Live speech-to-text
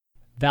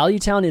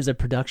Valuetown is a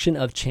production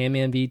of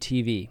ChamMV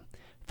TV.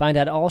 Find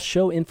out all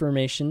show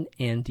information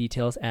and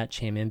details at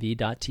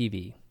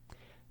chammv.tv.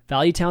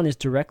 Valuetown is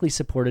directly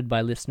supported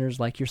by listeners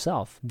like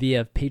yourself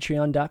via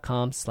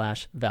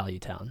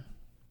patreon.com/Valuetown.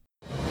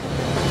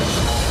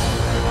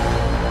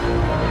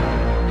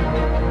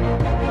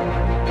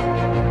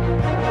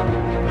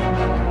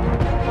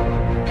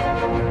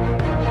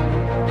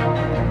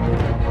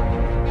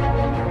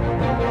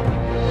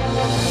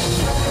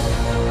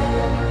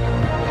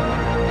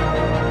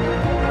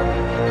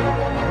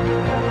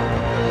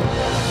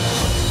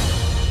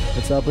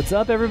 What's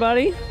up,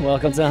 everybody?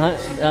 Welcome to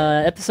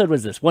episode, what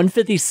is this,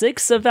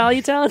 156 of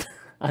Valuetown?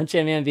 I'm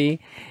ChamMV,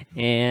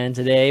 and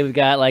today we've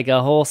got like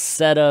a whole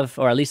set of,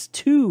 or at least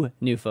two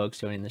new folks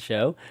joining the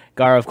show.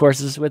 Gara, of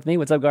course, is with me.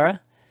 What's up, Gara?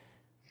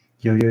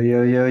 Yo,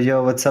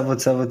 what's up?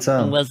 What's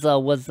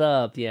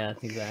up? Yeah,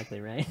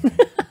 exactly, right?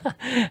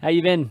 How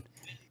you been?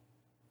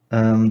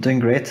 Doing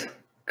great.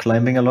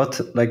 Climbing a lot.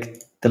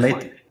 Like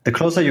the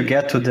closer you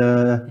get to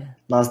the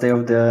last day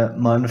of the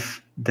month,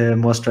 the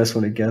more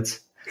stressful it gets.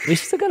 We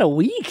still got a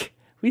week.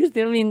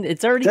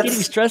 It's already getting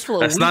stressful.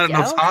 That's not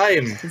enough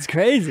time. It's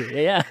crazy.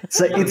 Yeah.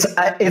 So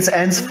it's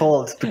Ant's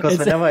fault because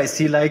whenever I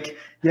see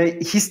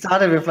he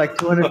started with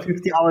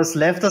 250 hours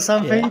left or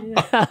something, and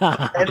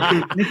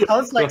it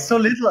sounds like so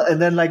little,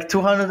 and then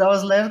 200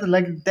 hours left,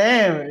 and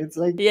damn, it's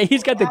like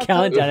he's got the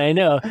countdown. I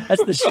know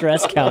that's the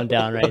stress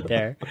countdown right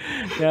there.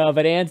 No,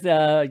 but Ant,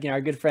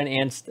 our good friend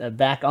Ant's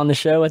back on the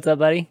show. What's up,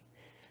 buddy?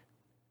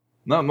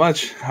 Not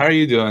much. How are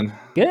you doing?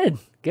 Good.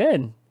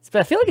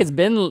 I feel like it's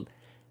been.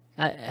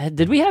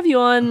 Did we have you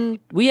on?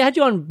 We had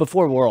you on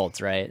before Worlds,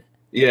 right?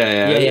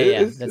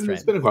 Yeah. That's right.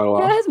 It's been quite a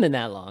while. Yeah, it hasn't been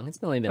that long.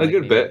 It's only been a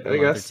good bit, I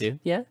guess. Or two.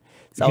 Yeah,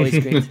 it's always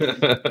great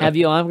to have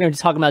you on. We're going to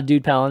talk about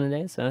Dude Paladin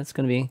today, so it's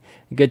going to be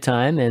a good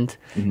time. And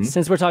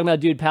since we're talking about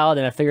Dude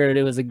Paladin, I figured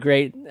it was a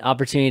great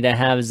opportunity to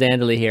have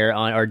Zandali here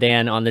or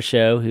Dan on the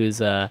show. Who's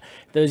those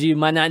of you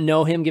might not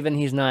know him, given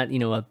he's not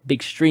a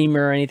big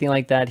streamer or anything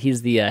like that.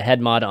 He's the head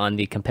mod on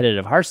the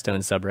competitive Hearthstone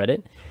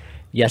subreddit.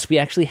 Yes, we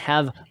actually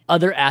have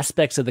other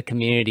aspects of the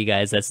community,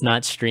 guys. That's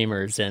not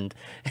streamers and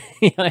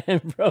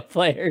and pro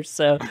players.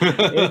 So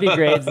it'd be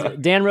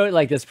great. Dan wrote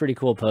this pretty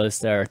cool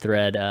post or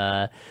thread,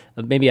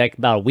 maybe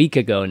about a week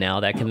ago now,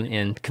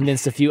 and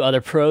convinced a few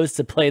other pros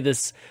to play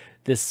this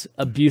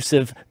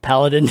abusive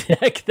paladin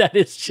deck that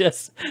is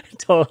just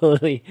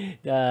totally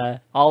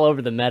all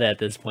over the meta at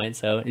this point.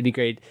 So it'd be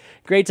great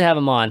to have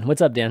him on.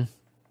 What's up, Dan?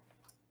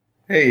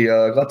 Hey,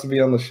 glad to be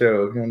on the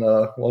show and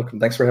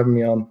welcome. Thanks for having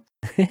me on.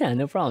 Yeah,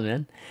 no problem,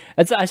 man.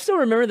 I still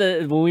remember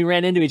when we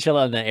ran into each other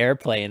on the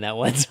airplane that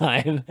one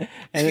time.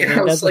 And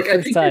I was like,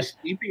 I think you're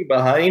sleeping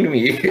behind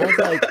me.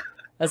 I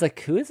was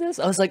like, who is this?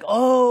 I was like,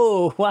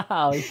 oh,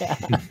 wow, yeah.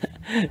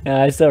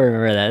 No, I still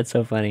remember that. It's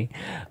so funny.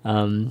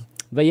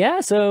 But yeah,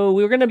 so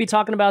we were going to be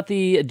talking about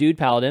the Dude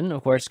Paladin.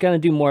 Of course, going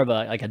to do more of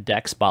a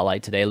deck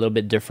spotlight today, a little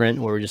bit different,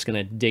 where we're just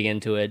going to dig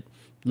into it,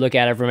 look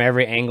at it from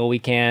every angle we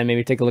can,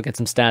 maybe take a look at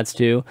some stats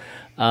too.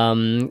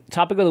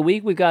 Topic of the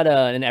week, we've got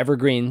an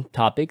evergreen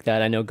topic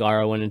that I know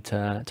Gara wanted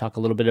to talk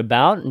a little bit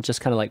about, and just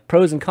kind of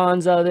pros and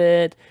cons of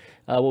it,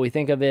 what we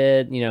think of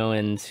it,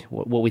 and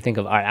what we think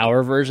of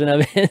our version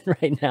of it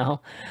right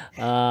now.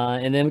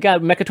 And then we got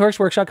Mechatorix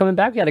Workshop coming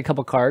back. We got a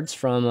couple cards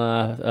from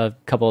a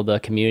couple of the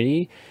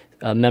community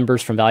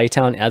members from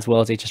Valuetown as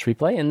well as HS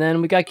Replay, and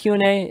then we got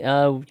Q&A.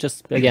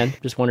 Just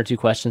one or two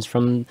questions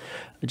from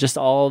just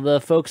all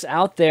the folks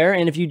out there.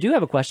 And if you do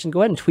have a question,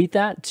 go ahead and tweet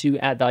that to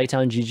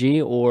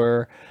 @ValuetownGG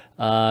or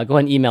go ahead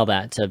and email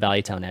that to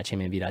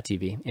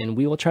valuetown@chammv.tv, and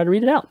we will try to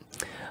read it out.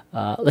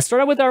 Let's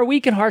start out with our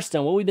week in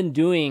Hearthstone. What we've been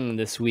doing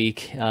this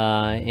week,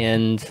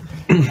 and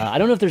I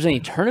don't know if there's any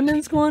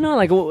tournaments going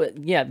on.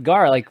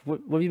 Gara, what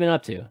have you been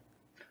up to?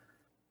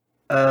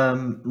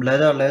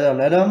 Later.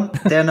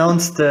 They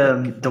announced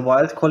the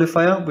Wild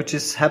qualifier, which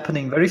is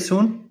happening very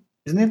soon,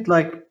 isn't it?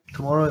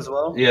 Tomorrow as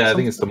well? Yeah, I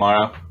think it's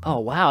tomorrow. Oh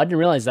wow, I didn't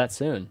realize that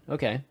soon.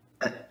 Okay.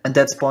 And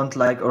that spawned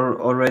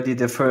already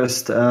the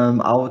first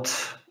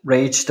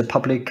outrage, the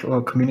public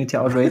or community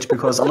outrage,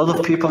 because a lot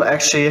of people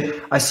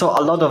I saw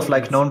a lot of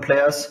known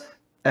players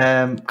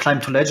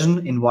climb to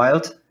legend in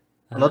Wild.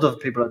 A lot of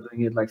people are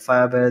doing it,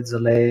 Firebird,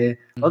 Zalay,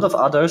 a lot of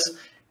others,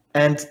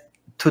 and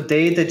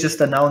today they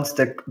just announced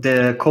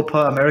the Copa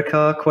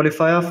America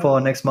qualifier for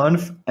next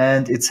month,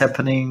 and it's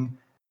happening.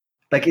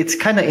 It's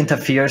kind of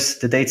interferes.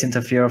 The dates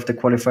interfere of the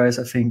qualifiers.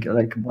 I think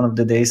one of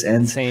the days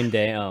ends same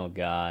day. Oh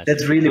god,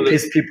 that really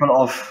pissed people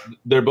off.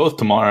 They're both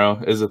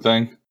tomorrow, is the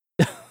thing.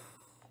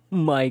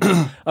 Mike.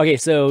 Okay,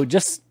 so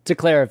just to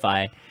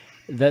clarify,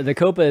 the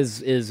Copa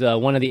is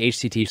one of the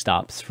HCT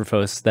stops for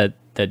folks that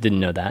didn't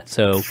know that.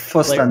 So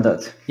for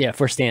standard. Yeah,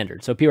 for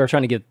standard. So people are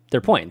trying to get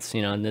their points,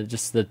 and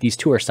these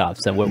tour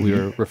stops that what we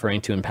were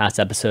referring to in past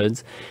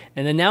episodes.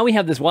 And then now we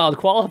have this wild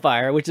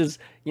qualifier, which is,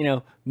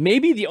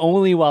 maybe the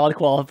only wild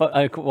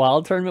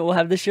tournament we'll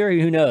have this year.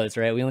 Who knows,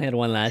 right? We only had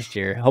one last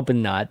year,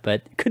 hoping not,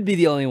 but could be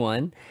the only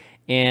one.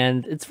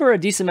 And it's for a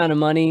decent amount of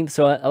money,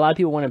 so a lot of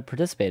people want to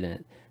participate in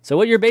it. So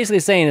what you're basically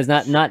saying is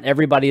not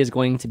everybody is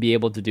going to be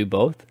able to do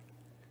both?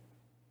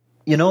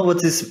 you know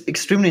what is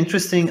extremely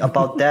interesting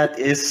about that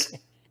is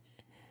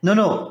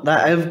no,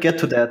 I'll get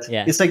to that.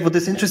 Yeah. It's like what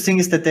is interesting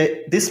is that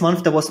this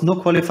month there was no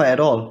qualifier at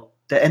all,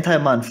 the entire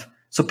month.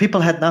 So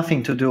people had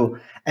nothing to do.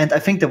 And I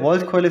think the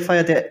World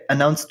Qualifier they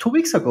announced 2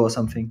 weeks ago or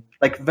something,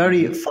 like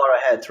very far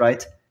ahead,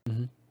 right?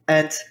 Mm-hmm.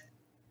 And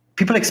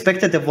people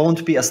expected there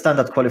won't be a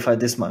standard qualifier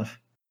this month.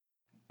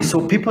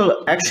 So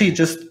people actually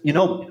just,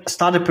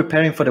 started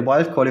preparing for the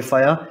Wild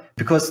Qualifier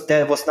because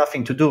there was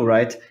nothing to do,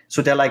 right?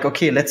 So they're like,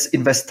 okay, let's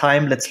invest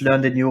time, let's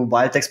learn the new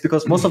Wild decks,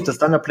 because most of the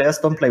standard players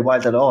don't play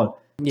Wild at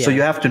all. Yeah. So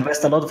you have to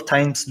invest a lot of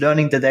time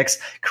learning the decks,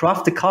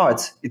 craft the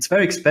cards. It's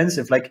very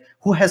expensive. Like,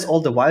 who has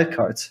all the wild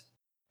cards?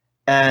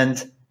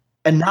 And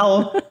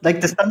now,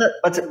 like the standard,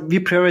 but we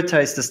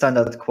prioritize the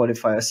standard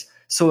qualifiers.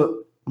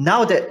 So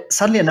now they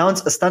suddenly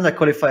announced a standard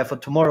qualifier for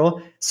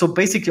tomorrow. So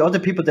basically, all the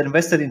people that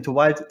invested into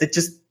Wild,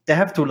 they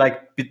have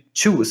to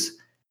choose,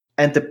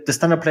 and the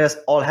standard players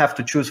all have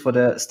to choose for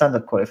the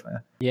standard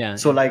qualifier. Yeah.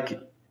 So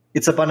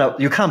it's a banner.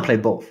 You can't play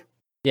both.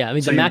 Yeah, I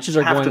mean, the matches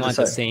are going on at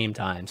the same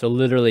time. So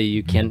literally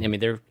you can, I mean,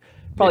 there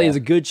probably is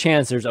a good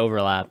chance there's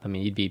overlap. I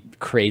mean, you'd be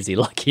crazy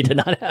lucky to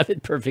not have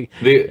it perfect.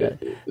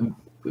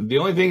 The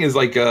only thing is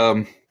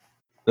the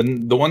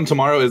one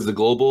tomorrow is the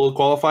global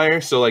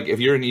qualifier. So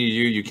if you're in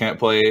EU, you can't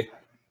play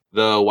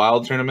the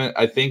Wild tournament.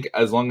 I think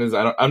as long as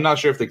I'm not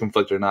sure if they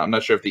conflict or not. I'm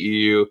not sure if the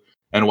EU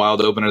and Wild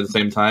open at the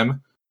same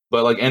time.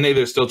 But NA,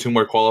 there's still 2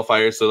 more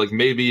qualifiers. So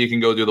maybe you can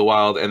go do the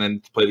Wild and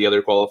then play the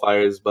other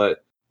qualifiers.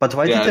 But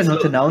why did they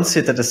not announce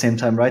it at the same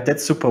time, right?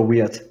 That's super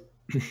weird.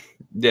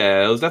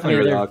 Yeah, it was definitely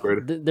really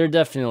awkward. They're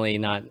definitely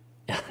not,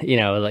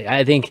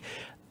 I think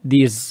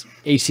these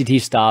HCT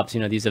stops,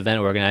 these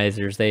event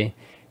organizers, I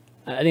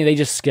think they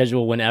just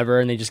schedule whenever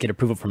and they just get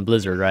approval from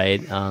Blizzard,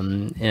 right?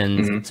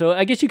 So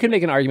I guess you could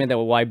make an argument that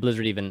why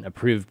Blizzard even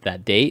approved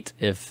that date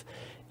if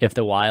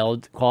the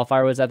Wild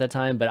qualifier was at that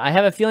time. But I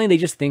have a feeling they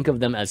just think of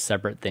them as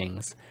separate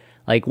things.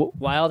 Like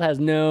Wild has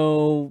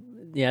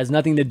has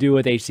nothing to do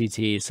with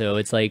HCT, so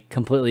it's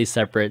completely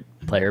separate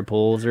player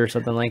pools or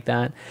something like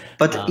that.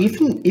 But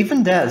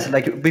even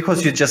that,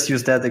 because you just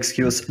use that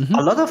excuse,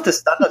 a lot of the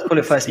standard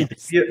qualifiers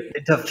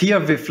interfere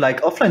with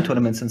offline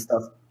tournaments and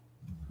stuff.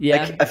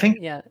 Yeah, I think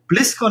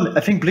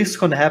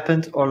BlizzCon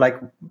happened, or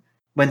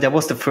when there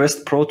was the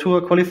first Pro Tour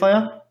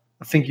qualifier.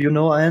 I think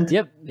and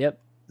Yep.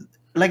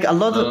 A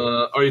lot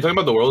of. Are you talking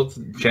about the World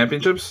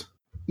Championships?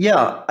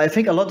 Yeah, I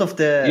think a lot of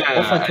the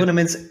offline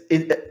tournaments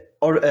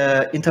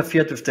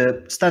interfered with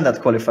the standard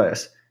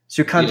qualifiers.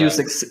 So you can't use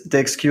the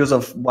excuse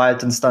of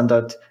Wild and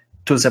standard,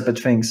 2 separate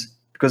things,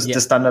 because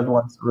the standard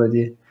one's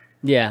already.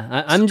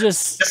 Yeah, I'm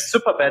just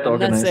super bad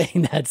organized. I'm not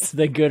saying that's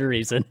the good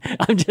reason.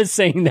 I'm just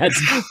saying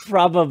that's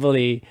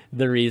probably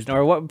the reason,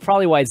 or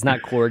probably why it's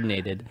not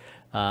coordinated.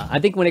 I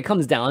think when it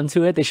comes down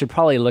to it, they should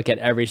probably look at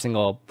every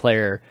single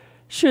player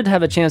should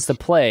have a chance to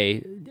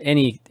play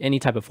any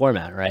type of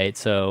format, right?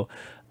 So,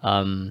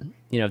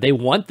 if they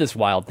want this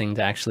Wild thing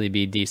to actually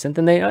be decent,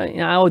 then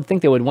I would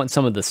think they would want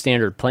some of the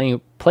standard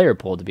player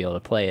pool to be able to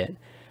play it.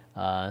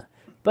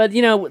 But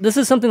this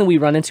is something that we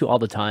run into all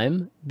the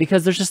time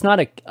because there's just not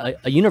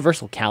a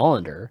universal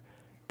calendar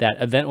that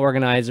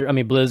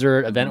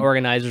Blizzard, event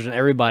organizers, and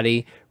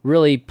everybody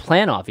really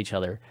plan off each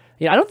other.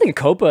 I don't think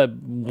Copa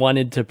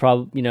wanted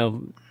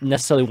to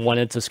necessarily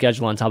wanted to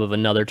schedule on top of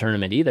another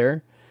tournament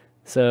either.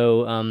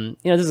 So,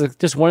 this is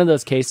just one of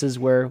those cases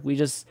where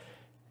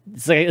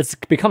it's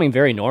becoming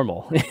very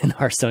normal in the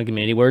Hearthstone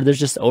community where there's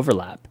just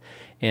overlap.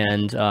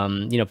 And,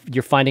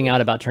 you're finding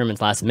out about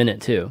tournaments last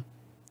minute too.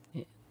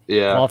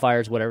 Yeah.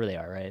 Qualifiers, whatever they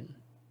are, right?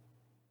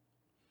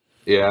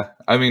 Yeah.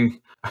 I mean,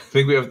 I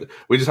think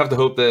we just have to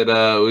hope that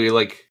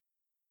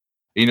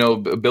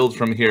we build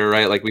from here,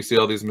 right? We see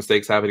all these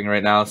mistakes happening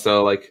right now.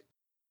 So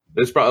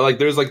there's probably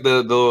there's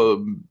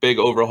the big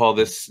overhaul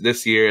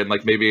this year, and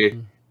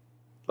maybe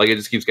it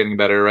just keeps getting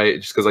better, right?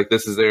 Just because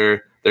this is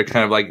their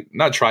kind of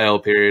not trial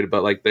period,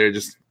 but they're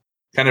just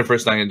kind of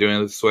first time in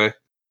doing it this way.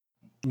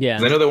 Yeah,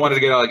 I know they wanted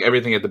to get out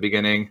everything at the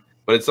beginning,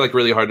 but it's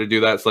really hard to do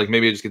that. So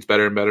maybe it just gets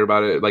better and better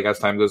about it as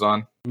time goes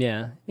on.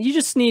 Yeah, you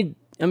just need.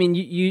 I mean,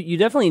 you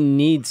definitely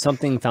need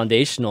something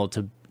foundational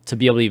to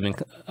be able to even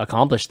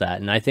accomplish that,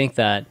 and I think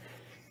that.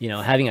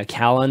 Having a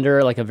calendar,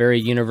 a very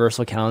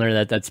universal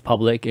calendar that's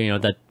public,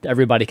 that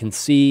everybody can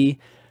see,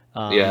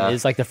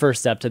 is the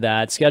first step to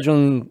that.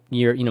 Scheduling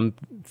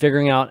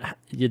figuring out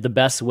the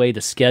best way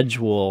to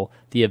schedule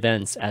the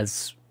events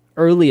as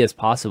early as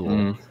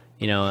possible.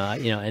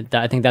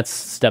 I think that's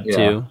step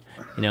 2.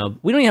 We don't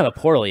even have a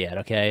portal yet.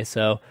 Okay,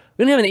 so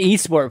we don't have an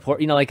esport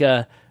portal.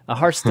 A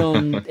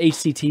Hearthstone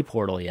HCT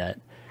portal yet.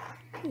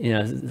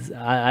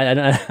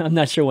 I'm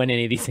not sure when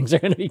any of these things are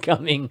going to be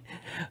coming.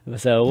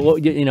 So,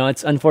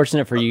 it's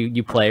unfortunate for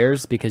you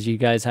players because you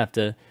guys have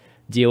to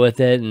deal with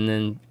it and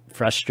then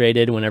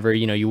frustrated whenever,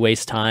 you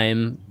waste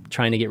time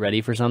trying to get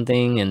ready for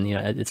something. And,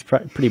 it's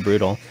pretty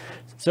brutal.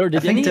 So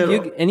did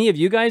any of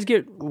you guys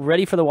get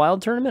ready for the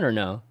Wild tournament or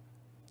no?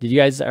 Did you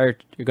guys are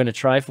going to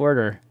try for it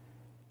or?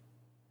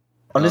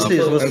 Honestly,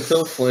 it was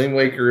Until Flame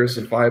Waker is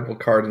a viable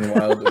card in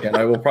Wild again,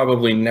 I will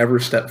probably never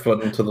step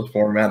foot into the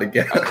format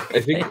again. I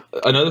think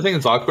another thing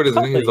that's awkward is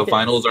I think the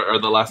finals are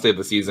the last day of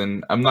the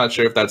season. I'm not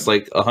sure if that's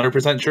like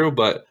 100% true,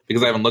 but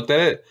because I haven't looked at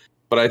it.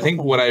 But I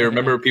think what I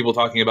remember people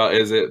talking about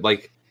is it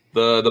like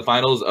the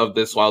finals of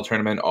this Wild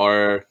tournament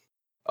are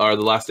the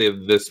last day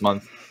of this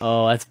month.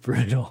 Oh, that's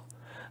brutal.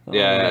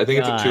 Yeah, I think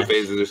it's gosh. in 2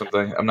 phases or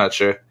something. I'm not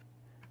sure.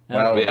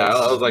 Wow, But yeah, I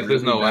that's was like,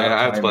 there's no really way. bad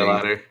I have to play timing.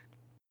 ladder.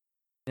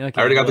 Okay, I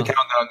already got the well.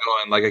 countdown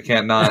going. Like I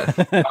can't not.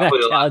 I'll play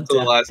until the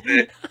Countdown. last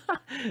day.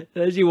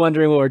 Those of you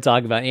wondering what we're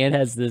talking about, Ant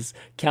has this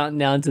countdown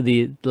down to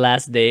the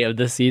last day of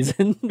the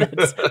season.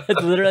 That's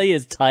literally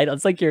his title.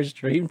 It's like your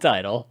stream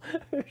title.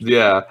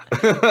 Yeah.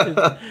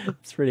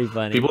 It's pretty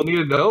funny. People need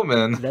to know,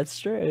 man. That's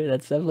true.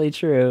 That's definitely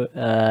true.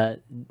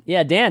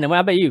 Yeah, Dan, and what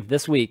about you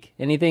this week?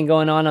 Anything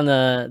going on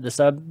the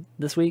sub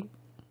this week?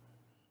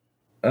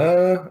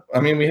 I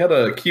mean, we had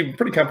a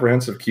pretty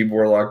comprehensive Cube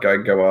Warlock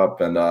guide go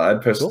up, and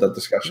I'd posted Cool. that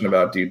discussion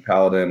about Dude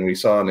Paladin. We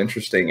saw an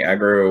interesting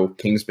aggro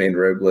Kingsbane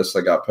rogue list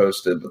that got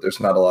posted, but there's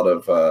not a lot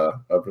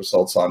of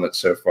results on it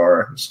so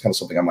far. It's kind of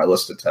something on my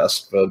list to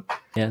test. But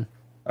Yeah.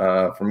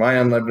 for my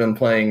end, I've been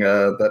playing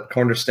that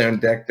Cornerstone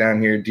deck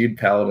down here, Dude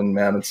Paladin.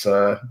 Man, it's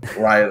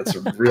Riot. It's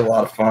a real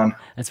lot of fun.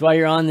 That's why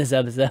you're on this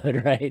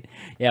episode, right?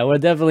 Yeah, we'll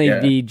definitely Yeah.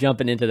 be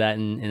jumping into that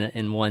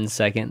in 1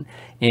 second.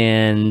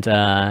 And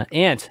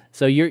Ant,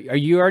 so are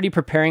you already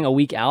preparing a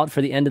week out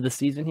for the end of the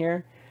season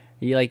here?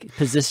 Are you like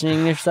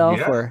positioning yourself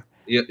Yeah. or?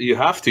 You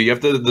have to. You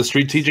have the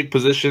strategic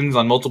positions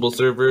on multiple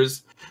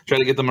servers. Try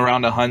to get them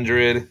around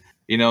 100.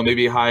 You know,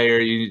 maybe higher.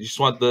 You just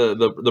want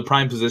the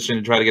prime position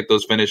to try to get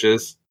those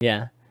finishes.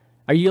 Yeah.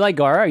 Are you like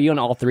Gara? Are you on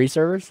all 3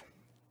 servers?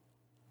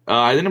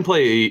 I didn't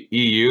play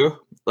EU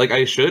like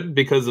I should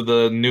because of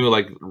the new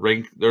like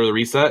rank or the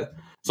reset.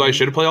 So I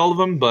should play all of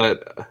them,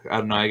 but I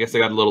don't know. I guess I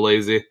got a little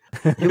lazy.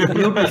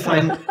 you'll be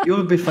fine.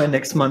 You'll be fine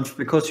next month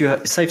because you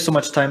save so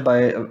much time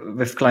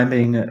with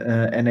climbing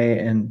NA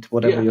and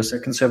whatever Yeah. your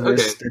second server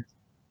is. Okay.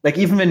 Like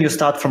even when you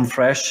start from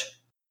fresh,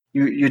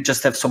 you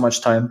just have so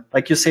much time.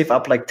 Like you save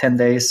up like 10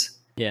 days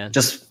Yeah.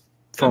 just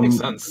from makes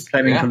sense.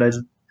 climbing Yeah. to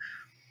legend.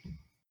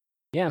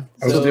 Yeah.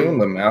 I was So- doing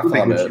the math Really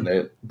on good it.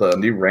 And the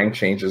new rank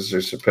changes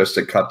are supposed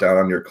to cut down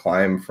on your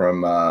climb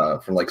from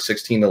like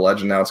 16 to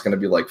legend. Now it's going to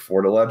be like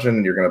 4 to legend,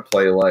 and you're going to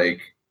play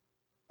like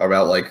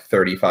about like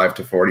 35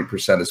 to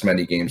 40% as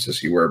many games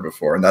as you were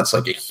before, and that's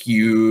like a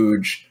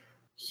huge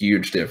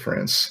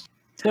difference.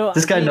 So,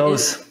 This guy I mean,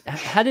 knows.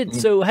 How did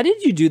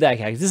you do that?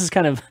 This is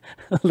kind of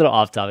a little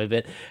off topic,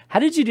 but how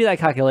did you do that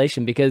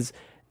calculation? Because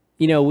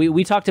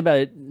we talked about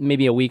it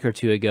maybe a week or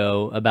two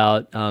ago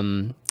about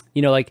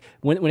like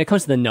when it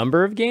comes to the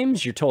number of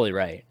games, you're totally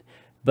right.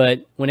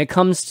 But when it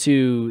comes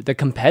to the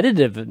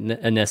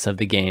competitiveness of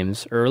the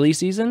games early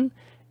season,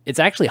 it's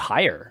actually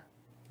higher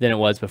than it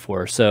was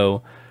before.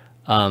 So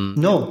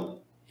No,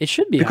 it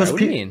should be because higher. What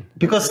do you mean?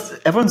 because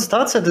everyone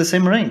starts at the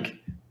same rank.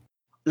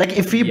 Like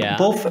if we Yeah,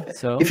 both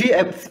so? if we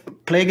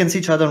play against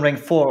each other on rank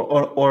 4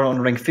 or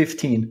on rank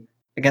 15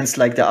 against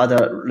like the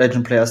other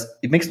legend players,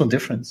 it makes no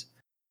difference.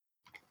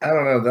 I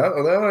don't know.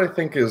 That I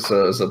think is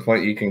a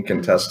point you can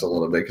contest a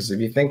little bit, because if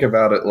you think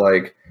about it,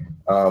 like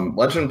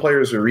legend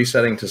players are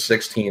resetting to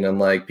 16, and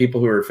like people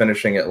who are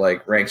finishing at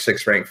like rank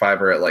 6, rank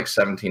 5 are at like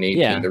 17, 18.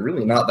 Yeah. They're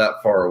really not that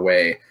far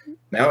away.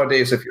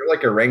 Nowadays, if you're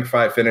like a rank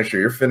 5 finisher,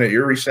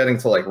 you're resetting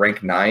to like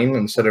rank 9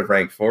 instead of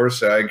rank 4.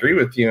 So I agree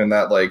with you in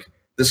that like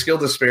the skill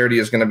disparity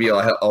is going to be a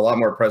lot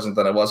more present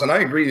than it was. And I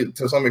agree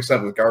to some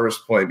extent with Gara's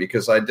point,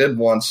 because I did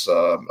once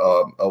a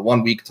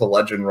 1 week to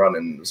legend run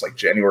in, it was like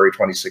January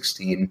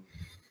 2016.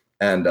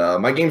 And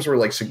my games were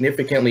like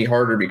significantly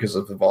harder because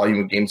of the volume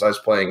of games I was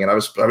playing, and I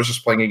was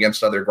just playing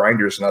against other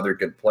grinders and other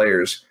good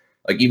players.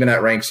 Like even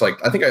at ranks,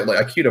 like I think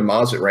I queued a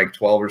Maz at rank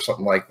 12 or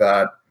something like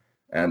that,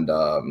 and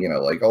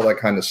like all that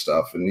kind of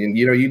stuff. And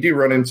you do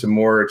run into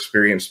more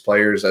experienced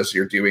players as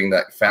you're doing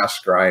that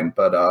fast grind.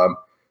 But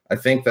I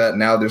think that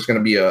now there's going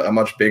to be a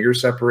much bigger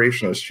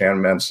separation, as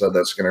Chan meant, so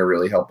that's going to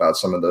really help out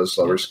some of those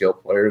lower skill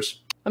players.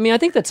 I mean, I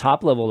think the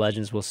top level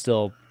legends will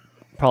still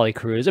probably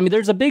cruise. I mean,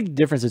 there's a big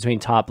difference between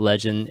top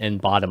legend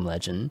and bottom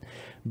legend,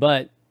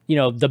 but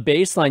the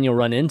baseline you'll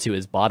run into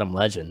is bottom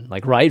legend,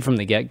 like right from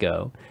the get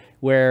go.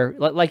 Where,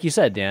 like you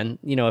said, Dan,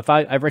 if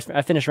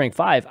I finish rank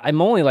 5,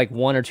 I'm only like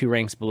 1 or 2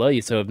 ranks below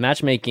you. So if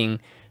matchmaking,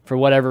 for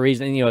whatever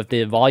reason, if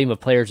the volume of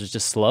players is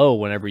just slow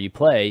whenever you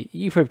play,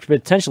 you could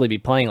potentially be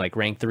playing like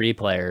rank 3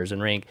 players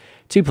and rank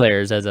 2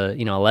 players as a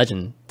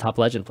a top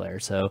legend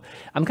player. So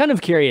I'm kind of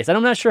curious.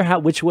 I'm not sure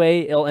which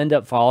way it'll end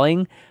up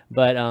falling,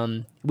 but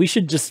we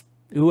should just,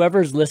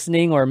 whoever's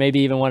listening, or maybe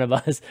even one of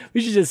us,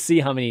 we should just see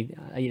how many,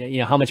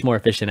 how much more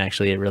efficient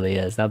actually it really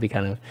is. That'll be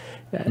kind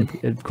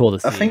of cool to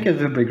see. I think it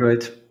will be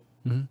great.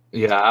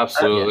 Yeah,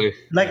 absolutely.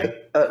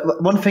 Like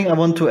one thing I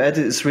want to add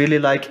is really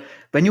like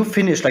when you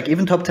finish like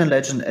even top 10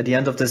 legend at the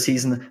end of the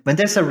season, when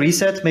there's a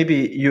reset, maybe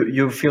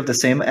you feel the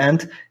same,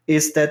 and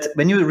is that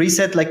when you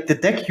reset, like the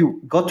deck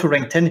you got to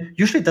rank 10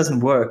 usually doesn't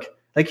work.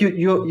 Like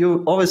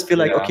you always feel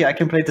like, Yeah. okay, I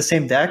can play the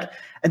same deck.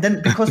 And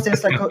then because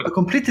there's like a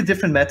completely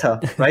different meta,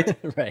 right?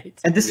 Right.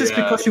 And this is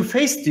Yeah. because you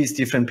face these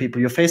different people.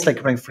 You face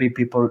like rank 3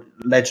 people,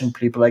 legend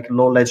people, like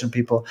low legend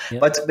people.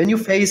 Yep. But when you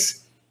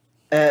face,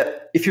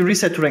 if you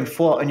reset to rank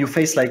 4 and you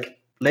face like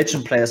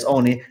legend players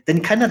only,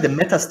 then kind of the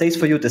meta stays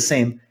for you the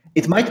same.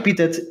 It might be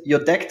that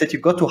your deck that you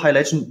got to high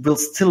legend will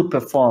still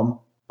perform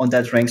on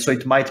that rank. So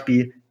it might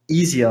be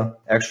easier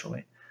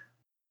actually.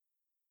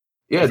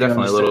 Yeah, If you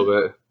definitely a little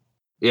bit.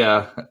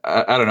 Yeah,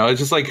 I don't know. It's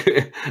just like,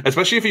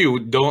 especially if you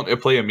don't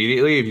play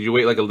immediately, if you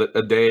wait like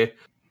a day,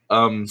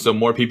 so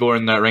more people are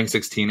in that rank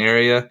 16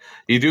 area,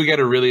 you do get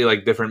a really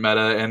like different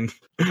meta. And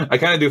I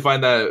kind of do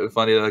find that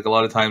funny. Like a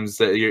lot of times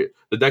that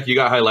the deck you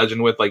got high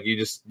legend with, like you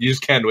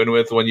just can't win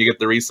with when you get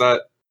the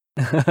reset.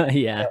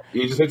 Yeah.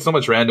 You just hit so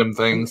much random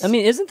things. I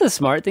mean, isn't the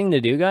smart thing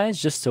to do,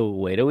 guys, just to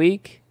wait a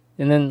week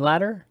and then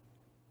ladder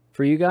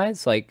for you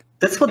guys? Like,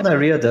 That's what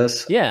Naria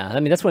does. yeah, I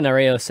mean, that's what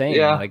Nario was saying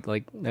Yeah.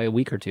 like a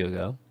week or two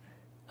ago.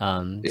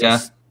 Yeah.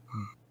 Just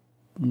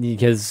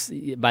because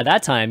by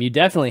that time you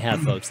definitely have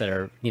folks that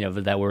are,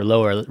 that were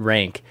lower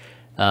rank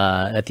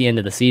at the end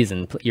of the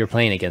season. You're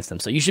playing against them,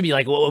 so you should be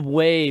like a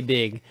way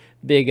big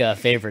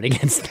favorite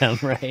against them,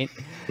 right?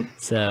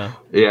 So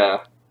yeah.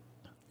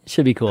 it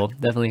should be cool,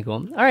 definitely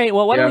cool. All right,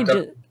 well, why don't we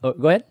Yeah, just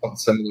go ahead? Something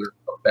similar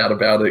bad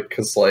about it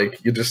because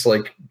like you're just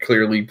like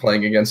clearly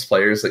playing against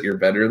players that you're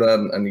better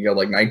than, and you got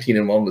like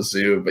 19-1 with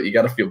Zoo, but you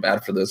got to feel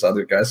bad for those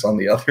other guys on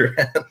the other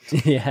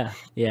end.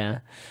 Yeah.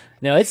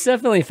 No, it's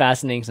definitely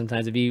fascinating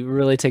sometimes if you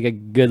really take a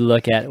good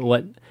look at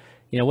what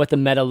the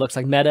meta looks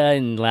like, meta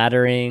and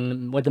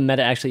laddering, what the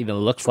meta actually even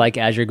looks like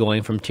as you're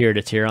going from tier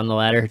to tier on the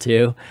ladder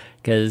too.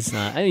 Because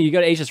you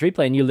go to HS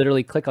Replay and you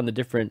literally click on the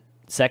different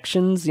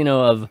sections,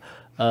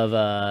 of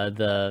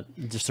the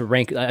just a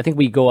rank. I think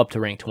we go up to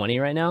rank 20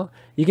 right now.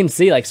 You can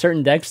see like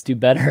certain decks do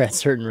better at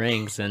certain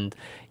ranks, and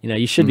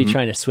you should be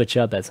trying to switch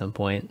up at some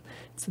point.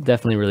 It's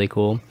definitely really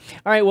cool.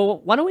 All right, well,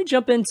 why don't we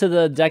jump into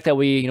the deck that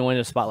we wanted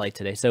to spotlight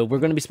today? So we're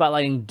going to be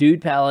spotlighting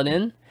Dude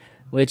Paladin,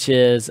 which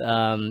is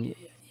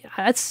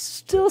I'd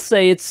still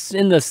say it's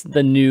in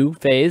the new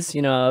phase.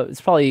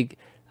 It's probably,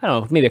 I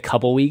don't know, maybe a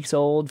couple weeks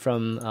old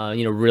from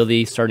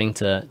really starting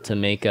to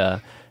make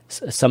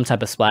some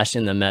type of splash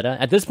in the meta.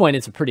 At this point,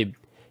 it's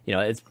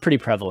it's pretty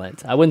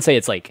prevalent. I wouldn't say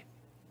it's like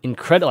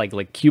incredible,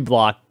 like Cube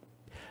Lock,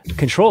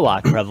 Control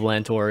Lock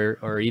prevalent,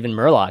 or even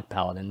Murloc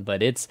Paladin,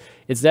 but it's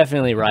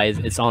definitely rise.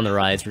 It's on the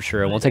rise for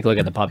sure. We'll take a look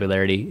at the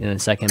popularity in a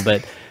second,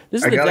 but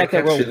this is I the gotta deck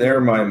that catch you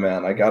there, my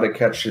man. I gotta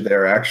catch you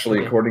there.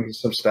 Actually, according to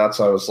some stats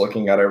I was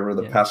looking at over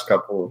the past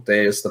couple of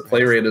days, the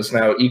play rate is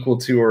now equal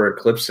to or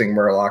eclipsing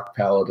Murloc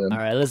Paladin. All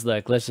right, let's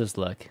look. Let's just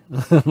look.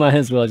 Might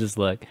as well just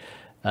look.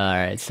 All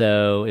right,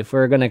 so if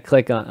we're gonna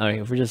click on, all right,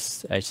 if we're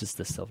just, it's just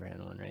the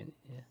Silverhand one, right?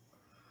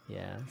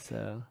 Yeah.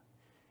 So,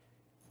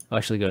 I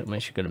should go to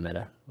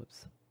meta.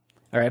 Whoops.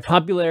 All right,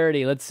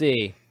 popularity. Let's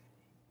see.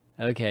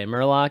 Okay,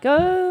 Murloc.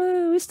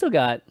 We still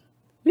got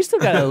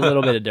a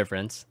little bit of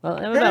difference.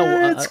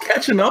 It's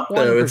catching up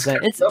though. 1%.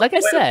 It's like I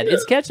said,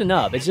 it's catching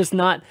up. It's just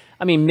not.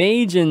 I mean,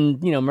 Mage and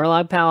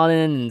Murloc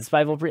Paladin and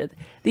Spiteful Priest,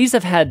 these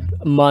have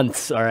had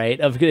months, all right,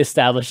 of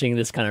establishing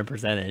this kind of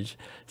percentage.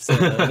 So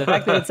the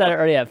fact that it's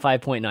already at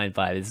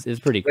 5.95 is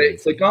pretty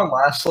crazy. Click on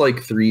last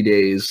like 3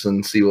 days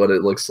and see what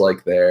it looks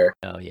like there.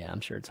 Oh yeah, I'm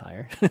sure it's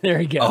higher. There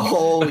we go.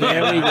 Oh,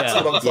 There we that's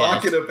go. what I'm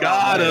talking about.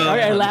 Got him. All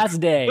right, last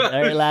day. All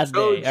right, last day.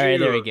 All Told right,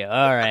 there we you. go.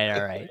 All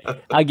right.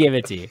 I'll give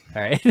it to you.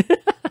 All right.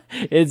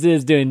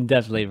 It's doing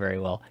definitely very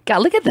well.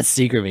 God, look at the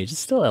Secret Mage. It's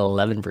still at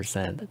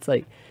 11%. That's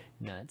like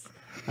nuts.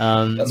 That's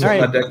all what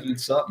right. my deck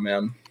eats up,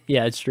 man.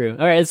 Yeah, it's true.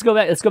 All right, let's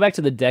go back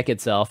to the deck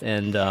itself,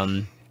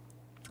 and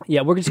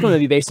yeah, we're just going to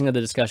be basing on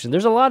the discussion.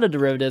 There's a lot of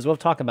derivatives. We'll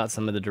talk about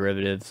some of the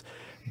derivatives,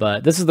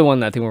 but this is the one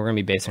that I think we're going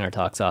to be basing our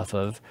talks off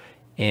of.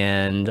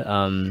 And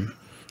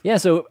yeah,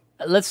 so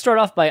let's start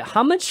off by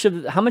how much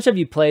have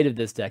you played of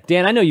this deck,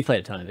 Dan? I know you played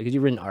a ton of it because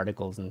you've written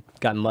articles and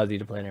gotten Muzzy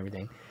to play and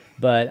everything.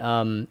 But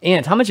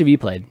Ant, how much have you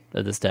played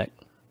of this deck?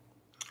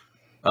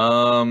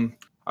 I mean,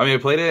 I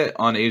played it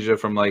on Asia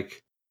from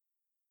like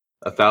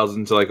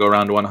 1,000 to like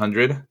around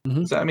 100.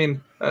 Mhm. So I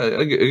mean,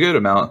 a good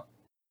amount.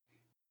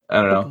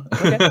 I don't know.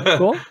 Okay,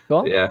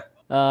 cool. Yeah.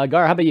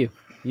 Gar, how about you?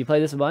 You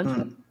played this a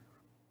bunch?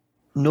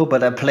 No,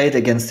 but I played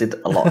against it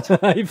a lot.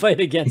 You played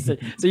against it,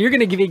 so you're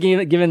going to be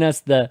giving us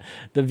the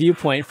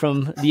viewpoint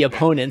from the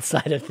opponent's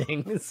side of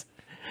things.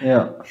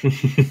 Yeah.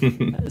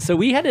 So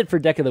we had it for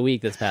Deck of the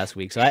Week this past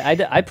week. So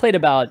I played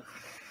about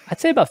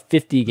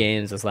 50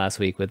 games this last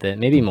week with it,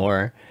 maybe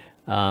more.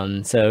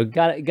 So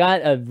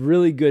got a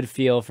really good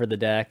feel for the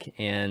deck,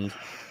 and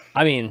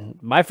I mean,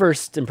 my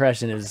first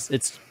impression is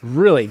it's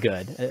really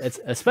good. It's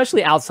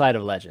especially outside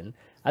of Legend.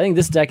 I think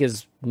this deck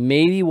is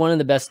maybe one of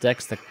the best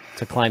decks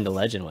to climb to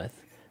Legend with.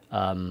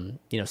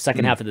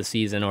 Second half of the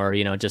season, or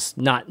just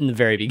not in the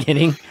very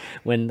beginning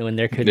when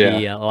there could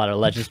be a lot of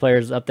Legends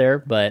players up there.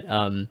 But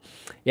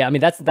yeah, I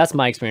mean that's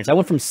my experience. I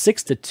went from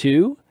 6 to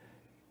 2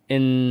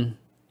 in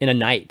a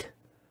night.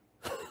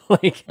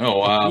 Like, Oh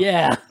wow.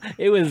 yeah,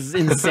 it was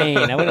insane.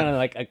 I went on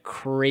like a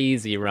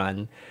crazy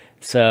run.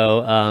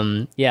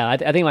 So yeah,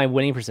 I think my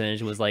winning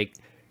percentage was like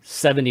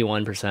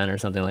 71% or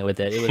something like with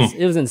it.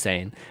 It was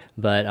insane.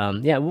 But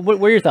yeah,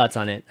 what are your thoughts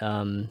on it?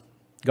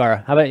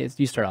 Gara, how about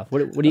you start off?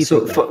 What do you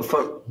So think? About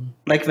for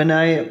like when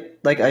I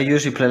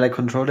usually play like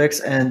control decks,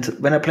 and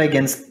when I play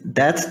against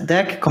that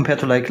deck compared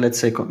to like let's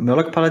say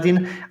Murloc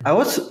Paladin,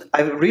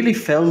 I really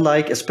felt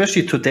like,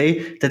 especially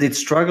today, that it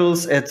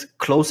struggles at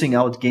closing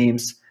out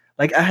games.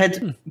 Like I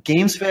had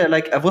games where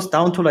like I was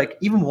down to like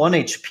even 1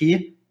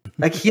 HP.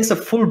 Like he has a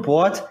full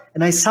board,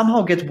 and I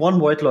somehow get one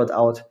Void Lord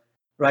out,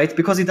 right?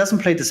 Because he doesn't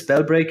play the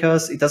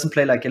Spellbreakers, he doesn't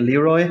play like a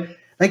Leroy.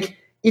 Like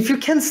if you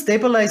can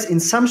stabilize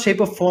in some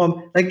shape or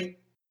form, like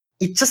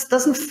it just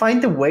doesn't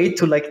find a way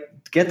to like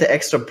get the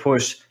extra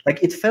push.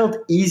 Like it felt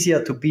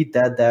easier to beat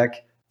that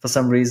deck for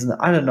some reason.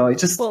 I don't know. It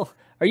just well,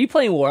 are you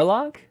playing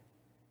Warlock?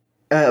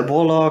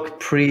 Warlock,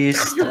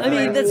 Priest. I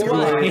mean, that's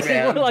why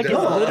man. Warlock is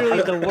No.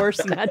 literally the worst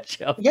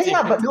matchup.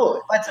 Yeah, but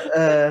no,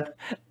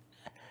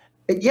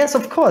 but yes,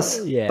 of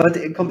course. Yeah. But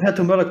compared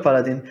to Murloc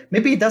Paladin,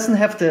 maybe it doesn't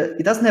have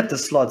the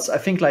slots. I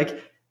think like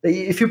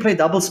if you play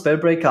double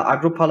Spellbreaker,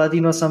 Aggro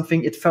Paladin or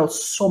something, it felt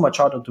so much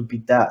harder to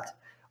beat that.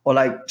 Or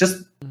like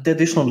just the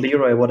additional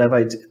Leroy,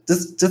 whatever.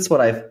 That's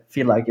what I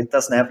feel like. It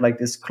doesn't have like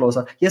this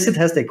closer. Yes, it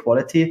has the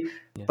equality,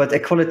 but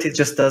equality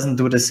just doesn't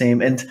do the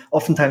same. And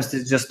oftentimes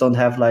they just don't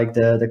have like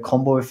the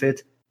combo with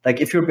it. Like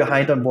if you're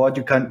behind on board,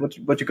 you can't.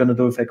 What you're gonna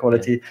do with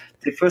equality?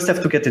 They first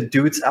have to get the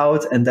dudes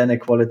out, and then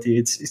equality.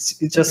 It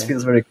just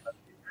feels very.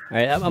 All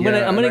right, I'm Yeah,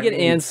 gonna and get I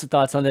mean- Ann's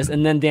thoughts on this,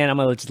 and then Dan, I'm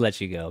gonna just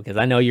let you go because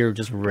I know you're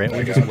just we're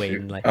just got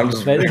waiting. you. Like, I'm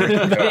just but, ready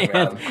to but go,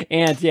 man.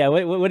 Ant, yeah,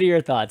 what are your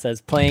thoughts as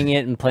playing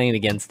it and playing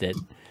against it?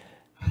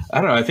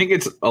 I don't know. I think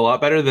it's a lot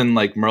better than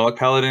like Murloc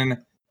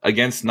Paladin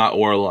against not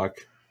Warlock.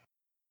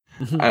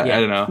 I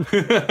don't know.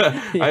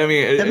 I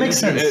mean, That makes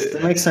sense.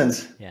 That makes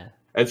sense. Yeah,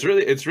 it's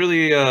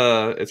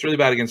really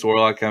bad against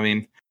Warlock. I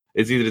mean,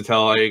 it's easy to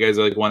tell. You guys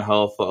are like 1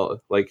 health.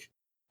 Like,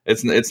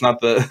 it's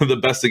not the the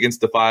best against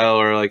Defile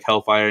or like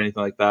Hellfire or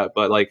anything like that.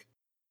 But like,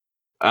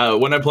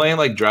 when I'm playing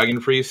like Dragon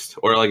Priest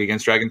or like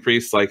against Dragon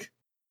Priest, like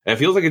it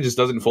feels like it just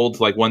doesn't fold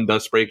to like one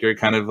Dustbreaker.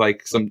 Kind of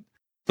like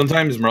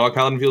sometimes Murloc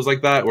Paladin feels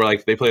like that, where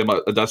like they play a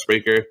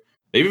Dustbreaker,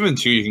 maybe even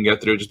 2 you can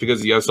get through just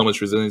because you have so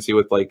much resiliency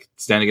with like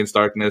Stand Against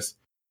Darkness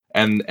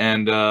and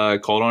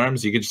Cold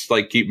Arms. You could just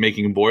like keep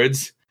making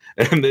boards,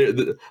 and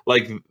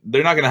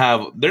they're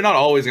not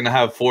always gonna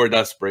have 4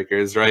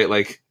 Dustbreakers, right?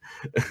 Like,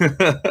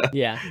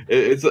 yeah.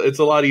 it's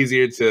a lot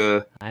easier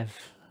to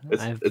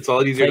it's a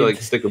lot easier to played-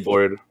 like stick a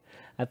board.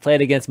 I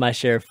played against my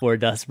share of 4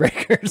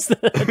 Dustbreakers.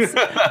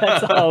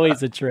 that's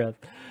always a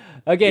trip.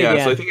 Okay, Yeah,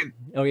 Dan. so I think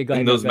okay, go in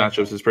ahead. those go ahead.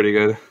 matchups is pretty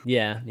good.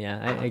 Yeah,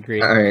 I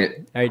agree. All right.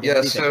 All right, Dan, Yeah, what do you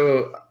think?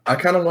 so I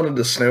kind of wanted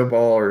to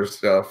snowball or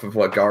stuff of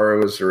what Gara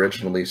was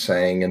originally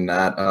saying, in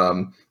that,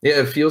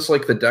 it feels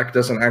like the deck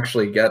doesn't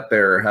actually get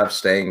there or have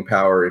staying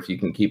power if you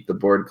can keep the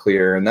board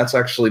clear, and that's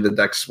actually the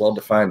deck's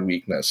well-defined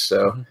weakness.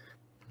 So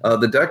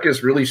the deck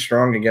is really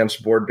strong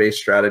against board-based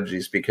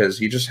strategies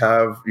because you just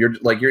have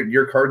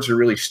your cards are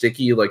really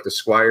sticky, like the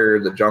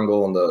Squire, the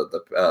Jungle, and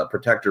the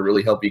Protector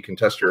really help you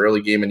contest your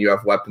early game, and you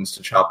have weapons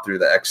to chop through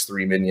the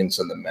X3 minions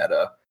in the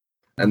meta.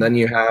 And then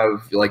you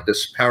have like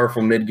this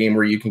powerful mid game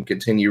where you can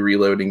continue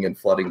reloading and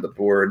flooding the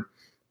board.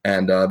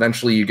 And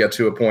eventually you get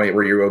to a point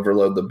where you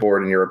overload the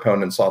board and your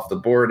opponent's off the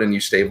board and you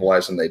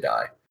stabilize and they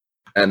die.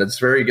 And it's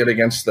very good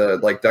against the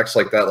like decks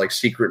like that, like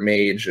Secret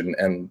Mage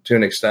and to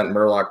an extent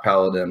Murloc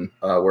Paladin,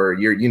 where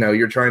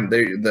you're trying.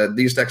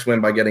 These decks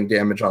win by getting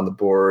damage on the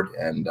board.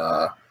 And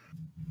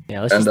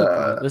Yeah, let's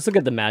look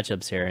at the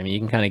matchups here. I mean, you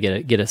can kind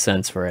of get a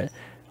sense for it.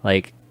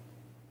 Like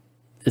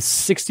it's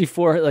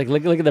 64. Like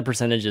look at the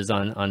percentages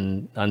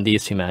on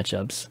these 2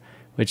 matchups,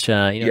 which these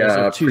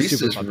are 2 Priest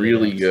super is popular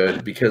really decks.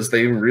 good because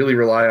they really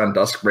rely on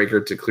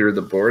Duskbreaker to clear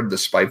the board. The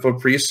Spiteful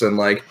Priest, and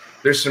like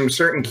there's some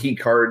certain key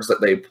cards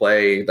that they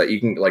play that you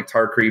can, like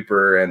Tar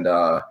Creeper and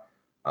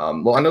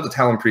well, I know the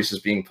Talon Priest is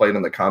being played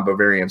in the combo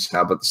variants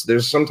now, but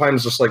there's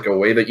sometimes just like a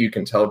way that you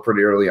can tell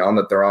pretty early on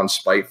that they're on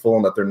Spiteful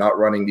and that they're not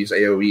running these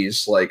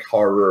AoEs like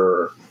Horror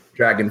or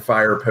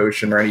Dragonfire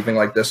Potion or anything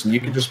like this, and you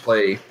can just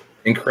play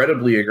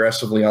incredibly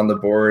aggressively on the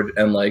board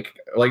and like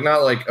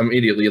not like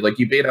immediately, like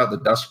you bait out the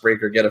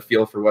Duskbreaker, get a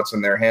feel for what's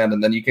in their hand,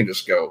 and then you can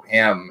just go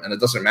ham, and it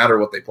doesn't matter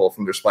what they pull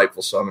from their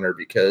Spiteful Summoner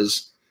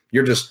because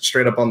you're just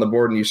straight up on the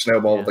board and you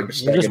snowball with like a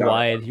You're just Snaggadon.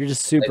 wide. You're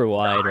just super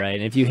wide, right?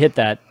 And if you hit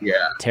that Yeah,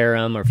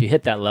 Terum or if you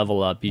hit that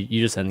level up, you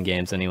just end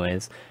games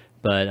anyways.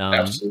 But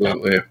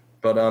absolutely.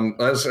 But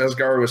as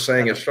Gara was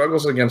saying, it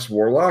struggles against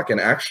Warlock,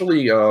 and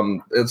actually,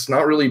 it's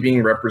not really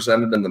being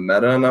represented in the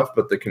meta enough.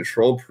 But the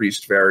Control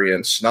Priest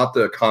variants, not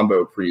the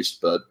Combo Priest,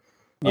 but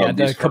yeah,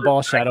 the these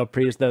Cabal Shadow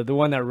Priest, the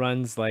one that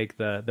runs like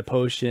the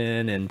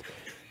potion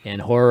and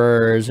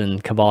horrors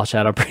and Cabal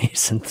Shadow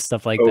Priest and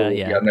stuff like that.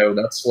 Yeah. No,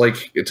 that's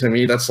like, to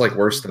me, that's like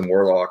worse than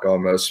Warlock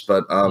almost.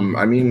 But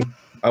I mean,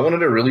 I wanted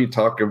to really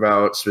talk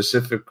about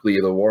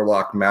specifically the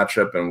Warlock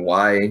matchup and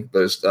why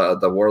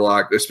the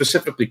Warlock,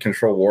 specifically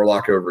Control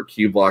Warlock over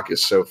Q Block,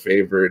 is so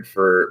favored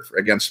for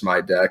against my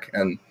deck.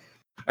 And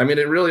I mean,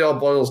 it really all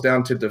boils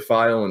down to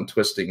Defile and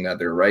Twisting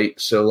Nether, right?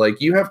 So, like,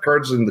 you have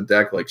cards in the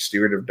deck like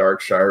Steward of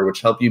Darkshire,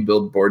 which help you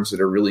build boards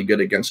that are really good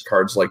against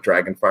cards like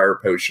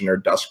Dragonfire Potion or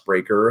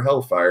Duskbreaker or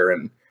Hellfire.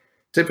 And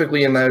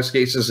typically in those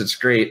cases, it's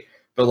great.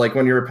 But, like,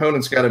 when your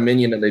opponent's got a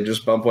minion and they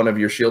just bump one of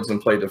your shields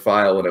and play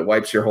Defile and it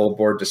wipes your whole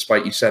board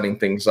despite you setting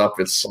things up,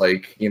 it's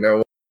like,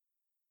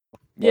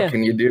 what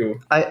can you do?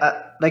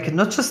 I like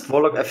not just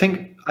Warlock. I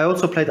think I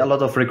also played a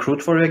lot of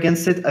Recruit Warrior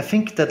against it. I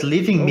think that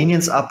leaving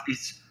minions up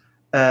is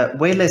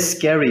way less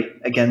scary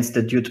against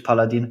the Dude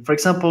Paladin. For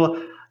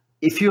example,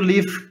 if you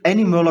leave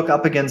any Murloc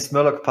up against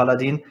Murloc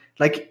Paladin,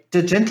 like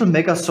the Gentle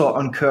Megasaur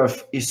on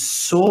curve is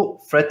so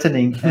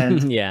threatening,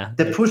 and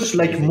they push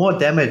like more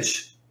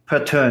damage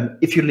per turn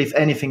if you leave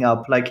anything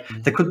up. Like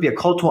there could be a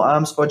Call to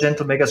Arms or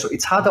Gentle Megasaur.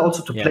 It's harder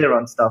also to play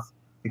around stuff.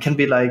 It can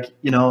be like,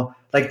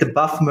 like the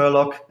buff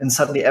Murloc and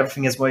suddenly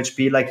everything has more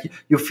HP. Like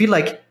you feel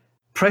like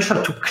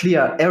pressure to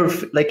clear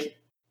everything, like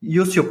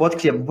use your board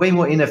clear way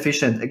more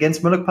inefficient.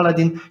 Against Murloc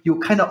Paladin, you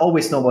kind of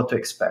always know what to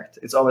expect.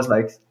 It's always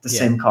like the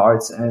same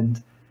cards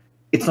and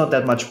it's not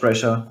that much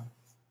pressure.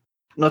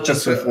 Not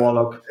just with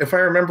Warlock. If I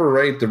remember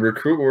right, the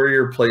Recruit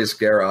Warrior plays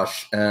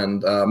Garrosh,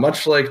 and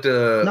much like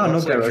the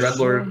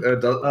Dreadlord,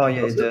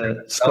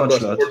 the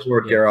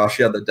Scorchlord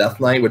Garrosh, the Death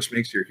Knight, which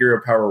makes your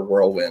hero power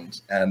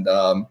Whirlwind, and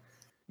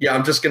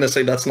I'm just gonna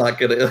say that's not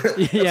good.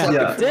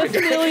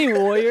 Definitely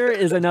Warrior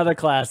is another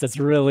class that's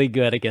really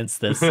good against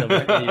this.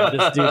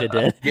 This dude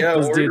did. Yeah,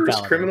 Warrior is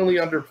criminally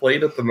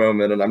underplayed at the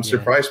moment, and I'm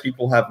surprised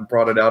people haven't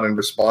brought it out in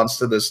response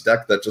to this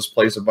deck that just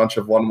plays a bunch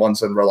of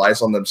 1/1s and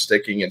relies on them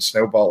sticking and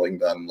snowballing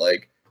them.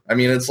 Like, I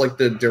mean, it's like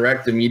the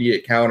direct,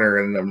 immediate counter,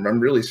 and I'm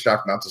really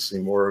shocked not to see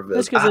more of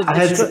it.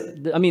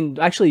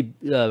 Actually,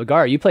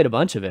 Gar, you played a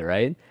bunch of it,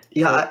 right?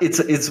 Yeah,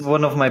 it's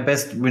one of my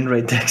best win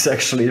rate decks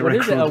actually. What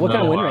kind of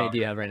win rate do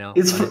you have right now?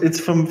 It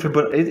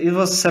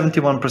was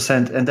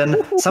 71%, and then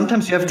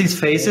sometimes you have these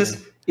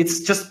phases. It's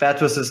just bad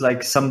versus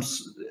like some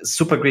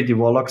super greedy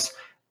Warlocks,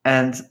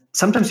 and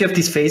sometimes you have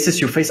these phases.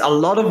 You face a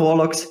lot of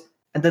Warlocks,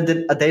 and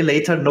then a day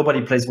later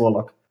nobody plays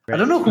Warlock. Right. I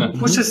don't know who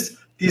pushes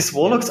these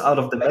Warlocks out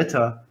of the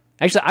meta.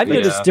 Actually, I've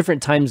noticed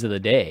different times of the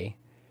day.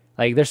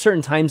 Like there's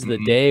certain times of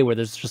the day where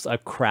there's just a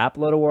crap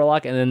load of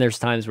Warlock, and then there's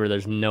times where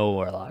there's no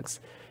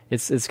Warlocks.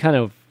 It's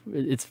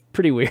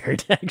pretty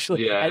weird,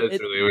 actually. Yeah,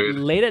 it's really weird.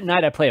 Late at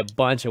night, I play a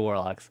bunch of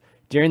Warlocks.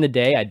 During the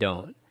day, I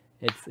don't.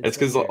 It's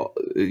because like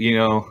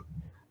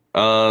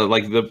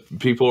the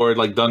people are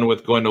like done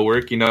with going to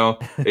work. You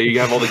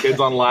have all the kids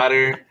on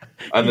ladder,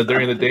 and then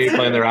during the day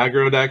playing their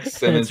aggro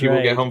decks, and then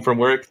people get home from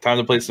work. Time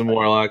to play some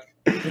Warlock.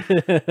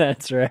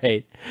 That's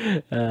right.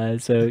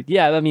 So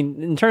yeah, I mean,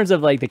 in terms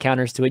of like the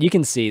counters to it, you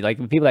can see like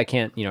people that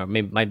can't,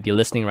 might be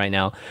listening right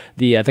now.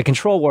 The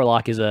Control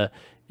Warlock is a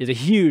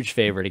huge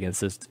favorite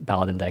against this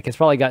Paladin deck. It's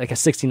probably got like a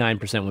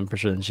 69% win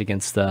percentage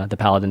against the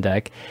Paladin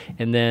deck.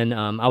 And then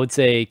I would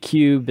say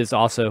Cube is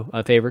also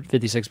a favorite,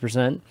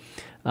 56%.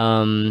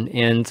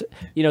 And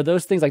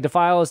those things like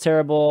Defile is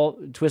terrible,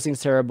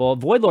 Twisting's terrible.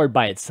 Voidlord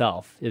by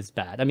itself is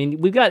bad. I mean,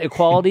 we've got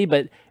Equality,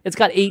 but it's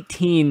got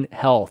 18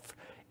 health.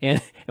 And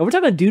we're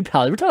talking about Dude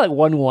Paladin. We're talking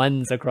like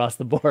 1/1s across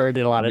the board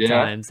a lot of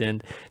times.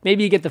 And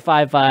maybe you get the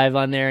 5/5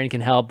 on there and it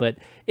can help, but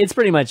it's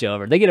pretty much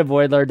over. They get a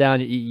Voidlord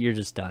down, you're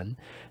just done.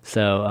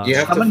 So you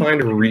have to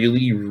find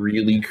really,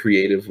 really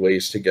creative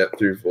ways to get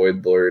through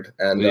Voidlord.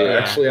 And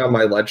actually, on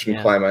my Legend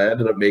climb, I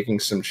ended up making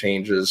some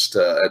changes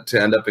to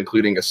end up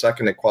including a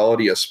second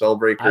Equality, a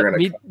Spellbreaker,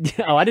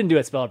 I didn't do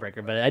a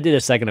Spellbreaker, but I did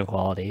a second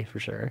Equality for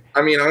sure.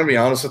 I mean, I'm gonna be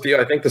honest with you.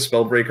 I think the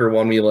Spellbreaker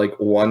won me like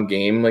one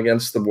game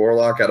against the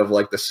Warlock out of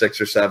like the 6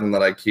 or 7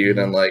 that I queued,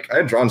 and like I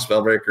had drawn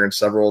Spellbreaker in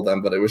several of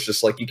them, but it was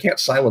just like you can't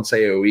silence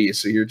AOE,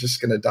 so you're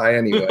just gonna die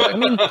anyway.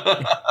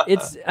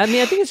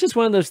 I think it's just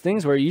one of those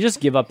things where you just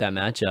give up that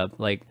matchup.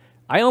 Like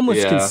I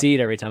almost concede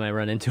every time I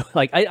run into it.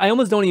 Like I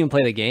almost don't even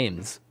play the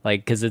games,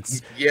 like because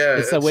it's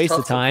a waste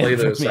of time. To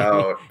play those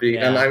out.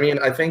 And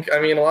I think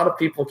a lot of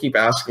people keep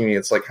asking me,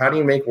 it's like, how do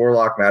you make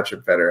Warlock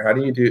matchup better? How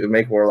do you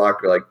make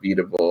Warlock like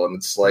beatable? And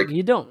it's like,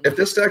 you don't. If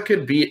this deck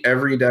could beat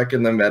every deck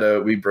in the meta, it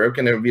would be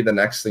broken. It would be the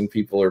next thing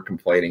people are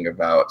complaining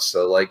about.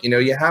 So like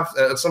you have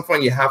at some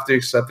point you have to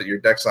accept that your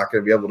deck's not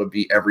going to be able to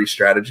beat every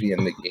strategy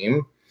in the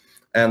game.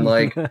 And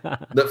like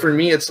for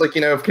me, it's like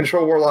if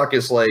Control Warlock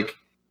is like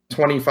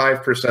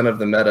 25% of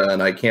the meta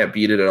and I can't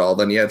beat it at all,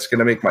 then it's going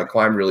to make my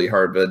climb really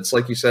hard. But it's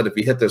like you said, if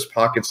you hit those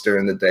pockets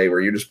during the day where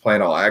you're just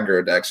playing all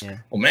aggro decks,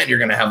 well, man, you're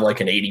going to have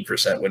like an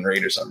 80% win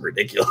rate or something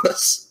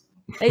ridiculous.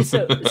 Hey,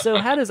 so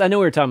how does, I know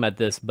we were talking about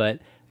this, but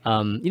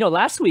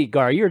last week,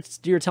 Gar, you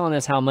were telling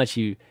us how much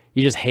you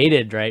just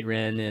hated, right,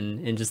 Ren,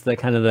 and just the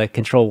kind of the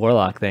Control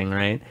Warlock thing,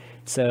 right?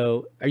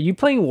 So are you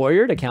playing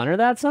Warrior to counter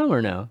that some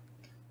or no?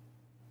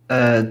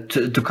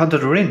 To counter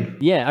the Rin?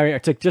 Yeah, or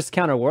to just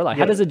counter Warlock.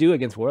 How does it do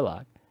against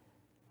Warlock?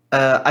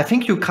 I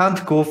think you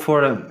can't go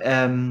for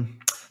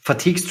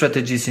fatigue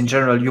strategies in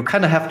general. You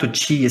kind of have to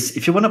cheese.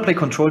 If you want to play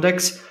control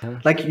decks,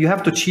 like you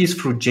have to cheese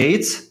through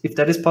Jades, if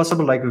that is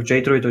possible, like with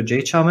Jade Druid or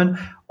Jade Shaman,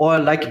 or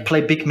like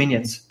play big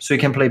minions. So you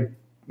can play,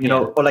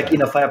 or like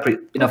in a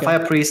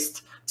Fire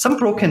Priest, some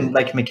broken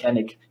like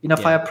mechanic. In a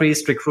Fire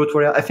Priest, Recruit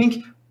Warrior, I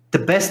think the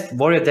best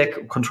warrior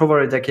deck, control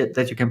warrior deck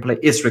that you can play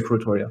is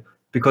Recruit Warrior,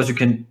 because you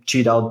can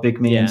cheat out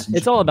big minions.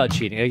 It's all about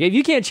cheating. Like, if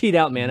you can't cheat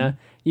out mana,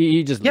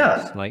 you just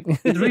lose. Like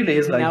it really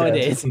is like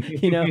nowadays.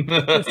 that. You know,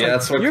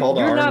 that's what you're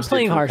not Arms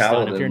playing did for Hearthstone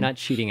Paladin. if you're not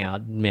cheating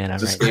out mana.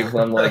 Just right gave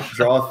them like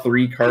draw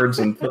 3 cards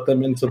and put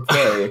them into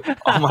play.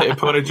 All my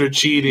opponents are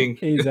cheating.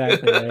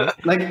 Exactly.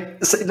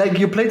 Right? like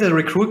you play the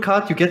recruit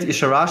card, you get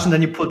Isharash, and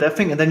then you pull that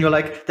thing, and then you're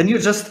like, then you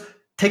just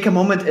take a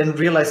moment and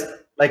realize,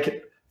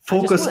 like,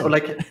 focus or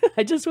like,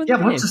 I just won. Yeah,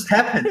 the what game. just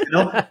happened? You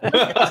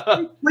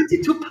know,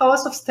 22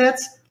 powers of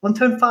stats on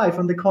turn 5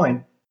 on the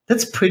coin.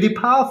 That's pretty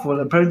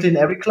powerful, apparently in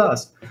every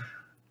class.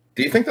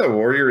 Do you think that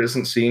Warrior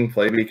isn't seeing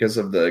play because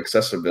of the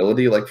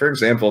accessibility? Like, for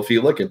example, if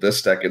you look at this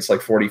deck, it's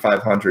like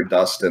 4,500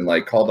 Dust, and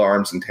like Call to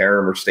Arms and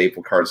Terror are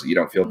staple cards that you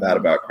don't feel bad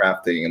about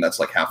crafting, and that's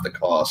like half the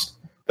cost.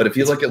 But if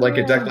you look at like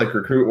a deck like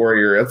Recruit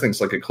Warrior, that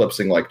thing's like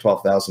eclipsing like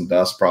 12,000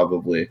 Dust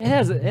probably. It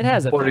has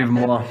a Or even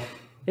factor. more.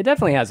 It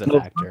definitely has a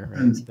factor.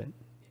 Right? But,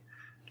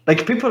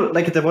 Like people,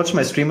 like they watch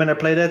my stream when I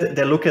play that,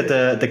 they look at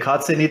the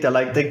cards they need,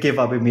 they give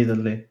up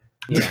immediately.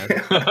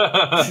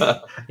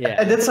 yeah.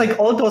 And that's like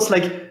all those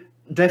like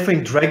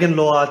Deathwing Dragon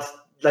Lord,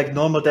 like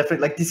normal Deathwing,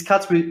 like these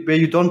cards where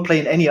you don't play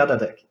in any other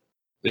deck.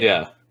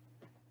 Yeah.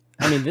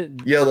 I mean,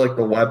 Yeah, like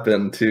the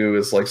weapon too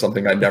is like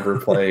something I never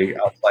play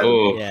outside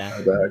Oh. of yeah.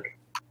 the deck.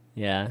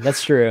 Yeah,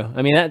 that's true.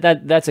 I mean,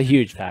 that's a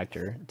huge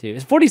factor too.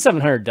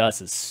 4,700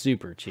 dust is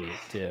super cheap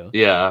too.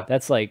 Yeah.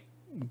 That's like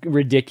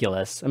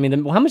ridiculous. I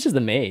mean, how much is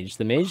the mage?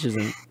 The mage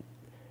isn't.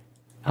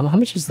 How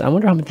much is? I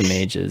wonder how much the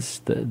mage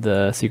is.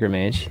 The secret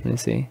mage. Let me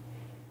see.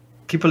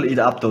 People eat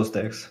up those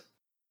decks.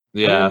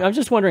 Yeah. I'm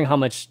just wondering how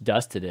much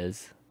dust it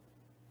is.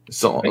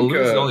 So I think,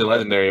 Luna's the only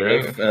legendary,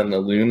 right? And the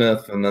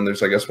Luneth, and then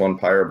there's I guess one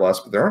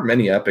Pyroblast, but there aren't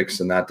many epics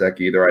in that deck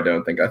either. I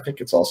don't think. I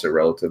think it's also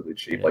relatively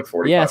cheap, like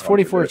 40. Yeah, it's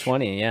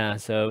 44.20. Yeah,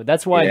 so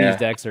that's why Yeah. these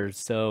decks are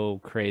so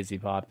crazy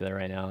popular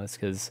right now. It's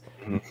because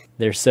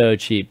they're so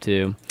cheap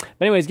too.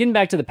 But anyways, getting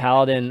back to the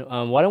Paladin,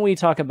 why don't we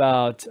talk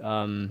about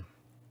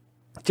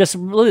just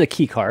really the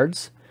key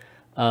cards?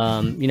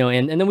 You know,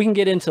 and then we can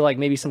get into like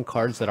maybe some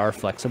cards that are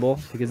flexible,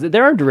 because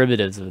there are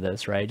derivatives of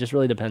this, right? It just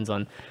really depends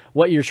on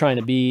what you're trying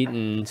to beat,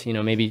 and you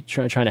know, maybe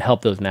trying to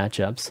help those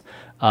matchups.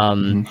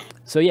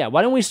 So yeah,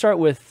 why don't we start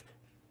with,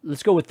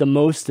 let's go with the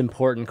most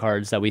important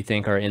cards that we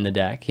think are in the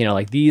deck. You know,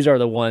 like these are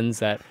the ones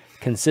that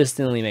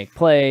consistently make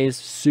plays,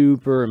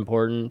 super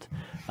important.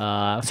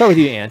 I'll start with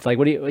you, Ant. Like,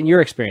 what do you, in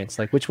your experience,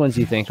 like which ones do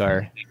you think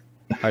are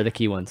the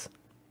key ones?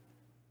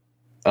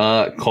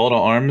 Call to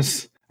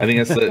Arms. I think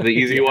that's the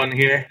easy one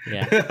here.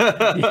 Yeah.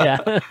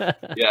 Yeah.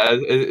 Yeah,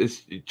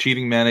 it's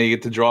cheating mana. You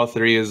get to draw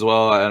 3 as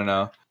well. I don't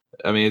know.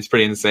 I mean, it's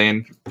pretty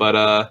insane. But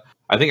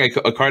I think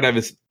a card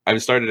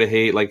I've started to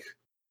hate, like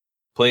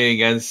playing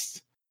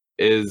against,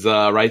 is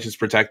Righteous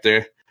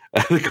Protector.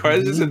 The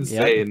card is just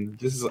insane.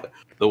 Just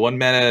the 1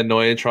 mana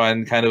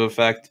Noyatron kind of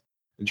effect,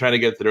 and trying to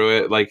get through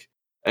it. Like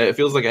it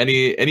feels like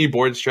any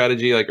board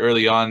strategy, like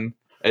early on,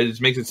 it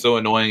just makes it so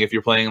annoying if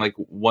you're playing like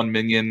 1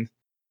 minion.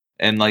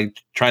 And like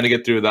trying to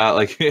get through that,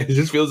 like it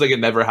just feels like it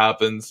never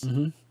happens.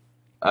 Mm-hmm.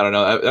 I don't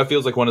know. That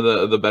feels like one of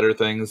the better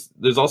things.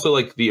 There's also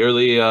like the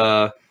early,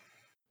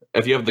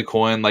 if you have the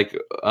coin, like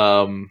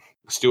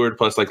Steward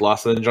plus like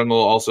Lost in the Jungle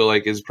also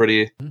like is a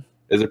pretty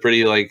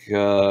like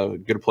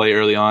good play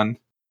early on.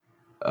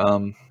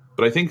 But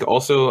I think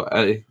also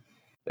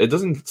it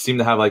doesn't seem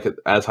to have like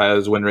as high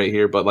as win rate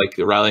here, but like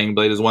Rallying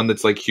Blade is one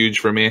that's like huge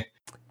for me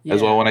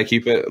as well when I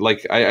keep it.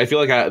 Like I feel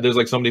like there's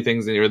like so many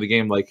things in the early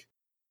game like.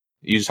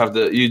 You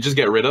just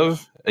get rid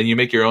of, and you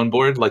make your own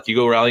board. Like you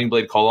go Rallying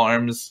Blade, Call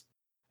Arms,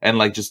 and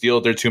like just deal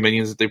with their 2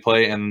 minions that they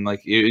play, and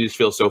like you just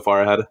feel so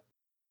far ahead.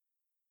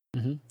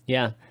 Mm-hmm.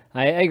 Yeah,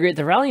 I agree.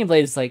 The Rallying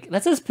Blade is like,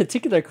 that's this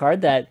particular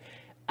card that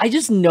I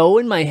just know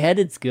in my head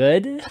it's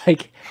good.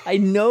 Like I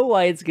know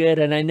why it's good,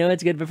 and I know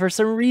it's good, but for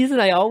some reason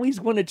I always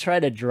want to try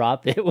to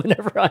drop it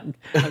whenever I'm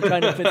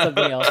trying to put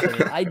something else in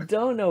it. I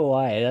don't know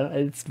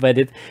why.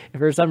 But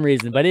for some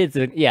reason. But it's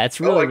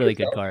really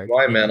good card.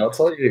 Why, man? I'll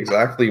tell you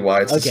exactly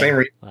why. It's the same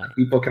reason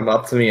people come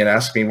up to me and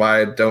ask me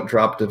why I don't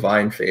drop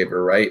Divine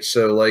Favor, right?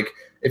 So like,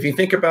 if you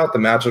think about the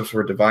matchups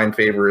where Divine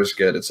Favor is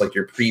good, it's like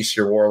your priests,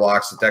 your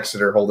warlocks, the decks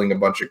that are holding a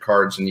bunch of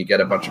cards, and you get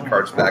a bunch of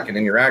cards back. And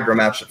in your aggro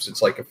matchups,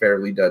 it's like a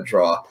fairly dead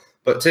draw.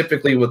 But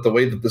typically, with the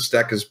way that this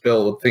deck is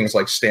built, with things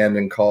like Stand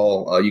and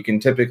Call, you can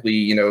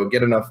typically,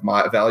 get enough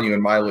value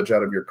and mileage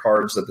out of your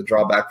cards that the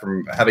drawback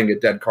from having a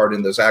dead card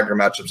in those aggro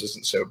matchups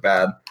isn't so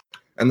bad.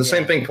 And the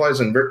same thing applies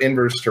in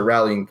inverse to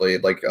Rallying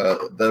Blade. Like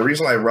the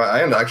reason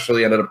I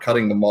actually ended up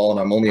cutting them all, and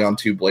I'm only on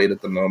 2 Blade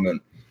at the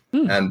moment.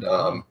 And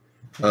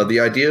the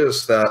idea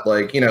is that,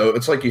 like,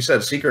 it's like you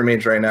said, Secret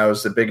Mage right now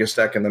is the biggest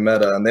deck in the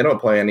meta, and they don't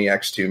play any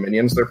X2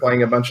 minions. They're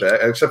playing a bunch of,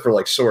 except for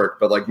like Sork,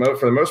 but like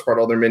for the most part,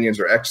 all their minions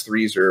are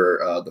X3s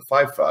or the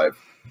 5/5.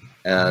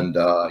 And,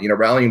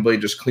 Rallying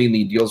Blade just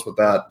cleanly deals with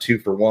that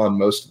 2-for-1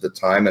 most of the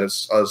time. And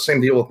it's the same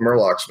deal with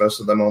Murlocs.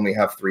 Most of them only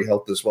have 3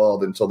 health as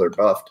well until they're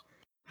buffed.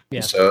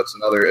 Yeah. So it's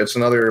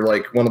another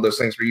like one of those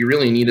things where you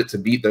really need it to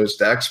beat those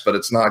decks, but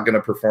it's not going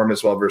to perform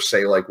as well versus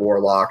say like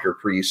Warlock or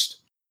Priest.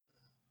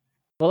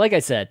 Well, like I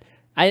said,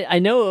 I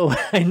know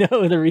I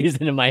know the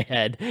reason in my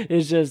head.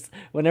 It's just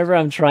whenever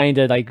I'm trying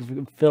to like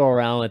fiddle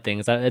around with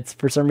things, it's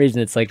for some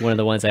reason it's like one of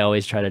the ones I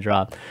always try to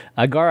drop.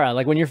 Gara,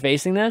 like when you're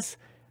facing this,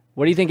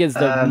 what do you think is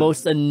the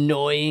most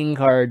annoying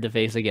card to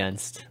face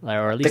against,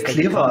 or at least the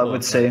Cleaver? I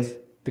would say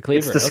the Cleaver.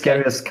 It's the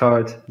scariest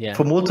card. Yeah.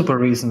 For multiple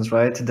reasons,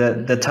 right?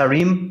 The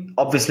Tarim,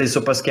 obviously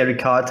super scary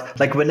card.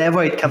 Like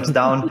whenever it comes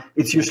down,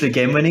 it's usually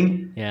game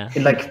winning. Yeah.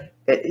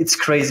 It's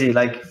crazy.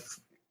 Like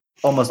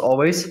almost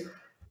always.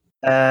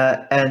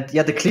 And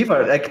yeah, the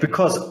Cleaver, like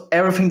because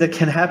everything that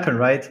can happen,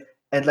 right?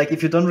 And like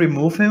if you don't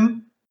remove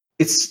him,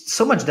 it's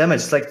so much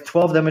damage. It's like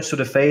 12 damage to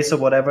the face or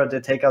whatever.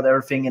 They take out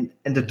everything,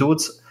 and the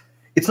dudes.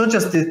 It's not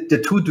just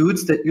the two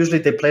dudes that usually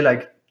they play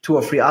like 2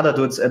 or 3 other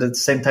dudes at the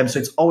same time. So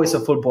it's always a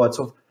full board.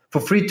 So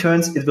for 3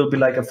 turns, it will be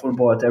like a full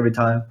board every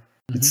time.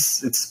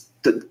 Mm-hmm. It's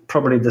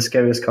probably the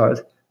scariest card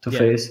to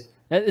face.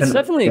 It's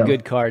definitely a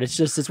good card.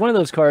 It's one of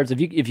those cards. If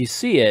you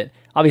see it,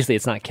 obviously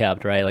it's not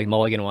kept, right? Like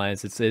mulligan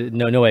wise,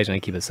 no way it's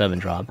going to keep a 7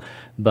 drop.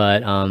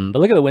 But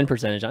look at the win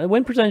percentage. The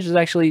win percentage is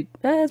actually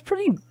it's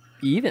pretty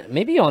even,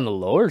 maybe on the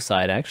lower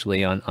side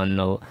actually on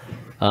the.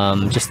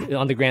 Just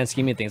on the grand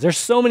scheme of things, there's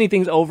so many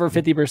things over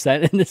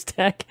 50% in this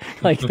deck.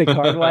 Like the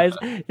card wise,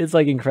 it's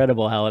like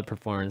incredible how it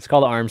performs. Call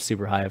the arms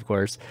super high, of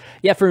course.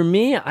 Yeah, for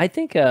me, I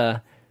think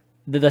the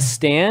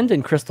stand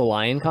and Crystal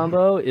Lion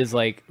combo is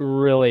like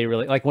really,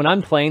 really like when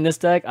I'm playing this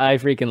deck, I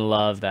freaking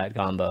love that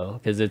combo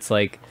because it's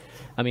like,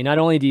 I mean, not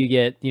only do you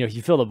get you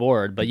fill the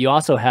board, but you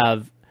also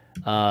have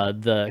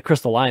the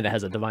Crystal Lion that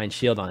has a Divine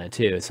Shield on it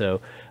too.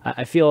 So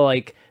I feel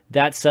like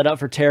that setup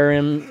for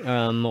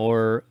Tarim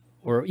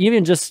or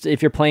even just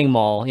if you're playing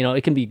Maul,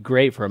 it can be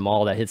great for a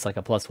Maul that hits like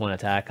a +1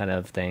 attack kind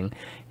of thing.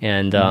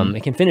 And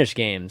it can finish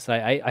games.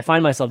 I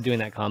find myself doing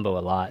that combo a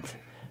lot.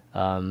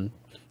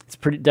 It's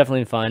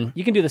definitely fun.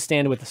 You can do the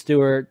stand with the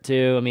Stewart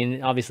too. I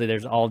mean, obviously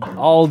there's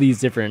all these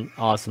different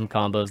awesome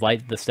combos,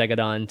 like the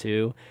Stegodon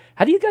too.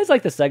 How do you guys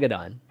like the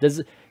Stegodon?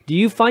 Do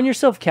you find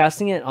yourself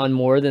casting it on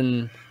more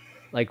than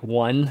like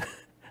one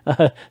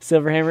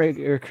Silverhammer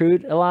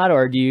recruit a lot,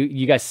 or do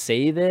you guys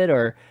save it,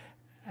 or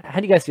how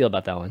do you guys feel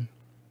about that one?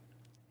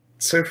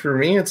 So for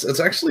me, it's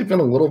actually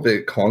been a little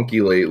bit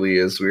clunky lately,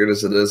 as weird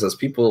as it is. As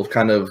people have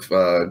kind of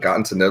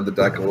gotten to know the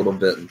deck a little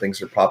bit and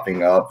things are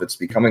popping up, it's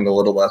becoming a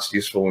little less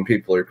useful when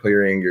people are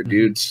clearing your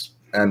dudes.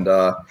 And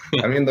I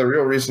mean, the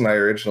real reason I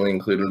originally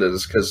included it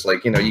is because,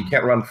 like, you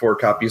can't run 4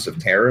 copies of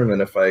Tarim,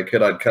 and if I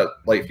could, I'd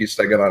cut Lightfuse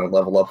Stegodon and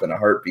level up in a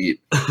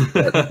heartbeat.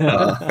 But,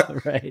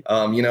 right.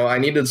 I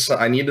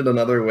needed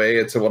another way.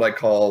 It's what I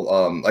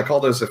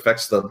call those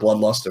effects the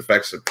bloodlust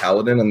effects of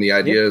Paladin, and the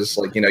idea is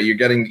like you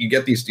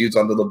get these dudes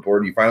onto the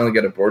board, you finally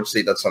get a board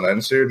state that's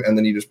unanswered, and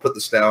then you just put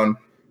this down,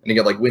 and you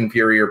get like Wind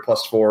Fury or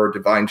 +4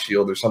 Divine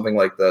Shield or something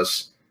like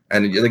this,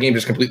 and the game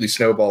just completely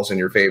snowballs in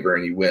your favor,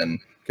 and you win.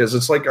 Because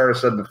it's like Gara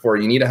said before,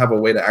 you need to have a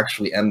way to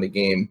actually end the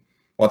game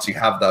once you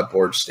have that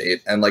board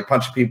state. And like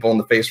punching people in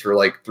the face for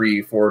like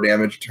 3-4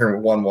 damage turn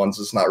with 1/1s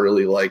is not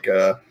really like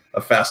a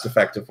fast,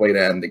 effective way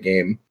to end the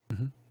game.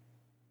 Mm-hmm.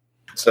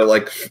 So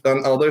like,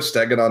 although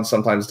Stegodon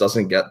sometimes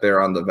doesn't get there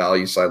on the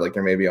value side, like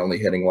they're maybe only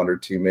hitting 1 or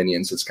 2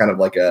 minions, it's kind of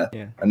like a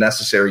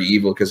necessary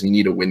evil because you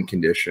need a win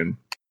condition.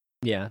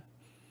 Yeah.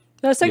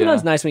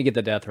 Stegodon's nice when you get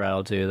the death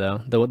rattle too, though.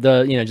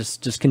 The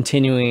just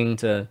continuing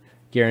to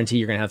guarantee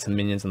you're gonna have some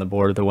minions on the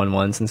board with the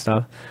 1/1s and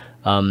stuff.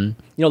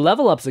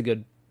 Level up's a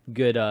good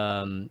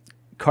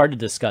card to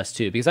discuss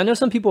too, because I know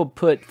some people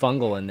put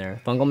Fungal in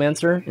there,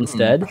 Fungalmancer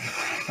instead,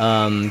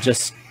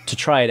 just to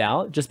try it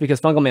out. Just because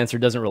Fungalmancer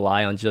doesn't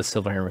rely on just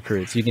Silverhand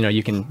recruits,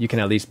 you can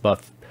at least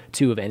buff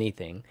 2 of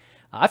anything.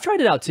 I've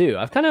tried it out too.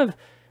 I'm kind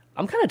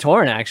of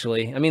torn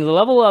actually. I mean, the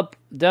level up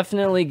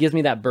definitely gives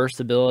me that burst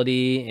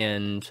ability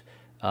and.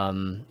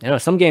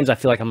 Some games I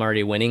feel like I'm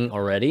already winning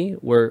already.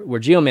 Where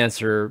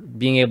Geomancer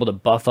being able to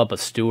buff up a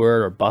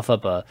Steward or buff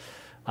up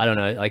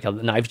like a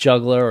Knife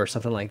Juggler or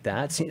something like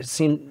that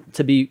seemed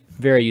to be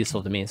very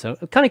useful to me. So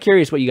I'm kind of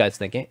curious what you guys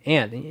think.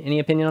 And any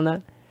opinion on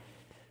that?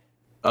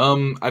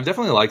 I've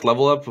definitely liked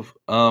level up.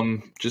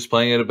 Just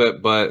playing it a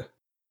bit, but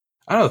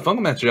I don't know.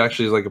 Fungalmancer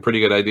actually is like a pretty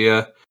good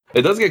idea.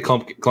 It does get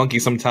clunky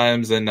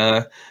sometimes, and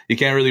you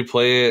can't really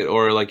play it,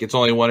 or like it's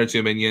only 1 or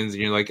 2 minions,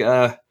 and you're like,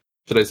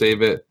 should I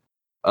save it?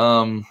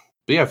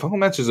 But yeah,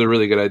 Fungalmancer is a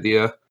really good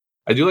idea.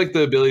 I do like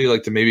the ability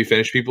to maybe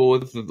finish people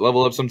with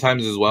level up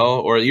sometimes as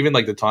well, or even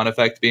like the taunt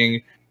effect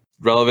being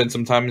relevant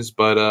sometimes.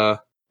 But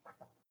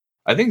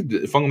I think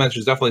Fungalmancer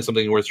is definitely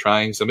something worth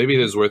trying. So maybe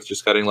it is worth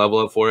just cutting level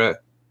up for it.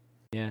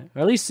 Yeah,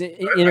 or at least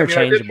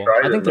interchangeable.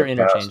 I think they're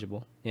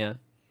interchangeable. Yeah.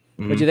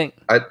 Mm-hmm. What do you think?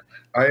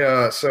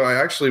 So I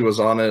actually was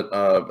on it.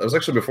 It was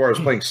actually before I was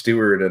playing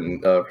Steward,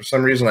 and for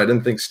some reason I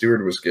didn't think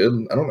Steward was good.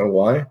 I don't know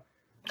why.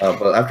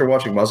 But after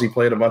watching Muzzy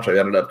play it a bunch, I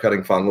ended up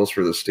cutting Fungals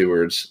for the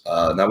Stewards.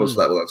 And that was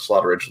what that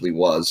slot originally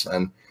was.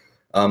 And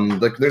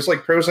there's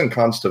like pros and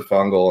cons to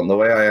Fungal. And the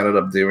way I ended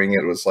up doing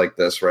it was like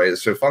this, right?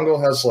 So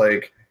Fungal has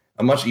like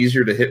a much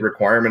easier to hit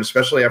requirement,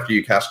 especially after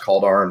you cast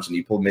Called Arms and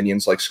you pull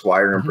minions like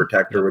Squire and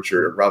Protector, which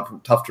are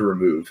tough to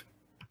remove.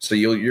 So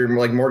you're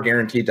like more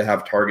guaranteed to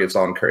have targets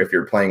on if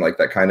you're playing like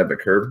that kind of a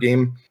curve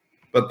game.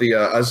 But the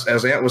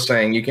as Ant was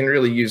saying, you can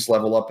really use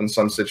level up in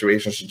some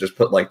situations to just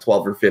put like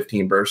 12 or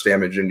 15 burst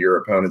damage into your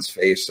opponent's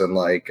face and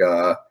like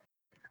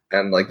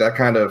that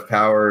kind of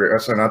power.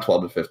 Sorry, not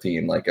 12 to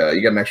 15. Like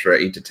you get an extra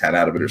 8 to 10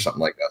 out of it or something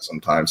like that.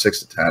 Sometimes 6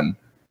 to 10.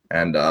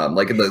 And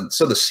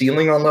so the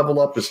ceiling on level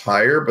up is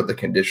higher, but the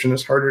condition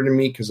is harder to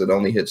meet because it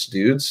only hits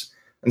dudes.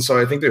 And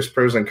so I think there's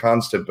pros and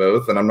cons to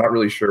both, and I'm not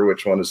really sure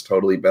which one is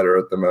totally better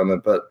at the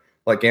moment. But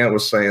like Ant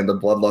was saying, the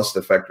Bloodlust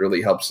effect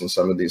really helps in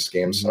some of these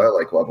games. So I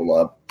like level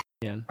up.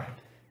 Yeah,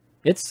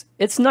 it's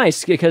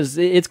nice because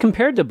it's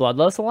compared to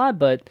Bloodlust a lot,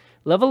 but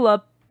level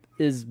up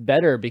is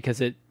better because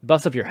it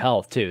buffs up your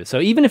health too. So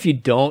even if you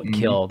don't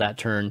kill that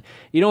turn,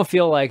 you don't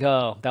feel like,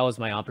 oh, that was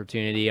my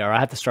opportunity, or I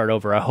have to start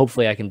over.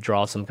 Hopefully I can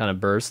draw some kind of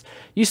burst.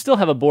 You still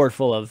have a board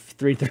full of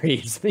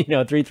 3/3s,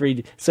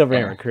 3/3 Silver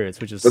Ant recruits,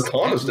 which is the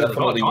taunt is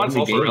definitely Taunt's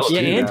winning also games.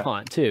 relative. and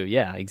taunt too.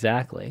 Yeah,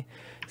 exactly.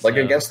 Like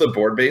So- against the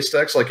board-based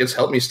decks, like it's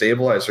helped me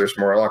stabilize Thirst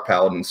Morlock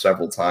Paladin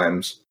several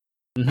times.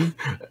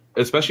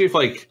 Especially if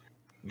like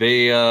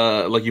they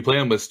like you play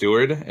them with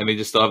Steward and they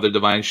just still have their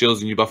divine shields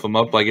and you buff them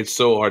up, like it's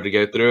so hard to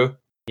get through.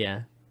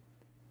 Yeah,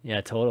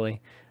 totally.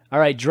 All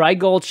right, Dry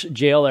Gulch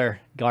Jailer,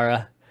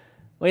 Gara.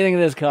 What do you think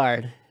of this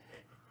card?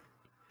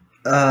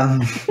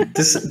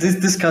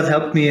 This card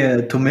helped me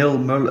to mill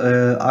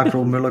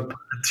aggro Murloc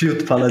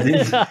Dude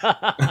Paladin.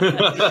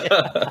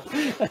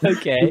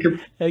 Okay. You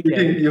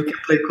can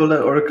play Cola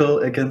Oracle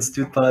against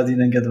Dude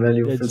Paladin and get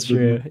value. That's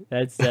true.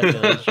 That's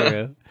definitely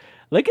true.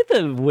 Look at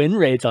the win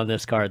rates on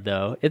this card,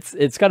 though.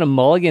 It's got a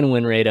mulligan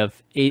win rate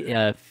of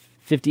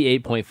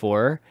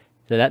 58.4.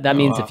 So that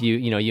means if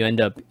you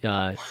end up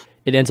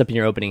it ends up in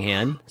your opening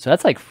hand. So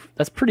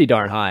that's pretty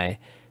darn high.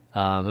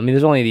 I mean,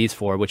 there's only these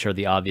 4, which are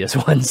the obvious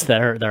ones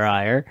that are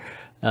higher.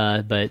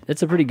 But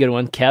it's a pretty good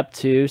one. Kept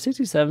to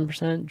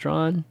 67%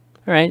 drawn.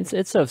 All right,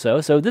 it's so.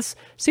 So this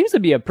seems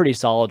to be a pretty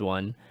solid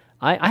one.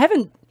 I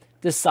haven't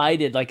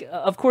decided, like,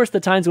 of course,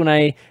 the times when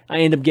I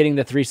end up getting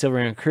the 3 silver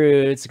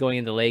recruits going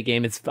into late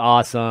game, it's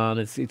awesome.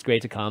 It's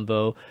great to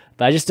combo,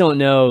 but I just don't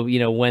know,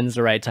 when's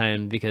the right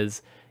time,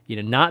 because,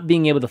 not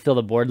being able to fill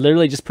the board,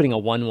 literally just putting a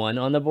 1/1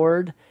 on the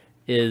board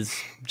is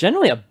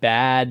generally a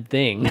bad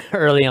thing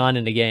early on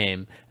in the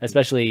game,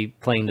 especially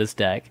playing this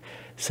deck.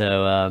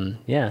 So,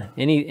 yeah.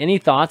 Any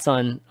thoughts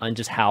on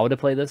just how to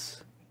play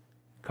this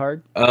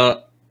card?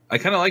 I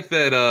kind of like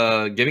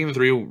that getting the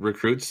 3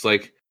 recruits,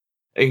 like,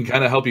 it can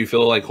kind of help you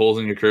fill like holes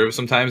in your curve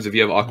sometimes if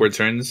you have awkward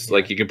turns.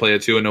 Like you can play a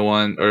 2 and a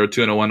 1 or a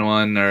 2 and a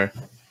 1/1 or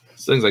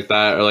things like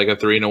that, or like a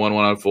 3 and a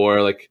 1/1 on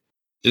 4. Like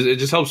it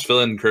just helps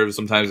fill in curves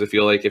sometimes. I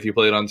feel like if you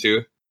play it on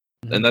 2,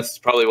 and that's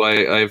probably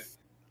why I've,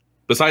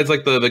 besides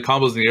like the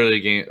combos in the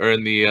early game or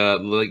in the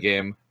late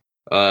game,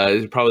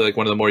 it's probably like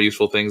one of the more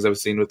useful things I've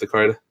seen with the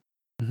card.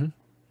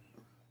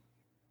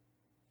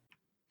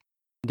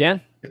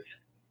 Dan?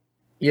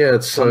 Yeah,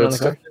 it's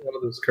definitely one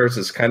of those cards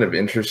that's kind of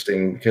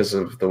interesting because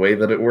of the way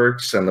that it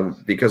works,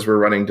 and because we're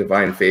running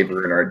Divine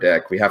Favor in our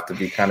deck, we have to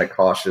be kind of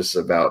cautious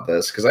about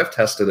this, because I've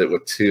tested it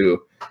with 2,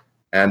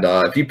 and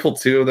if you pull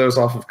 2 of those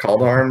off of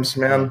Called Arms,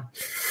 man,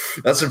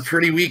 that's a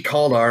pretty weak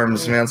Called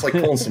Arms, man. It's like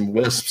pulling some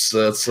Wisps.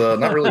 It's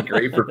not really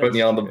great for putting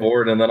you on the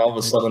board, and then all of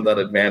a sudden that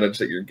advantage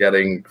that you're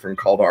getting from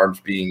Called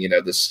Arms being,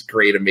 this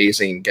great,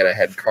 amazing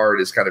get-ahead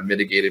card is kind of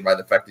mitigated by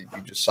the fact that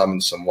you just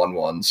summon some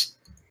 1/1s.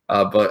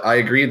 But I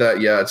agree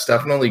that, it's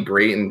definitely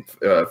great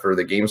for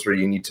the games where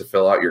you need to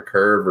fill out your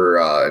curve,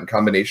 or in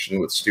combination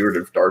with Steward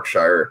of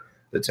Darkshire,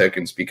 the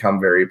tokens become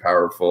very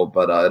powerful.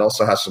 But it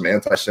also has some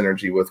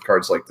anti-synergy with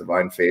cards like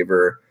Divine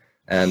Favor,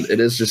 and it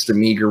is just a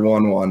meager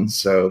 1/1.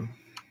 So,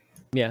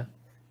 yeah.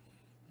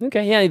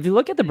 Okay, yeah, if you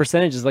look at the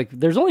percentages, like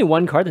there's only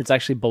one card that's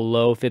actually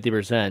below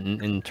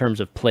 50% in terms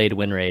of played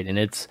win rate, and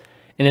it's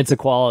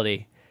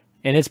Equality.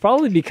 And it's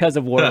probably because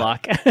of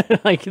Warlock.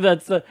 Like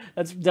that's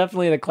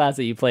definitely the class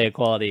that you play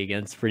Equality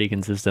against pretty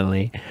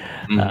consistently.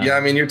 Yeah,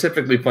 I mean, you're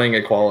typically playing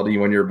Equality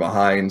when you're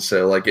behind,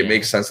 so like it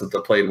makes sense that the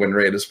played win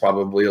rate is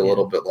probably a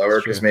little bit lower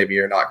because maybe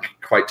you're not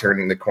quite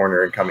turning the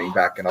corner and coming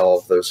back in all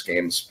of those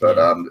games. But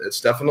it's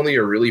definitely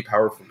a really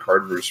powerful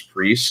card versus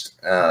Priest.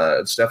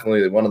 It's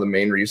definitely one of the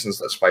main reasons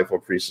that Spiteful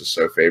Priest is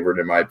so favored,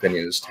 in my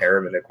opinion, is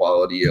Tarim and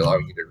Equality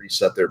allowing you to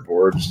reset their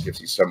board. Just gives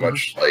you so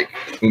much like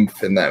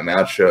oomph in that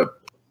matchup.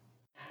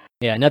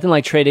 Yeah, nothing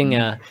like trading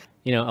a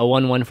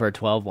 1/1 for a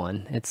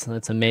 12/1.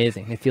 It's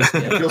amazing. It feels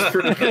good. It feels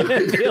pretty good.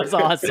 It feels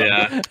awesome.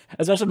 Yeah.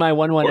 Especially my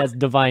 1/1 has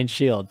Divine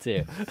Shield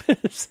too.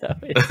 So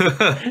it's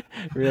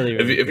really,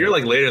 really if you're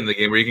like later in the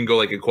game where you can go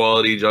like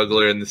Equality,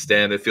 Juggler in the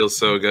stand, it feels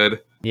so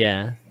good.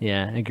 Yeah,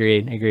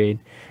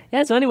 agreed.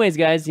 Yeah, so anyways,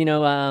 guys,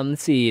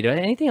 let's see.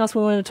 Anything else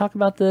we want to talk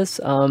about this?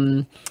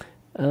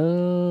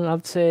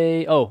 I'd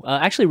say.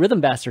 Actually,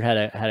 Rhythm Bastard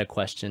had a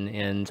question,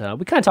 and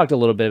we kind of talked a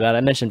little bit about it.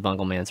 I mentioned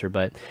Bunglemancer,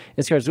 but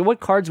as far as what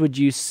cards would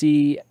you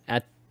see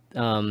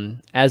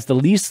as the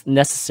least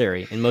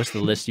necessary in most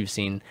of the lists you've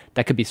seen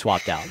that could be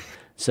swapped out?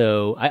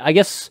 So I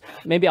guess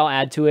maybe I'll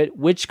add to it.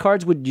 Which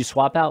cards would you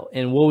swap out,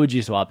 and what would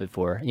you swap it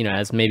for? You know,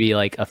 as maybe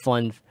like a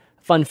fun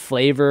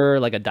flavor,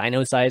 like a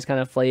dino size kind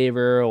of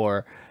flavor,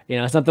 or you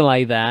know, something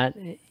like that.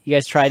 You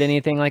guys tried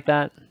anything like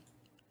that?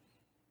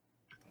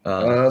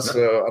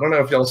 So I don't know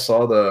if y'all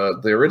saw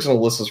the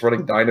original list is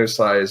running Dino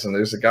Size, and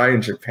there's a guy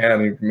in Japan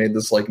who made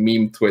this like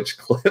meme Twitch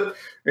clip.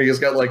 He's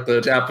got like the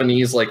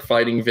Japanese like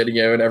fighting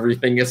video and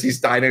everything as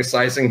he's Dino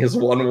Sizing his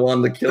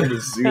 1/1 to kill the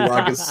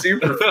Zoolock. It's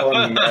super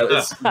funny, man.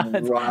 It's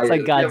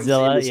like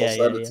Godzilla.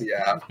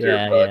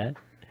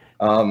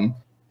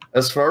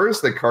 As far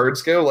as the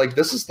cards go, like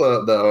this is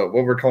the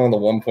what we're calling the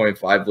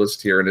 1.5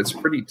 list here, and it's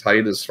pretty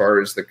tight as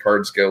far as the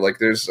cards go. Like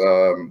there's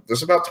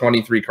about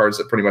 23 cards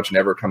that pretty much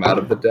never come out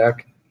of the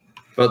deck.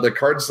 But the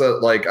cards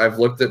that like I've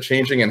looked at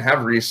changing and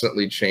have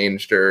recently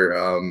changed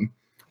are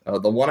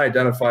the one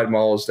identified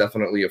mall is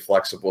definitely a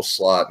flexible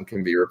slot and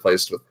can be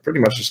replaced with pretty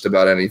much just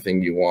about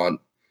anything you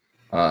want.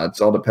 It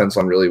all depends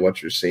on really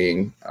what you're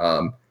seeing.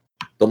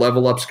 The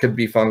level ups could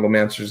be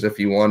Fungalmancers if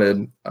you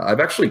wanted. I've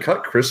actually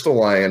cut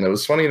Crystalline. It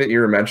was funny that you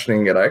were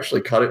mentioning it. I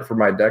actually cut it for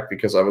my deck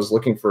because I was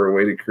looking for a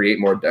way to create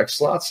more deck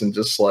slots and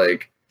just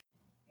like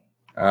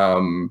I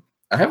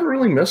haven't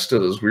really missed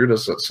it, as weird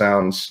as it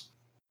sounds.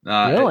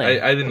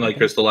 Really? I didn't like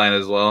Crystalline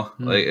as well.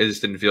 Like it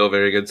just didn't feel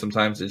very good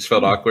sometimes. It just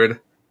felt awkward.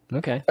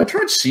 Okay. I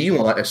tried Sea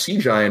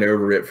Giant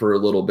over it for a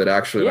little bit,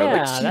 actually. Yeah, I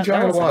like Sea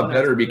Giant a lot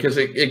better because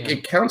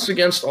it counts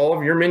against all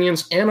of your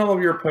minions and all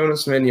of your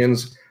opponent's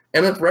minions,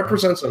 and it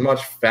represents a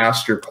much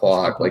faster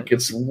clock. Like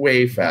it's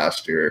way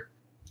faster.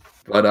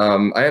 But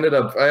I ended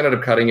up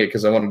cutting it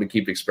because I wanted to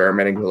keep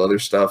experimenting with other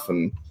stuff,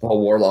 and the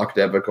whole Warlock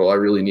debacle, I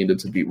really needed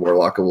to beat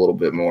Warlock a little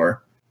bit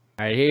more.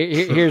 All right,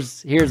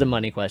 here's a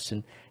money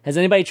question. Has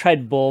anybody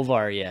tried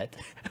Bolvar yet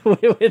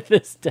with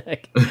this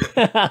deck?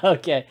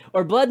 Okay,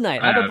 or Blood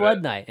Knight? How about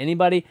Blood Knight?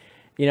 Anybody?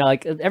 You know,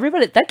 like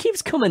everybody that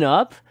keeps coming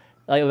up,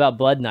 like about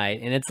Blood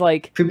Knight, and it's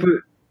like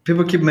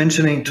people keep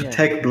mentioning to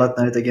tech Blood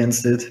Knight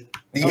against it.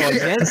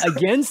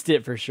 Against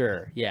it for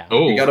sure. Yeah.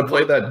 Oh, you got to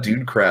play that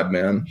Dude Crab,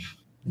 man.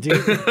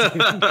 Dude.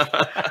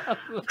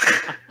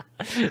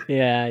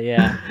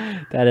 Yeah,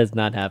 that is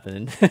not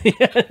happening.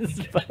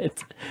 Yes,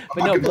 but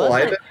no,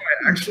 I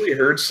actually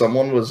heard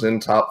someone was in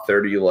top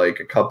 30 like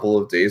a couple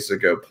of days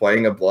ago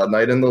playing a Blood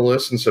Knight in the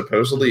list, and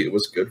supposedly it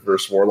was good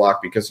versus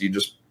Warlock because you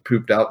just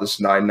pooped out this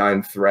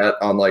 9/9 threat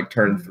on like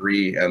turn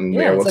 3, and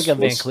it's like a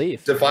Van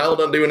Cleef. Defile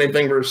don't do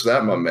anything versus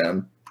that, my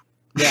man.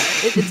 Yeah,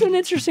 it's an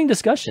interesting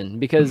discussion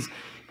because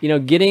I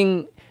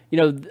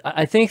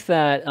think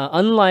that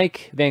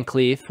unlike Van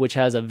Cleef, which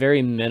has a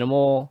very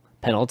minimal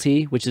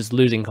penalty, which is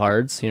losing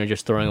cards,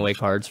 just throwing away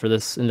cards for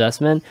this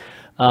investment.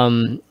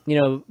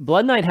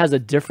 Blood Knight has a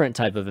different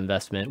type of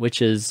investment,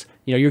 which is,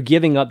 you're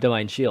giving up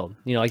Divine Shield.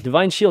 Like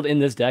Divine Shield in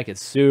this deck is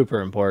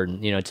super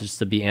important, just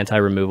to be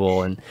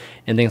anti-removal and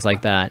things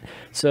like that.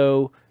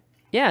 So,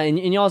 yeah,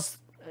 in y'all's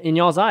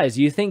eyes,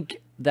 you think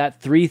that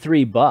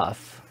 3/3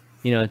 buff,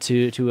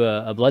 to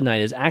a Blood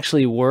Knight is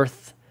actually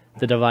worth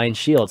the Divine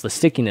Shields, the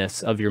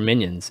stickiness of your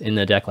minions in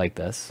a deck like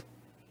this?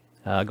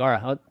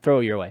 Gara, I'll throw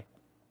it your way.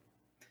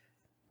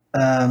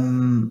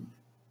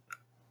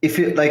 If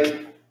you like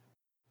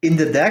in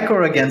the deck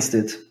or against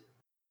it?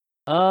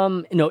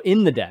 No,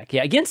 in the deck.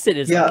 Yeah, against it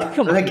is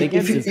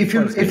if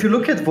you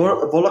look at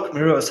Warlock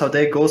Mirrors, how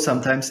they go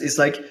sometimes is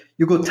like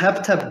you go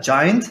tap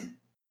Giant,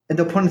 and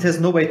the opponent has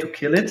no way to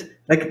kill it.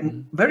 Like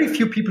very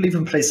few people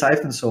even play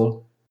Siphon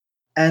Soul,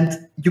 and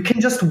you can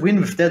just win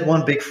with that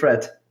one big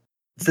threat.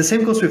 It's the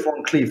same goes with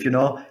One Cleave,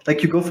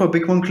 Like you go for a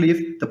big One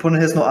Cleave, the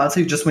opponent has no answer,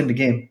 you just win the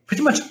game.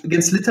 Pretty much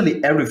against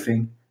literally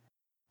everything.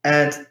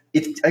 And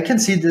I can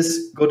see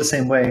this go the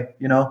same way,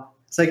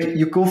 It's like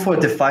you go for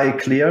Defy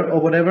Clear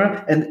or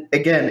whatever, and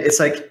again, it's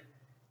like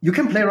you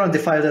can play around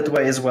Defy that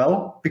way as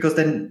well, because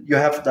then you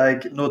have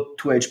like no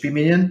 2 HP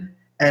minion,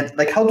 and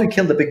like how do you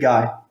kill the big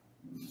guy?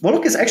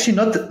 Warlock is actually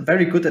not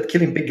very good at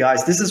killing big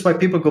guys. This is why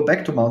people go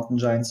back to Mountain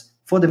Giants,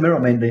 for the mirror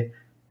mainly.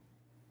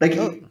 Like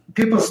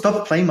people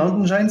stopped playing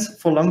Mountain Giants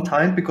for a long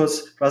time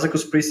because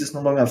Razakus Priest is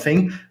no longer a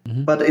thing,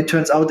 but it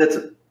turns out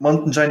that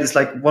Mountain Giant is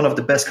like one of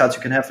the best cards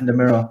you can have in the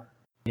mirror.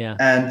 Yeah,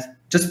 and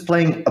just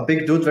playing a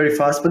big dude very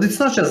fast. But it's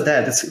not just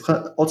that. It's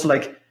also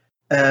like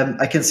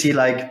I can see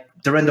like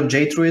the random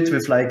J Druid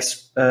with like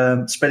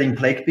spreading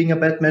plague being a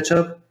bad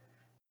matchup.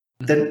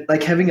 Then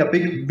like having a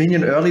big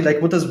minion early,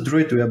 like what does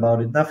Druid do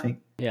about it?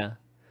 Nothing. Yeah,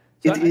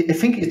 so I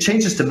think it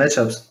changes the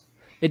matchups.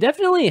 It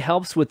definitely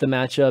helps with the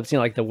matchups.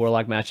 Like the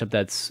Warlock matchup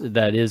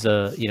that is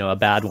a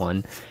bad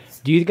one.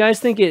 Do you guys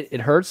think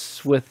it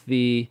hurts with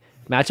the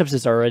matchups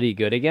it's already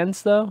good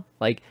against though?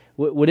 Like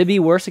would it be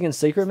worse against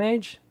Secret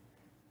Mage?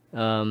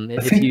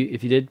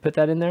 If you did put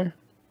that in there?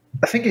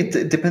 I think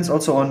it depends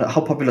also on how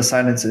popular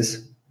Silence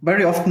is.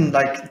 Very often,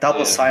 like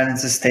double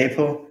Silence is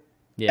staple.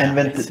 Yeah, And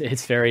when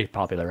it's very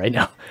popular right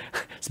now.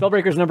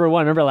 Spellbreaker's number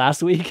one. Remember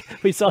last week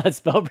we saw that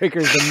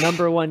Spellbreaker's the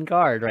number one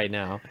card right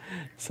now.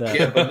 So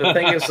Yeah, but the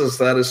thing is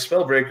that is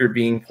Spellbreaker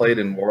being played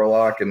in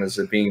Warlock, and is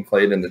it being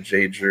played in the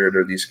Jade Druid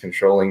or these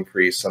controlling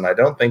priests? And I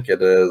don't think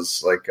it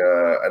is.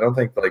 I don't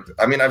think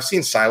I mean, I've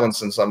seen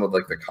Silence in some of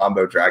like the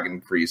combo Dragon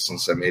priests, and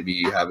so maybe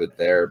you have it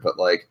there. But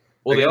like,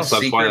 Well, they against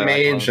also have Secret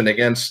Twilight Mage and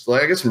against,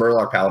 I guess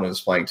Murloc Paladin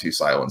is playing 2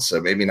 Silence,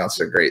 so maybe not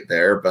so great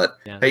there. But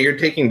hey, you're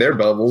taking their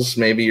bubbles.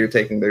 Maybe you're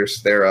taking their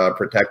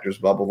Protector's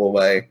bubble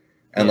away.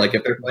 And like,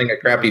 if they're playing a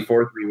crappy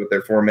 4/3 with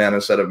their 4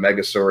 mana set of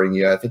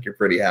Megasoaring, I think you're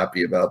pretty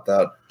happy about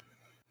that.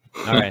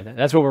 All right,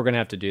 that's what we're gonna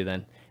have to do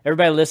then.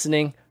 Everybody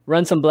listening,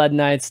 run some Blood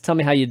Knights. Tell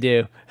me how you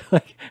do.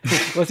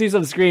 We'll see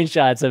some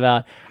screenshots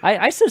about.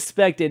 I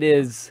suspect it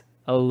is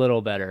a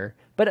little better,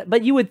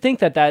 but you would think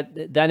that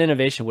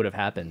innovation would have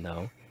happened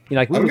though.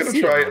 I'm going to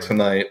try it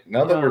tonight.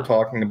 Now that we're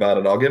talking about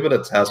it, I'll give it a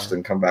test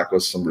and come back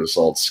with some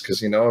results,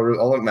 because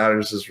all that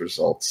matters is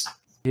results.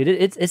 Dude,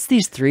 it's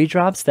these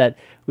 3-drops that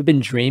we've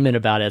been dreaming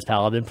about as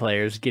Paladin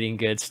players getting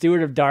good.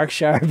 Steward of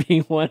Darkshire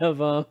being one of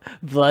them,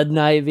 Blood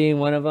Knight being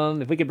one of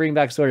them. If we could bring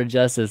back Sword of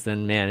Justice,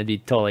 then man, it'd be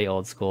totally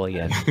old school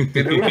again.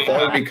 Dude, who would have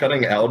thought I'd be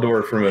cutting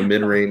Aldor from a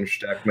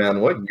mid-range deck,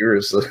 man? What year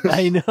is this?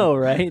 I know,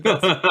 right?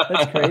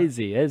 That's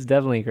crazy. It's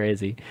definitely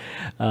crazy.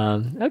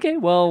 Okay,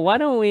 well, why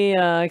don't we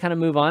kind of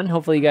move on?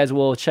 Hopefully you guys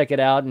will check it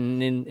out.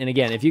 And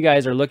again, if you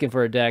guys are looking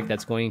for a deck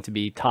that's going to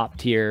be top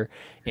tier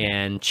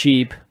and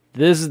cheap,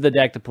 this is the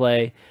deck to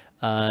play.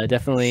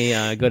 Definitely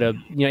go to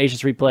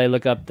Ancients Replay,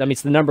 look up. I mean,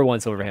 it's the number one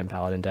Silverhand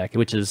Paladin deck,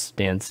 which is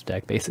Dan's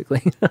deck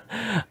basically.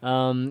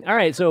 All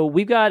right, so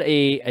we've got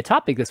a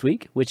topic this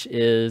week, which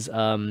is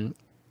the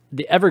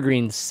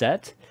Evergreen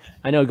set.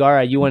 I know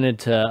Gara, you wanted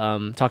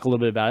to talk a little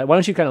bit about it. Why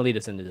don't you kind of lead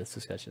us into this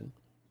discussion?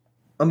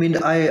 I mean,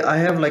 I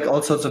have like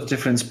all sorts of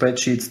different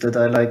spreadsheets that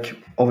I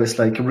always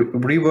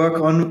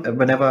rework on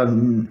whenever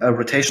a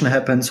rotation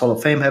happens, Hall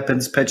of Fame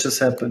happens, patches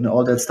happen,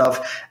 all that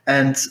stuff.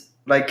 And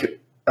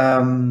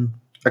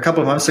a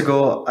couple of months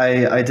ago,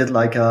 I did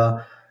like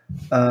a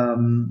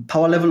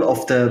power level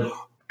of the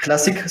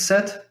classic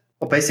set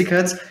or basic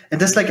cards, and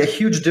there's like a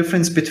huge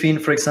difference between,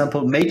 for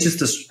example, Mage has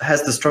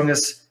the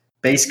strongest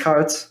basic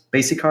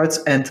cards,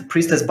 and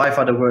Priest has by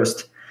far the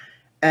worst.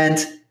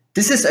 And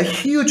this is a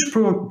huge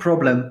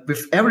problem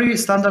with every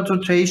standard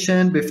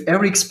rotation, with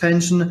every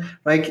expansion.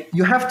 Like,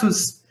 you have to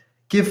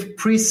give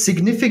Priest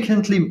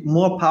significantly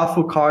more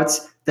powerful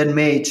cards than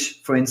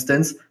Mage, for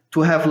instance,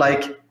 to have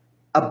like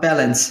a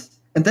balance.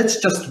 And that's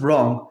just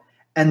wrong.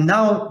 And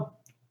now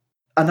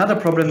another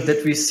problem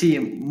that we see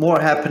more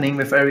happening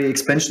with every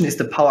expansion is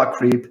the power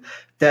creep,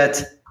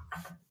 that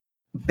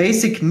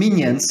basic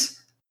minions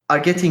are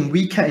getting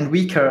weaker and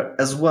weaker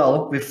as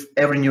well with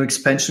every new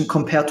expansion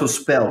compared to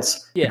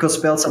spells, because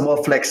spells are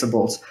more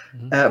flexible.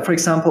 For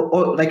example,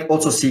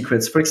 also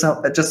secrets. For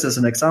example, just as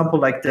an example,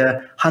 like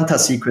the Hunter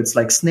secrets,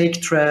 like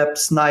Snake Trap,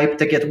 Snipe,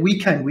 they get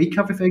weaker and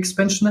weaker with the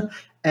expansion.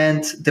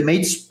 And the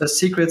Mage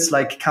secrets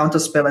like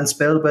Counterspell and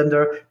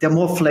Spellbender, they're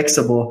more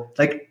flexible.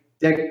 Like,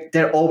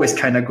 they're always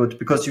kind of good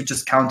because you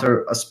just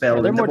counter a spell.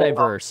 Yeah, they're more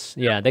diverse.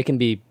 They can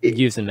be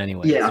used in many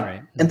ways.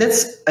 Right? And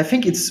I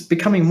think it's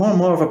becoming more and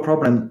more of a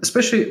problem,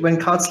 especially when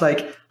cards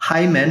like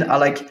Hyman are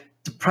like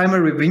the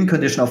primary win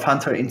condition of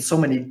Hunter in so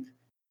many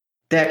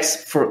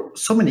decks for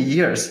so many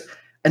years.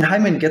 And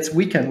Hyman gets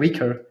weaker and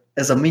weaker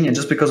as a minion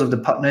just because of the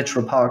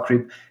natural power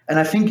creep. And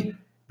I think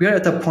we're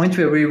at a point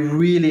where we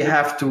really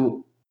have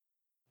to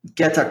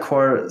get a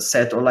core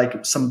set or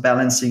like some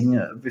balancing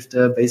with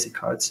the basic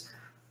cards.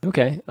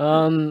 Okay.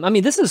 I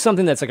mean, this is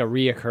something that's like a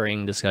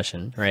reoccurring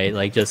discussion, right?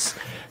 Like just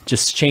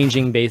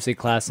changing basic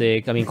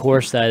classic. I mean,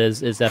 core set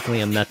is definitely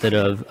a method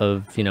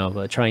of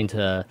trying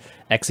to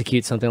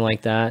execute something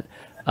like that.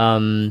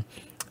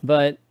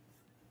 But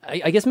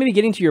I guess maybe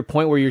getting to your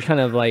point where you're kind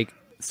of like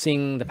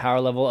seeing the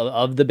power level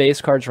of the base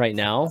cards right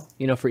now,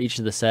 for each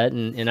of the set.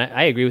 And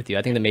I agree with you.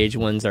 I think the Mage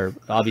ones are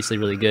obviously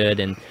really good.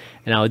 And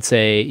I would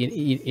say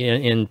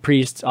in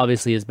Priest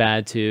obviously is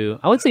bad too.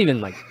 I would say even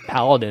like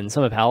Paladins,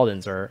 some of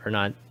Paladins are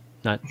not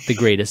the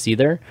greatest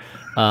either.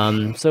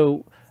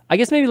 So I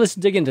guess maybe let's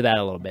dig into that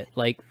a little bit.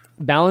 Like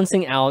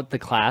balancing out the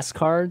class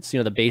cards,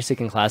 the basic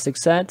and classic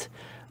set.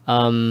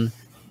 I mean,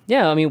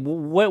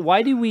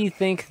 why do we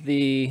think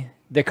the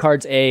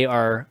cards A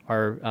are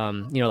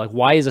like,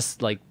 why is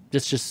this like,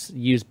 just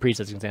use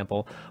Priest as an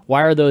example.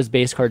 Why are those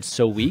base cards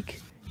so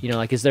weak?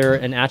 Like, is there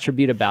an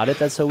attribute about it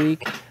that's so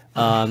weak?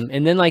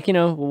 And then like,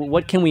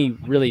 what can we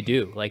really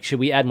do? Like, should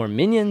we add more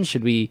minions?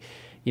 Should we,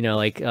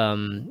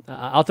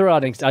 I'll throw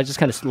out, I'll just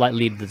kind of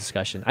lead the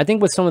discussion. I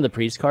think with some of the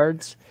Priest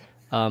cards,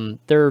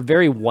 they're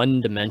very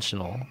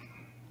one-dimensional,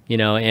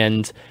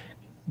 and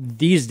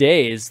these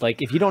days, like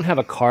if you don't have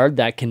a card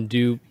that can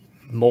do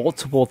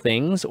multiple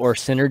things or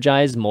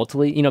synergize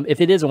multiply, if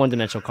it is a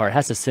one-dimensional card, it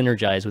has to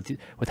synergize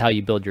with how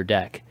you build your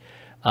deck,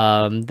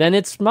 then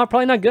it's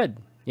probably not good,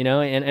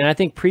 and I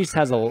think Priest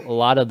has a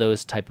lot of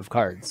those type of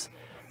cards.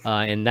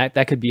 and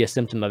that could be a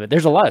symptom of it.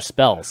 There's a lot of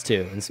spells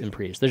too in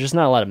Priest. There's just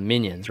not a lot of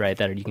minions, right,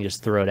 that you can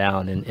just throw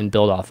down and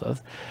build off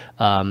of.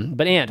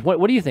 But Ant,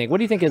 what do you think? What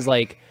do you think is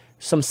like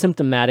some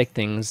symptomatic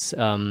things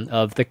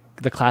of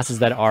the classes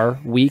that are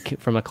weak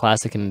from a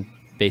classic and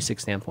basic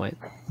standpoint?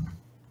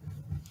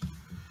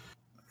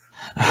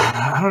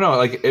 I don't know.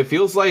 Like it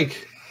feels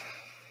like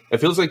it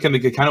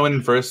kind of went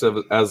in first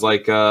as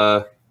like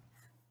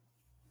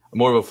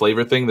more of a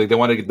flavor thing. Like they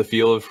want to get the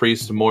feel of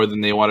Priest more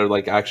than they want to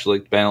like actually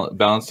like,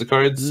 balance the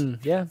cards.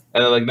 Yeah.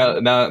 And like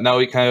now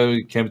we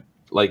kind of can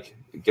like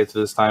get to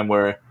this time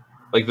where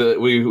like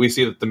we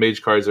see that the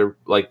mage cards are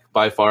like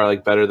by far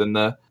like better than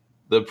the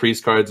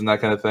Priest cards and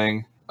that kind of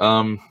thing.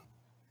 I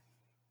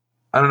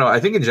don't know. I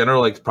think in general,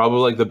 like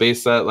probably like the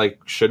base set like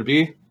should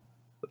be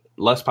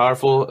less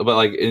powerful, but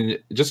like in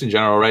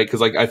general, right?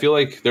 Because like I feel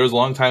like there was a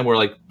long time where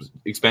like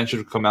expansion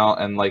would come out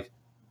and like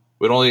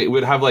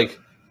we'd have like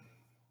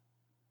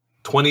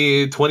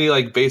 20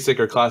 like basic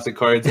or classic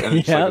cards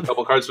and just, like a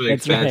couple cards from the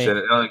expansion.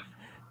 Right. And like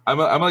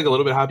I'm like a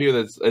little bit happier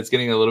that it's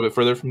getting a little bit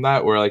further from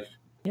that, where like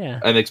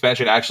an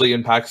expansion actually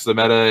impacts the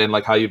meta and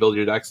like how you build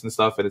your decks and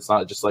stuff, and it's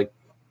not just like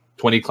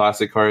 20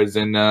 classic cards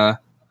and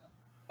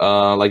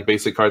like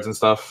basic cards and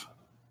stuff.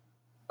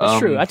 That's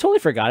true. I totally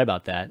forgot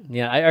about that.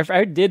 Yeah,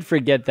 I did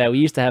forget that we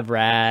used to have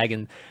Rag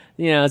and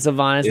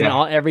Sylvanas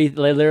and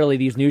literally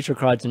these neutral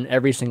cards in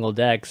every single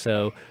deck.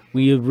 So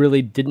we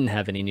really didn't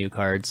have any new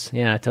cards.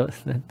 Yeah,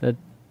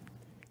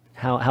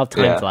 how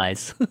time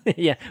flies.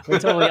 Yeah, we're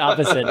totally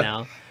opposite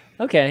now.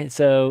 Okay,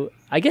 so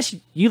I guess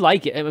you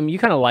like it. I mean, you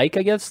kind of like,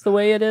 I guess, the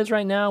way it is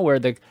right now, where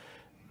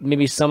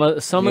maybe some of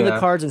the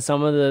cards and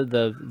some of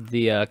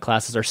the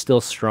classes are still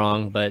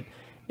strong, but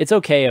it's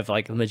okay if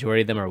like the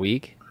majority of them are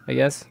weak, I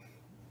guess.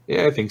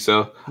 Yeah, I think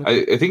so.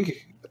 I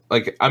think,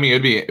 like, I mean,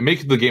 it'd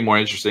make the game more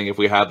interesting if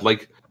we had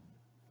like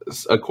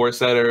a core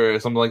set or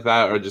something like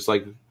that, or just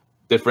like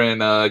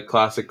different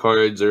classic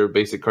cards or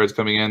basic cards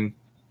coming in.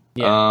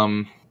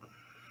 Yeah.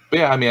 But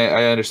yeah, I mean,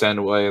 I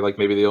understand why like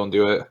maybe they don't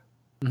do it.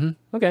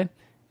 Mm-hmm. Okay.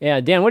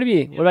 Yeah, Dan, what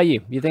about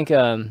you? You think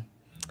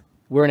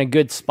we're in a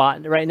good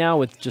spot right now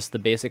with just the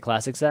basic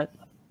classic set?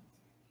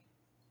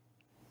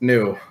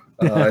 No.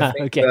 I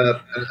think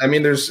I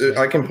mean,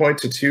 I can point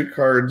to two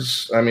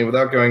cards. I mean,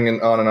 without going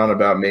on and on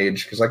about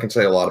Mage, because I can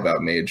say a lot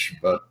about Mage,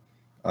 but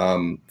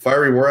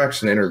Fiery War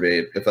Axe and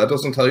Innervate. If that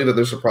doesn't tell you that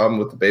there's a problem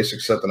with the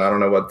basic set, then I don't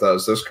know what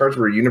does. Those cards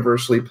were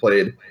universally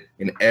played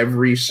in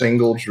every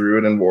single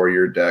Druid and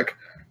Warrior deck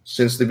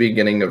since the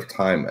beginning of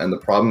time, and the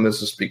problem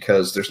is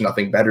because there's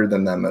nothing better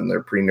than them in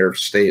their pre-nerf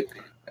state,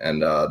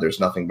 and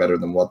there's nothing better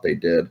than what they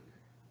did.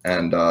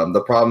 And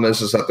the problem is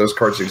that those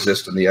cards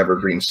exist in the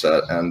Evergreen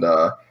set, and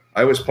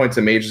I always point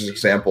to Mage's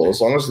example.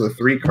 As long as the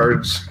three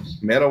cards,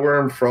 Mana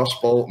Wyrm,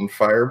 Frostbolt, and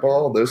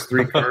Fireball, those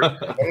three cards,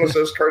 as long as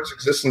those cards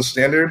exist in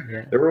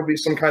Standard, there will be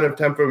some kind of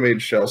Tempo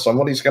Mage shell.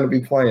 Somebody's going to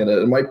be playing it.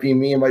 It might be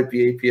me, it might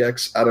be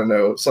APX, I don't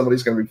know.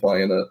 Somebody's going to be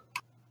playing it.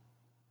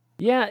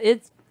 Yeah,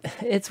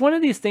 it's one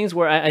of these things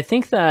where I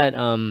think that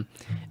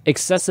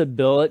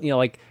accessibility,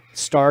 like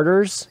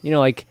starters,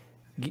 like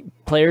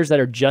players that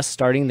are just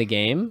starting the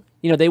game,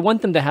 they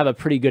want them to have a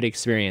pretty good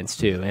experience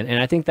too.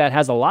 And I think that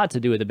has a lot to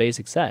do with the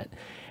basic set.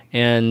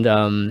 And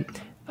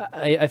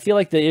I feel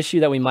like the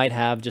issue that we might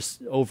have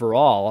just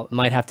overall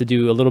might have to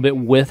do a little bit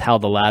with how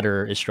the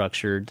ladder is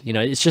structured.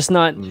 It's just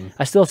not,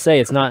 I still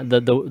say it's not,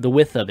 the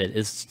width of it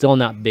is still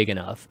not big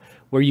enough,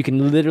 where you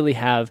can literally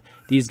have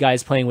these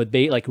guys playing with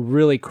like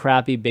really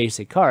crappy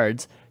basic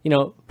cards,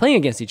 playing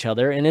against each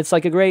other. And it's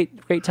like a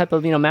great type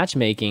of,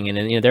 matchmaking,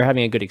 and they're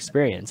having a good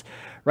experience.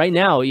 Right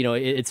now,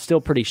 it's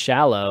still pretty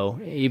shallow,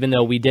 even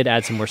though we did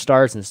add some more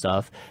stars and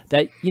stuff,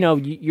 that,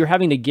 you're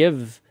having to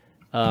give,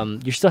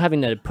 you're still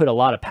having to put a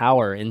lot of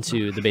power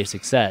into the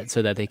basic set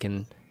so that they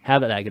can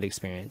have that good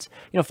experience.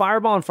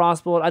 Fireball and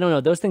Frostbolt, I don't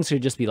know, those things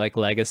should just be like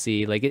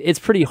legacy. Like it's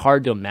pretty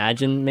hard to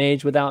imagine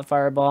Mage without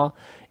Fireball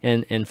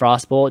and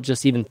Frostbolt,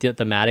 just even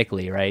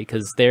thematically, right?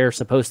 Because they're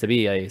supposed to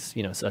be a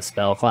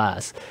spell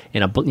class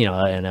and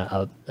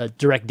a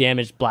direct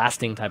damage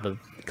blasting type of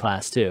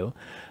class too.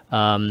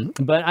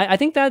 But I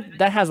think that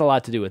has a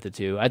lot to do with it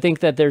too. I think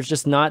that there's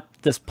just not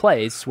this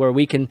place where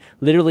we can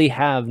literally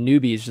have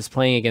newbies just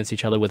playing against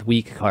each other with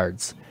weak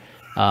cards.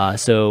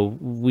 So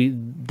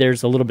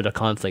there's a little bit of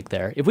conflict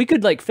there. If we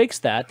could like fix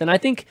that, then I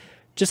think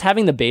just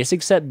having the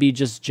basic set be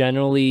just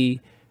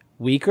generally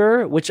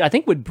weaker, which I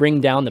think would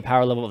bring down the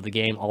power level of the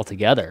game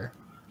altogether.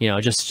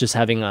 Just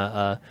having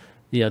that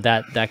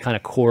kind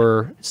of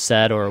core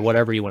set or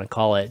whatever you want to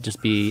call it,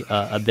 just be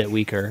a bit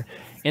weaker.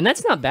 And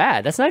that's not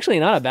bad. That's actually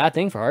not a bad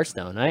thing for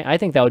Hearthstone. I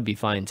think that would be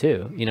fine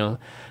too.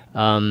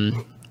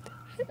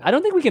 I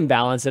don't think we can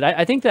balance it.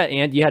 I think that,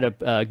 and you had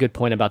a good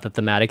point about the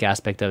thematic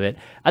aspect of it.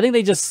 I think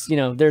they just,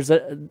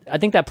 I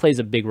think that plays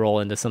a big role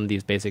into some of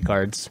these basic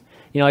cards.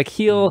 Like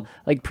heal,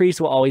 like Priest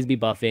will always be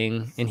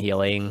buffing and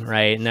healing,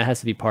 right? And that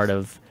has to be part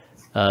of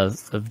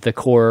the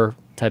core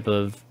type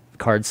of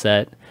card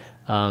set.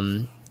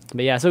 But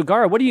yeah, so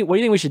Gara, what do you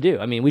think we should do?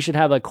 I mean, we should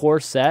have a core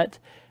set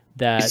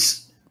that.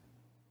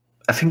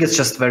 I think it's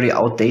just very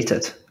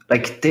outdated.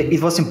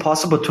 it was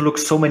impossible to look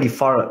so many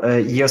far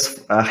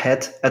years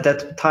ahead at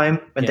that time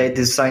when they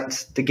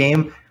designed the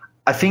game.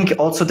 I think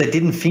also they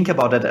didn't think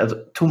about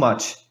it too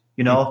much.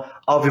 You know,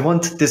 we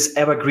want this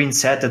evergreen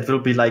set that will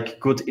be like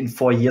good in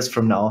 4 years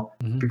from now,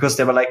 because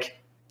they were like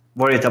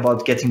worried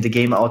about getting the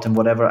game out and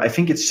whatever. I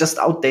think it's just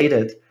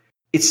outdated.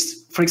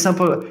 It's, for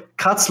example,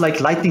 cards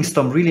like Lightning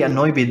Storm really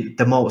annoy me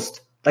the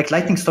most. Like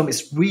Lightning Storm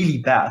is really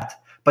bad,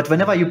 but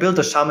whenever you build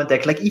a shaman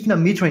deck, like even a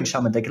mid-range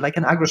shaman deck, like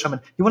an aggro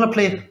shaman, you want to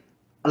play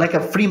like a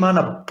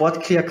 3-mana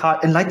board clear card,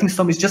 and Lightning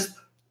Storm is just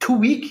too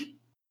weak.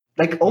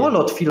 Like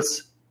Overlord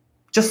feels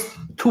just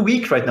too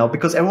weak right now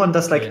because everyone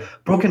does like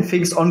broken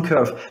things on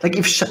curve. Like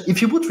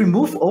if you would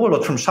remove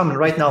Overlord from Shaman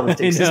right now with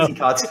the existing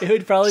cards, it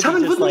would probably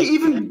Shaman be just wouldn't like,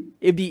 even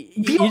it'd be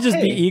you'd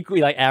just be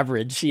equally like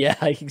average. Yeah,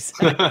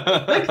 exactly.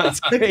 That's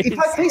crazy. If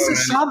I face a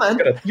Shaman,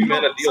 Got a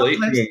 2-mana deal 8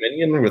 to a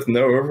minion with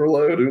no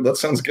overload. Ooh, that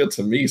sounds good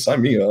to me.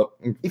 Sign me up.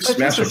 If I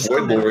Smash a face a Void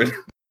Shaman, Lord.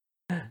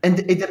 and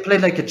they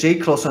played like a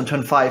J-Close on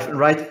turn 5,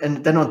 right?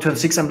 And then on turn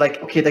 6, I'm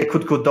like, okay, they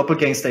could go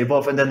Doppelganger Stay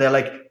Evolve, and then they're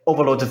like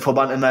overloaded for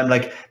 1, and I'm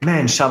like,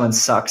 man, Shaman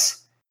sucks.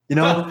 You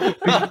know?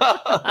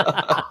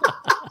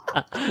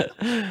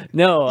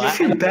 No, You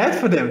feel bad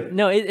for them.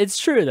 No, it's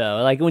true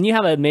though. Like when you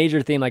have a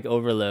major theme like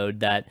Overload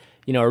that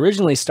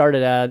originally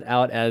started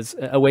out as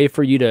a way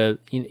for you to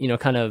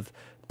kind of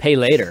pay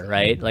later,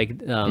 right?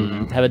 Like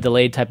have a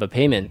delayed type of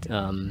payment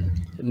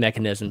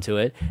mechanism to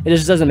it. It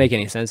just doesn't make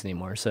any sense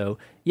anymore. So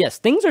yes,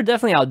 things are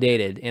definitely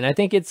outdated, and I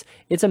think it's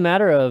a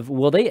matter of,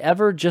 will they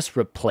ever just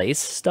replace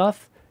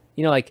stuff?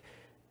 Like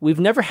we've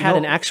never had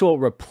an actual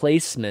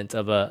replacement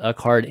of a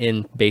card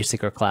in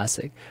Basic or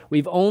Classic.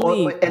 We've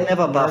only and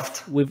never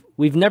buffed.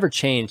 We've never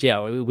changed.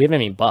 Yeah, we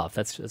haven't even buffed.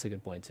 That's a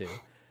good point too.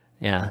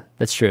 Yeah,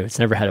 that's true. It's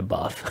never had a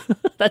buff.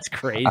 That's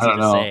crazy I don't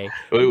to know. say.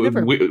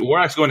 We're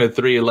actually going to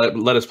 3.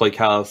 Let us play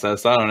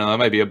Calisthus. I don't know. That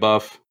might be a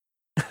buff.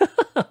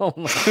 Oh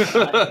my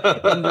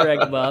god,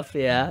 indirect buff.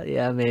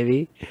 Yeah,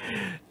 maybe.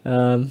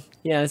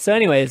 Yeah. So,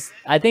 anyways,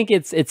 I think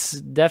it's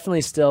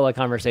definitely still a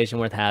conversation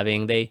worth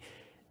having.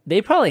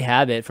 They probably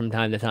have it from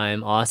time to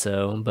time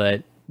also,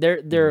 but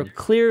they're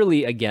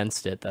clearly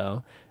against it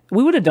though.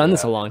 We would have done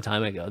this a long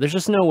time ago. There's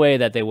just no way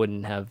that they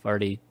wouldn't have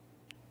already,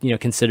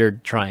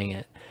 considered trying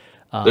it.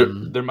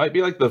 There might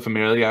be like the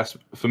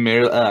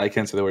I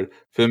can't say the word,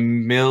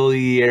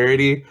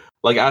 familiarity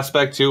like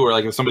aspect too, where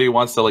like if somebody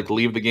wants to like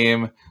leave the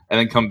game and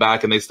then come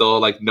back and they still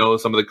like know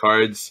some of the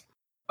cards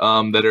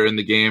that are in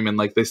the game, and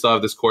like they still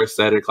have this core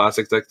set or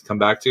classic deck to come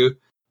back to.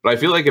 But I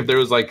feel like if there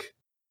was like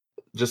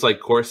just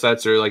like core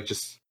sets or like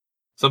just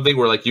something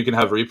where like you can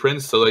have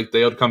reprints, so like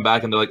they would come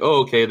back and they're like,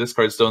 oh, okay, this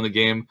card's still in the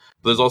game,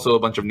 but there's also a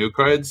bunch of new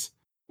cards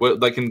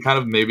that can kind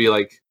of maybe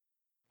like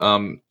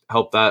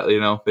help that,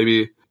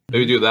 maybe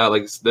do that.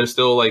 Like there's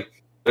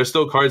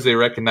still cards they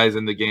recognize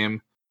in the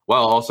game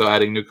while also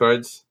adding new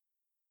cards.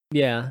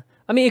 Yeah,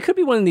 I mean, it could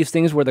be one of these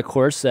things where the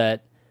core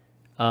set,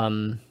 I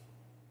mean,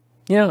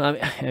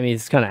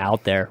 it's kind of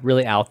out there,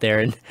 really out there,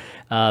 and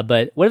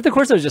but what if the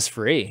core set was just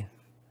free?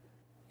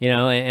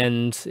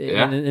 And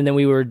then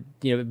we were,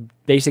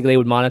 basically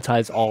would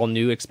monetize all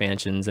new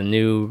expansions and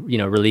new,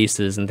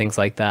 releases and things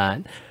like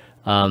that.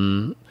 I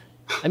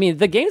mean,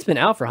 the game's been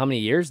out for how many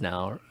years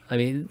now? I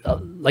mean,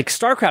 like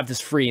StarCraft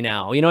is free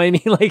now. You know what I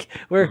mean? Like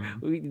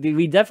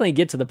we definitely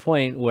get to the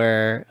point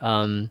where,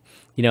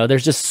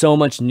 there's just so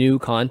much new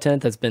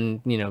content that's been,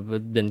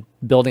 been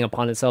building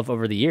upon itself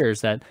over the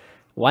years that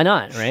why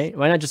not, right?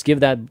 Why not just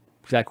give that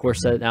core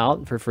set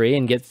out for free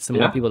and get some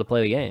more people to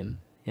play the game?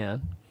 Yeah.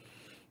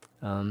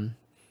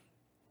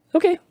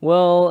 Okay,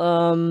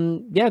 well,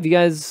 if you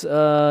guys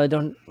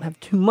don't have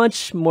too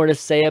much more to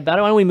say about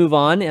it, why don't we move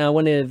on? I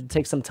want to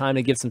take some time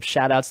to give some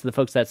shout outs to the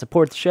folks that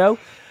support the show.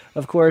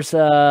 Of course, it's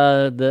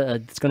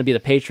going to be the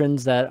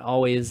patrons that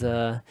always,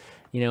 are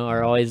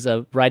always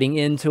writing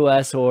into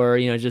us or,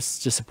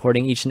 just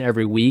supporting each and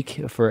every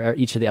week for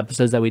each of the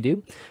episodes that we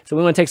do. So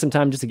we want to take some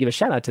time just to give a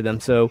shout out to them.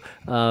 So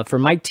for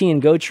Mike T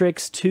and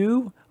GoTricks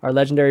 2, our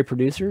legendary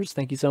producers,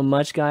 thank you so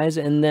much, guys.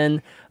 And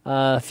then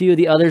a few of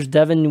the others: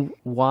 Devin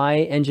Y,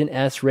 Engine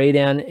S,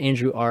 Raydan,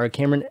 Andrew R,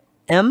 Cameron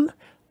M,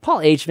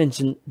 Paul H,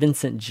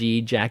 Vincent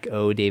G, Jack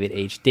O, David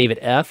H, David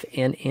F,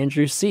 and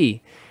Andrew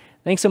C.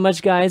 Thanks so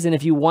much, guys. And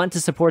if you want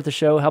to support the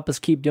show, help us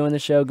keep doing the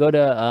show, go to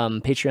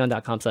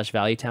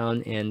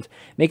patreon.com/valuetown and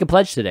make a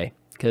pledge today,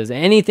 because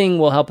anything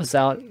will help us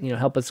out,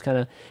 help us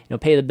kind of,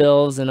 pay the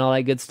bills and all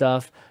that good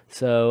stuff.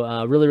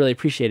 So really, really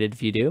appreciate it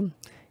if you do.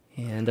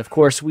 And of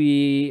course,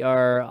 we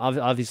are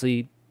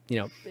obviously,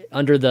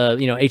 under the,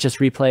 HS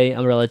Replay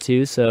umbrella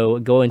too. So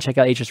go and check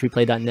out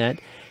hsreplay.net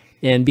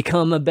and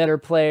become a better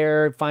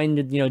player.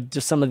 Find,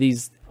 just some of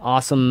these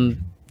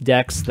awesome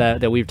decks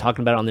that we've talked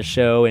about on the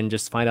show, and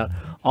just find out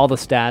all the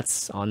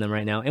stats on them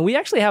right now. And we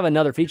actually have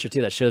another feature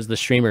too that shows the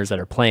streamers that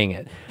are playing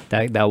it.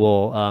 That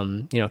will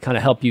kind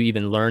of help you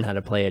even learn how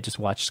to play it. Just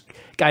watch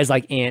guys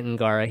like Ant and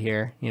Gara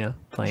here,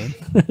 playing.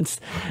 It's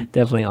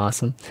definitely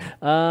awesome.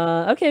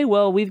 Okay,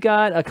 well, we've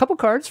got a couple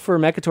cards for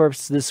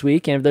Mechatorps this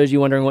week. And for those of you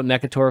wondering what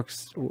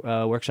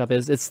Mechatorps Workshop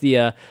is, it's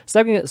the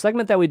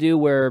segment that we do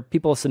where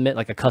people submit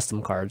like a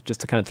custom card just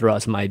to kind of throw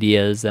out some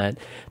ideas that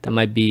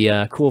might be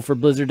cool for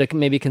Blizzard to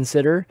maybe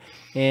consider.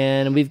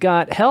 And we've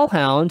got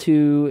Hellhound,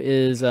 who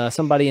is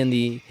somebody in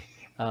the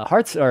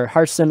Hearthstone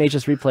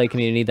HS Replay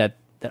community that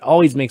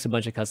always makes a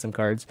bunch of custom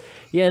cards.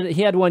 He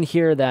had one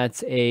here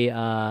that's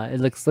it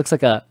looks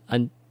like a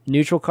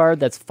neutral card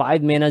that's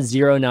 5 mana,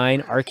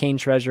 0/9 Arcane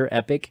Treasure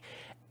Epic.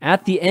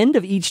 At the end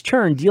of each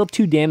turn, deal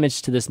 2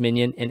 damage to this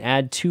minion and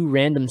add 2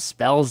 random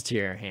spells to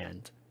your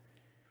hand.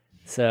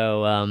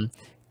 So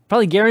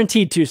probably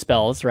guaranteed 2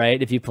 spells,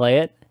 right? If you play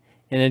it,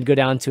 and then go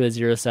down to a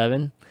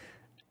 0/7.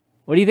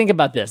 What do you think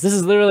about this? This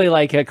is literally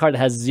like a card that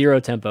has 0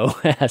 tempo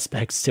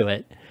aspects to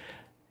it.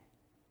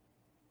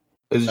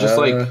 It's just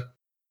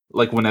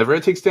like whenever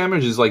it takes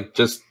damage, is like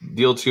just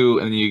deal 2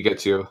 and then you get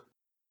 2.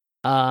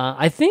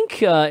 I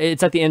think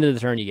it's at the end of the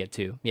turn you get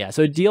 2. Yeah,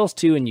 so it deals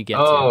 2 and you get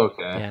 2. Oh,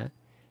 okay. Yeah,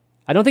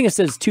 I don't think it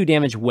says 2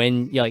 damage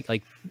when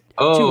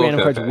 2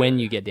 random cards when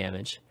you get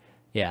damage.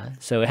 Yeah,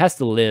 so it has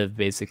to live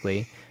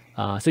basically.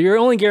 So you're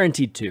only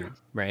guaranteed 2,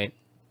 right?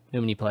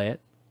 When you play it.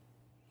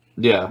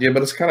 Yeah,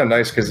 but it's kind of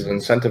nice because it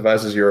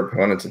incentivizes your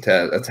opponent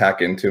to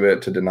attack into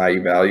it to deny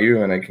you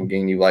value, and it can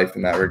gain you life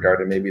in that regard.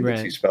 And maybe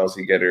the 2 spells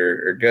you get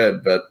are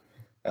good, but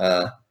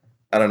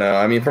I don't know.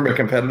 I mean, from a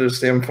competitive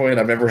standpoint,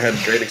 I've never had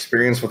great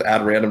experience with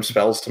add random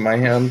spells to my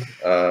hand.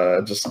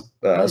 You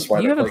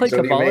haven't played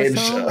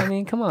Kabbalah? I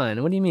mean, come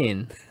on. What do you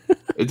mean?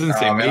 It doesn't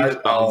say mage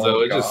spells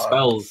though. It's just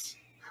spells.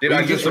 Dude,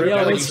 I just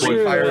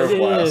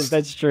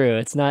That's true.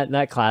 It's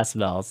not class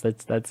spells.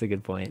 That's a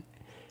good point.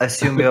 I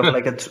assume we have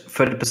like a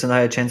 30%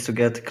 higher chance to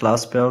get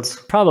class spells.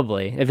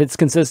 Probably, if it's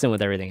consistent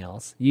with everything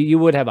else, you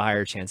would have a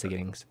higher chance of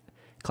getting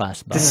class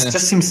spells. This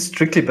just seems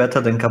strictly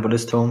better than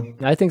Kabbalist Tome.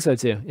 I think so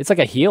too. It's like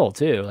a heal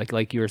too,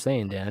 like you were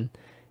saying, Dan.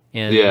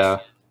 And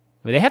yeah,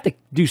 they have to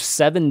do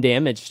 7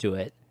 damage to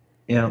it.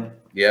 Yeah.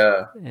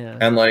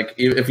 And like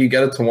if you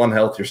get it to 1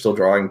 health, you're still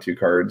drawing 2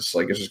 cards.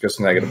 Like it just goes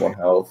to -1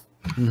 health.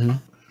 Mm-hmm.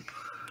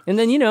 And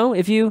then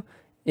if you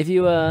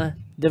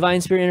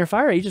Divine Spirit Inner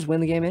Fire, you just win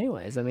the game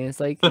anyways. I mean,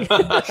 it's like you get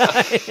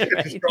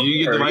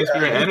Divine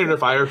Spirit and Inner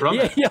Fire from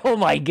it. Yeah, oh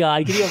my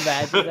god, can you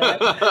imagine that?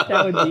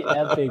 That would be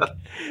epic.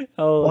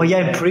 Oh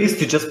yeah, in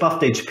Priest you just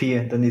buffed HP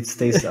and then it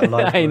stays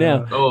alive. I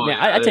know.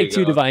 I'd take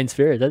 2 go. Divine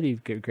Spirit. That'd be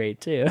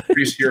great too.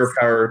 Priest Hero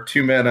Power,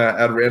 2 mana,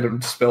 add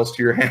random spells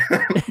to your hand.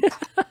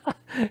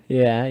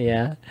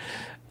 Yeah.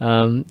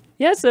 So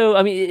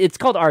I mean, it's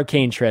called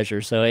Arcane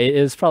Treasure, so it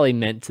was probably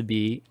meant to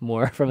be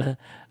more from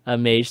a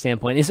mage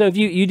standpoint. And so if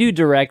you do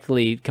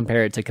directly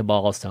compare it to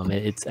Kabbalah's Tome,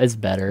 it's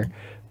better.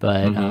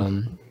 But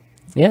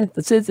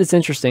it's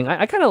interesting.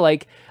 I kind of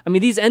like. I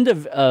mean, these end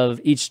of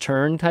each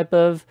turn type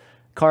of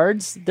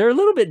cards, they're a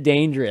little bit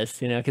dangerous,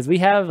 because we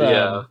have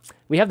the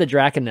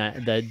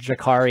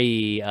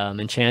Drakari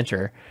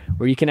Enchanter,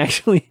 where you can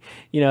actually,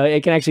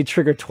 it can actually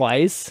trigger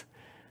twice.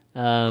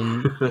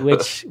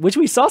 Which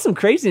we saw some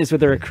craziness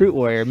with the Recruit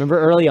Warrior. Remember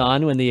early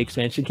on when the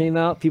expansion came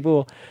out,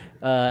 people,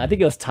 I think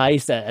it was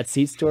Tice at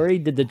Seat Story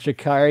did the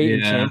Drakari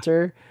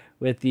Enchanter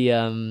with the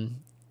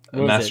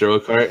Master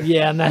Oakheart.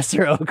 Yeah,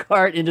 Master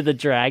Oakheart into the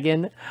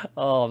dragon.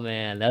 Oh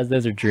man,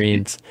 those are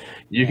dreams.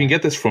 You can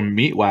get this from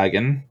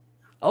Meatwagon.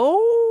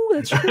 Oh,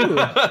 that's true.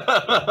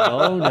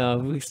 Oh no,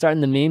 we're starting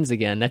the memes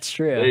again. That's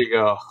true. There you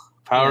go,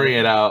 powering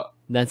it out.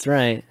 That's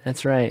right.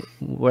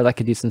 Where that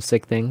could do some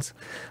sick things.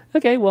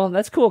 Okay, well,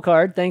 that's a cool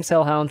card. Thanks,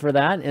 Hellhound, for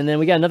that. And then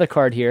we got another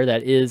card here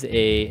that is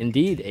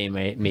indeed a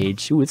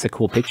mage. Ooh, it's a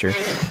cool picture.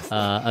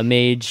 A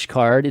mage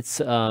card. It's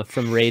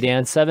from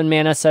Raydan. 7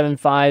 mana,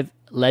 7/5,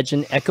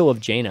 Legend, Echo of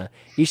Jaina.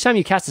 Each time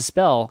you cast a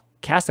spell,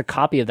 cast a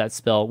copy of that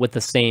spell with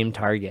the same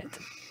target.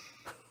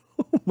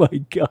 Oh my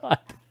god.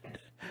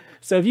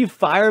 So if you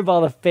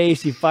fireball the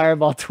face, you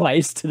fireball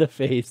twice to the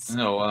face.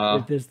 Oh, wow.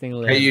 If this thing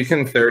lives. Hey, you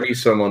can 30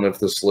 someone if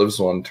this lives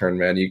 1 turn,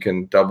 man. You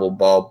can double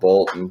ball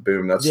bolt and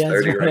boom, that's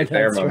 30 right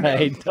there, man. That's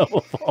right,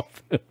 double ball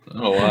boom.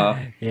 Oh, wow.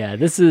 Yeah, I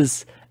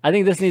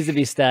think this needs to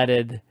be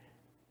statted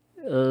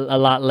a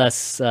lot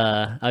less.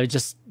 I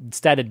just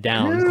statted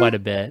down quite a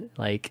bit.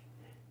 Like,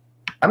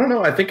 I don't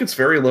know. I think it's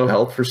very low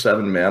health for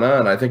 7 mana,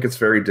 and I think it's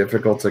very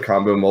difficult to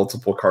combo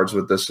multiple cards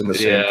with this in the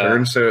same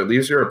turn. So it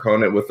leaves your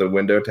opponent with a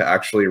window to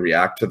actually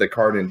react to the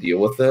card and deal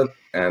with it.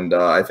 And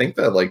I think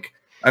that,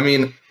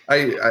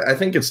 I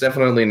think it's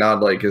definitely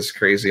not like as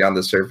crazy on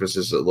the surface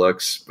as it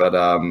looks, but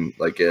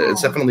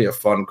it's definitely a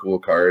fun, cool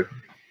card.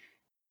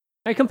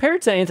 I compare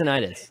it to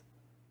Antonidas.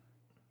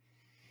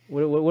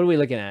 What are we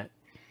looking at?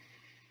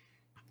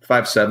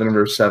 5/7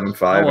 versus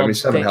 7/5. I mean,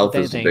 7 health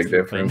is a big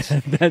difference.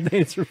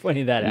 Thanks for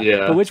pointing that out.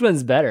 Yeah. But which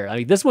one's better? I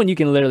mean, this one you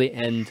can literally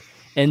end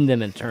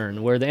them in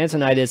turn, where the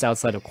Antonidas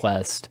outside of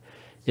Quest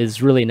is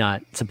really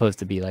not supposed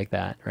to be like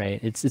that, right?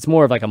 It's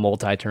more of like a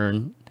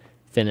multi-turn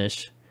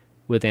finish.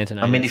 with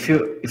Antonidas. I mean, if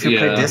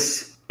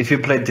you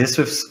play this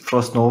with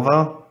Frost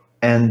Nova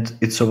and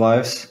it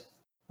survives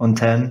on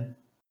 10,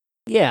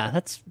 yeah,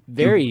 that's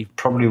very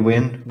probably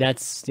win.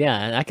 That's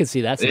I can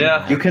see that.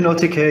 Yeah. You can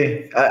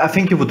OTK. I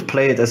think you would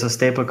play it as a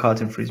staple card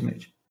in Freeze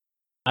Mage.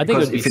 I think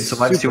Because if it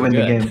survives, you win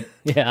the game.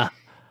 Yeah.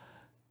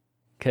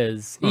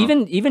 Because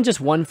even just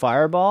one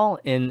fireball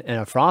in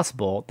a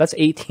frostbolt, that's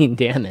 18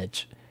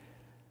 damage.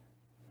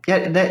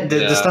 Yeah,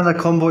 the standard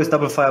combo is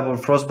double fireball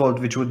frostbolt,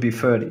 which would be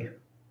 30.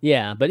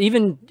 Yeah, but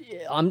even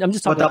I'm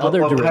just talking about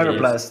other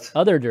derivatives. Pyroblast.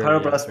 Other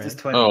derivatives. Pyroblast right? is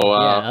 20. Oh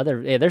wow.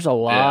 There's a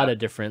lot of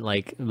different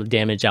like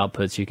damage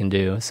outputs you can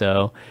do.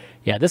 So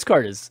yeah, this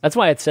card that's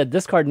why I said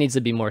this card needs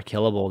to be more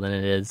killable than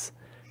it is.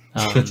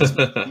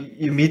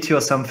 You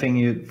meteor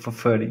something for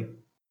 30.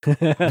 Oh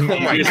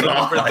my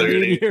God. For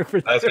 30.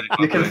 That's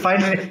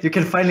You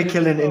can finally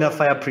kill an inner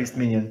fire priest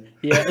minion.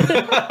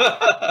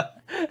 Yeah.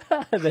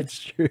 That's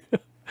true.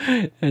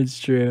 That's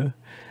true.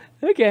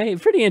 Okay,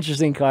 pretty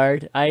interesting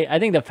card. I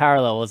think the power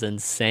level is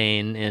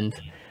insane, and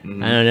I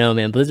don't know,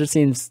 man. Blizzard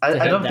seems.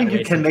 I don't think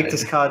you can make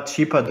this card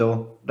cheaper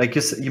though. Like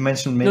you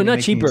mentioned, maybe no,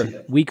 not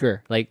cheaper,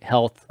 weaker, like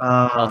health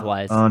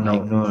wise. Oh no,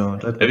 like, no.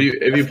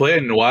 If you play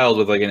it in wild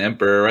with like an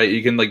emperor, right?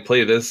 You can like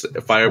play this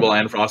fireball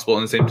and frostbolt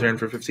in the same turn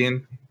for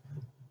 15.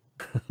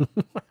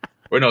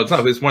 Or no, it's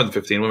not. It's more than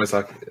 15. What am I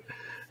talking?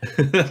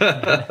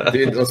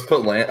 Dude, let's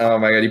put oh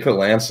my god, you put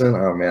Lance in?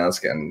 Oh man, that's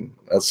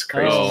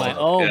crazy.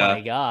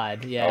 My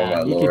god, yeah. Oh,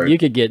 my Lord. You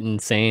could get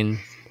insane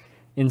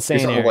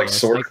areas, like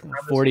sword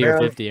like 40 or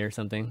 50 or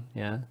something.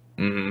 Yeah.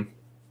 Mm-hmm.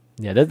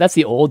 Yeah, that's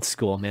the old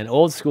school, man.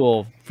 Old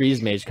school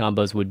freeze mage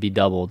combos would be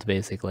doubled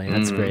basically.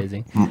 That's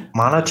crazy.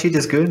 Mana cheat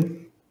is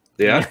good.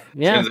 Yeah.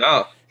 Yeah. Turns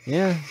out.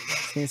 Yeah,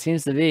 it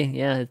seems to be.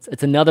 Yeah,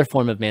 it's another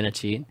form of mana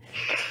cheat.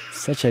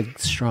 Such a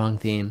strong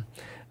theme.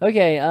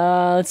 Okay,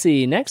 let's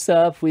see. Next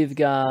up, we've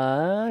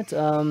got.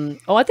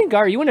 I think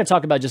Gar, you want to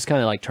talk about just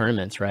kind of like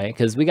tournaments, right?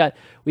 Because we've got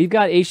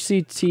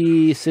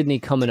HCT Sydney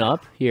coming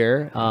up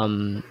here.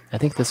 I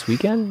think this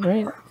weekend,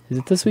 right? Is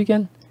it this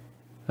weekend?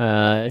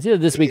 It's either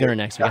this weekend or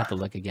next. We have to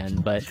look again,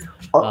 but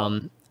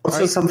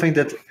also something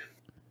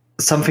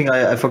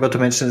I forgot to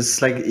mention is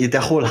like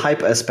the whole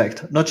hype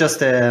aspect, not just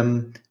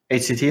the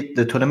HCT,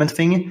 the tournament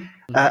thing.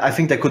 I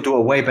think they could do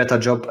a way better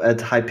job at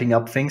hyping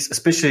up things,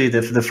 especially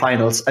the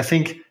finals. I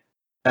think.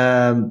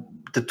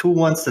 The two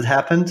ones that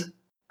happened,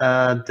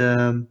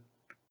 the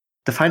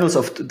finals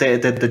of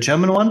the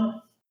German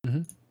one,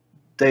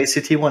 the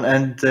ACT one,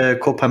 and the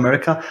Copa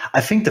America.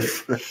 I think there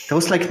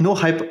was like no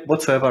hype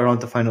whatsoever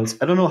around the finals.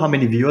 I don't know how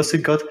many viewers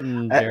it got.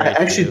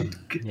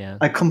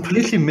 I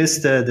completely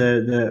missed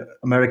the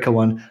America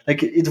one.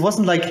 Like it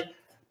wasn't like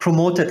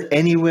promoted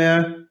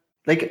anywhere.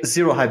 Like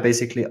zero hype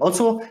basically.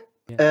 Also,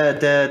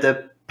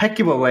 the pack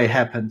giveaway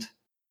happened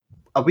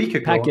a week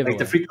ago. Like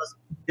the free class.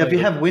 Yeah, we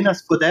have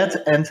winners for that,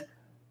 and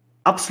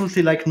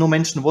absolutely like no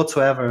mention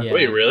whatsoever. Yeah.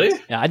 Wait, really?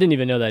 Yeah, I didn't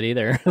even know that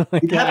either.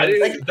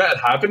 That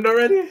happened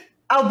already?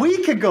 A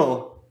week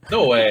ago.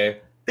 No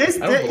way. I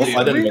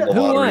didn't win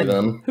the lottery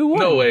then. Who won?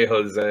 No way,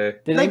 Jose.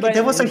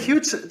 There was a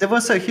huge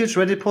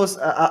Reddit post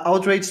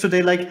outrage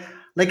today. Like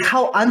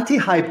how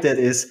anti-hype that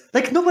is.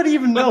 Like nobody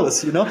even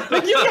knows. You know.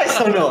 Like you guys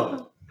don't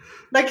know.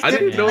 Like I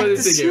didn't know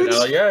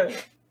anything.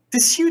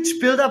 This huge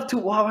build up to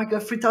wow, I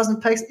got 3,000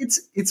 packs.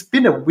 It's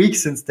been a week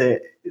since the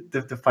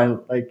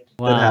final that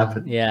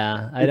happened.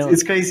 Yeah,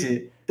 It's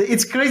crazy.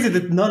 It's crazy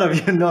that none of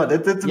you know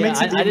that. That makes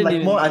it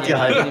even more anti-hype.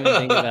 I didn't even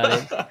think about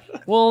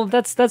it. Well,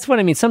 that's what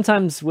I mean.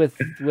 Sometimes with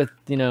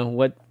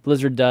what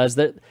Blizzard does,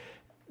 that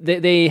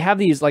they have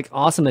these like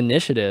awesome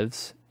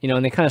initiatives,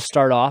 and they kind of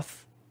start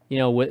off,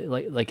 with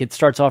like it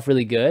starts off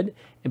really good,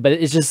 but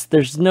it's just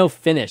there's no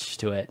finish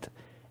to it.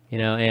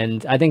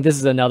 And I think this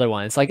is another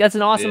one. It's like, that's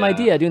an awesome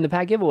idea, doing the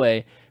pack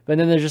giveaway, but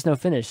then there's just no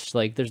finish.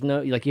 Like there's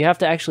no, like you have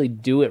to actually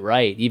do it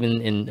right,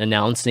 even in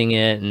announcing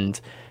it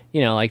and,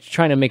 like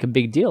trying to make a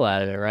big deal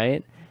out of it.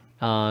 Right.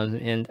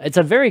 And it's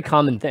a very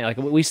common thing. Like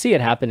we see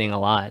it happening a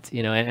lot,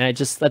 and I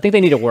think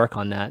they need to work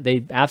on that.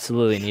 They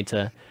absolutely need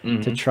to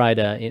try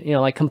to,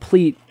 like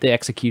complete the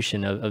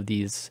execution of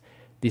these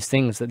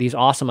things, these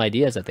awesome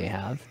ideas that they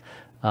have.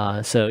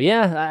 So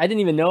yeah, I didn't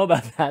even know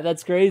about that.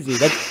 That's crazy.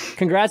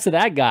 Congrats to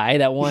that guy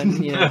that won,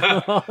 and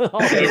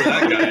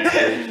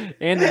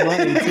the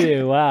money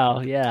too. Wow,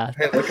 yeah.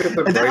 Hey, look at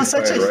the that was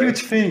such a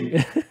huge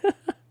thing.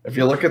 If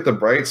you look at the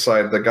bright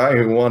side, the guy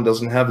who won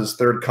doesn't have his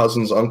third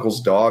cousin's uncle's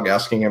dog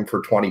asking him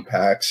for 20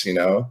 packs,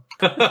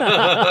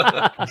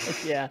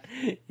 Yeah,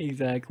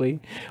 exactly.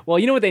 Well,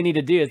 you know what they need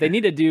to do is they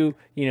need to do,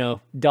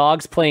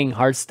 dogs playing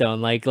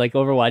Hearthstone like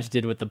Overwatch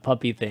did with the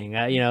puppy thing.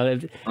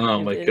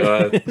 Oh my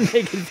god,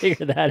 they can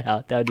figure that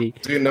out. That'd be.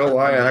 Do you know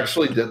why I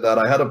actually did that?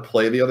 I had a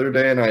play the other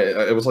day, and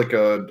it was like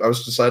I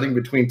was deciding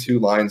between two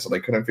lines, and I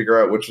couldn't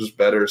figure out which was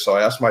better. So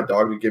I asked my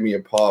dog to give me a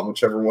paw, and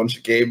whichever one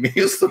she gave me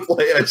is the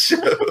play I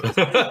chose.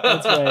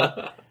 That's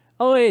right.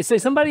 Oh wait, so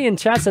somebody in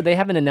chat said they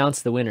haven't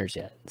announced the winners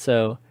yet.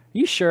 So.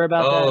 You sure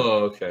about that?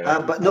 Oh, okay.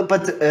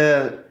 But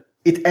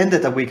it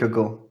ended a week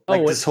ago.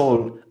 Like this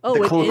whole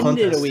ended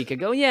contest. a week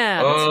ago.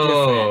 Yeah, that's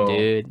different,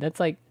 dude.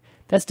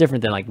 That's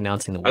different than like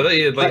announcing the I winner. thought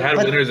you like had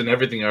But- winners and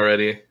everything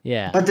already.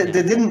 Yeah, But they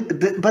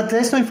didn't. But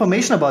there's no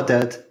information about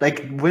that.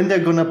 Like when they're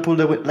gonna pull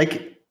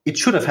like it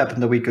should have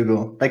happened a week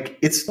ago. Like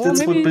that's what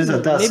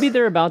Blizzard does. Maybe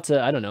they're about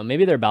to. I don't know.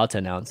 Maybe they're about to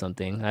announce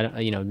something. I don't.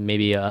 You know,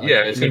 maybe. Yeah,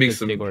 it's gonna maybe be a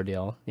some big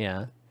ordeal.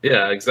 Yeah.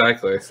 Yeah,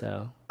 exactly.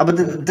 So.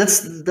 But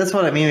that's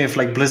what I mean with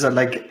like Blizzard,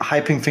 like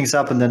hyping things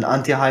up and then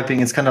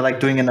anti-hyping. It's kind of like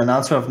doing an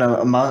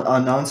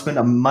announcement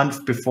a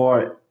month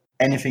before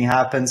anything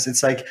happens.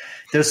 It's like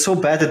they're so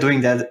bad at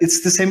doing that.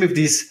 It's the same with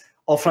these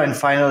offline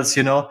finals.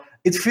 You know,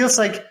 it feels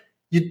like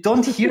you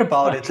don't hear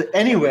about it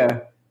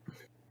anywhere,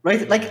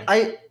 right? Like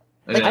I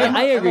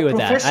agree with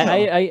that. professional.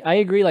 I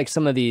agree. Like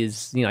some of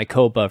these, you know, like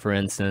Copa, for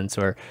instance,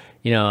 or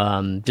you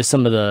know, just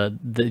some of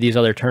these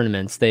other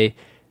tournaments. I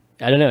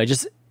don't know.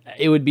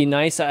 It would be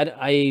nice.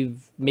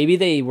 Maybe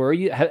they were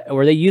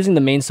they using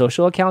the main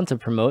social account to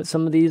promote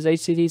some of these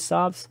HCT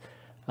stops.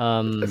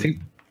 I think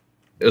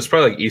it was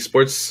probably like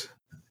esports,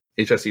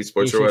 HS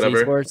esports or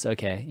whatever. Esports,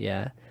 okay,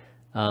 yeah.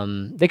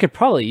 They could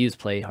probably use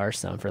Play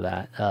Hearthstone for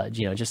that.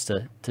 You know, just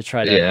to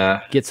try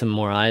to get some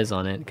more eyes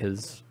on it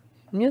because.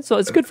 Yeah, so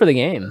it's good for the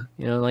game,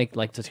 you know, like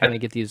to kind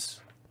of get these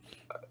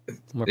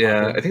more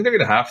popular. I think they're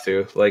gonna have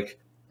to. Like,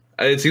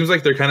 it seems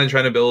like they're kind of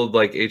trying to build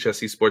like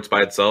HSC Sports by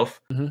itself,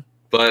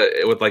 but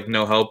with like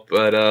no help.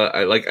 But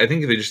I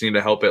think they just need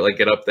to help it like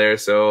get up there.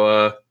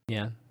 So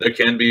there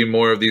can be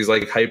more of these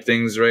like hype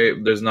things, right?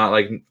 There's not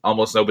like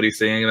almost nobody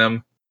seeing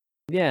them.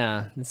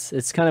 Yeah,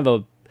 it's kind of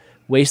a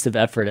waste of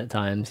effort at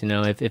times, you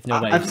know. If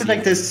nobody, I feel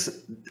like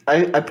this.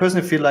 I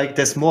personally feel like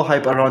there's more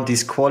hype around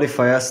these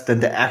qualifiers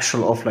than the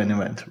actual offline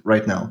event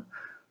right now.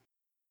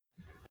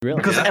 Really?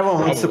 Because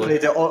everyone wants to play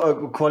the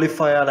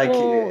qualifier, like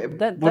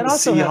want to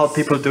see how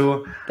people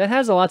do. That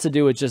has a lot to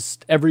do with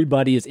just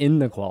everybody is in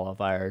the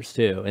qualifiers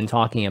too and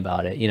talking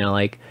about it. You know,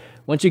 like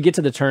once you get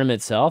to the tournament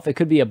itself, it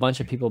could be a bunch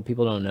of people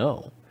don't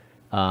know.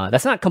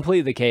 That's not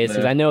completely the case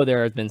because I know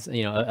there have been,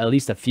 you know, at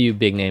least a few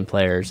big name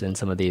players in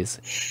some of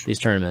these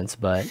tournaments,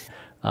 but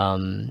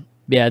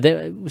yeah,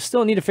 they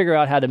still need to figure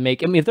out how to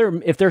make. I mean,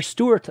 if their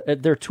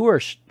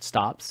tour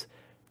stops,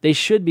 they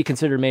should be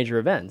considered major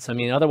events. I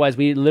mean, otherwise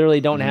we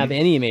literally don't have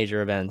any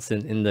major events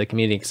in the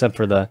community except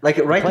for the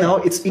right now.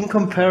 It's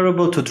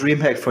incomparable to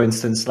DreamHack, for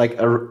instance. Like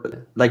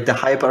the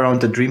hype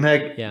around the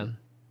DreamHack,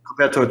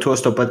 compared to a tour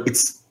stop, but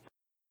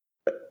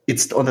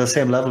it's on the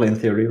same level in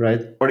theory, right?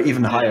 Or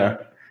even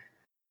higher.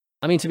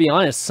 I mean, to be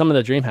honest, some of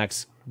the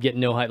DreamHacks get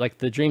no hype, like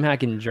the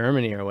DreamHack in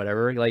Germany or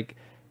whatever. Like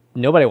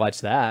nobody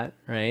watched that,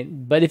 right?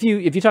 But if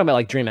you talk about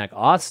like DreamHack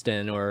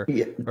Austin or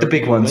the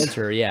big ones,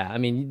 Winter, I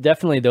mean,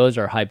 definitely those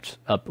are hyped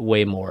up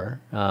way more.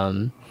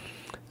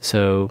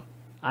 So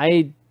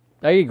I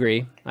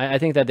agree. I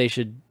think that they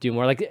should do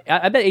more. Like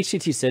I bet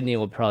HCT Sydney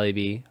will probably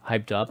be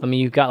hyped up. I mean,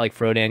 you've got like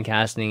Frodan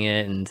casting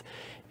it, and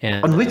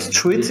on which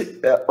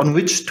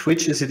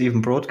Twitch is it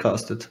even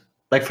broadcasted?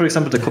 Like, for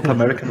example, the Copa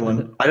American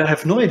one. I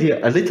have no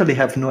idea. I literally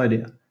have no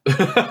idea.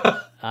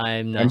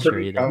 I'm not sure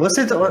either. Was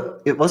it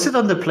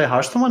on the Play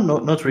Hearthstone one? No,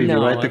 not really,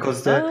 right?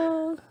 Because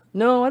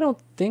no, I don't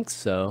think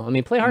so. I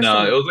mean, Play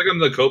Hearthstone. No, it was like on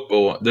the Copa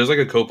one. There's like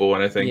a Copa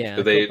one, I think,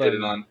 that they Copa, did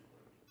it on.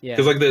 Yeah.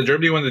 Because like the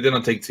Germany one they did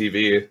on Take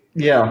TV.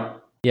 Yeah.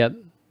 Yep.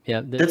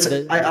 Yeah.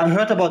 I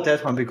heard about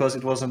that one because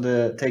it was on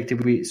the Take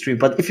TV stream.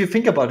 But if you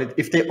think about it,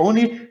 if they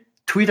only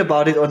tweet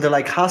about it on the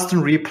like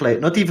Hearthstone replay,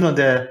 not even on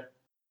the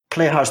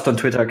Play Hearthstone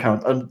Twitter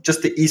account, on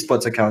just the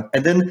esports account,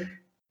 and then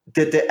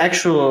the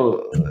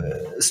actual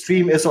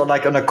stream is on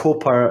like on a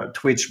Copa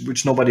Twitch,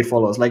 which nobody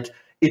follows. Like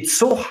it's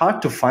so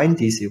hard to find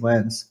these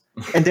events,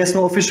 and there's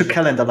no official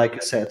calendar, like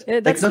you said.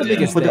 That's like, the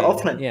biggest for thing. the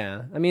offline.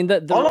 Yeah, I mean,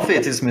 all of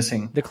it is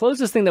missing. The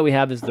closest thing that we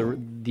have is the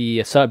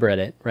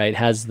subreddit, right?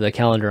 Has the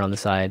calendar on the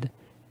side,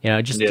 you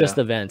know, just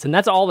events, and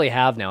that's all they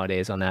have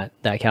nowadays on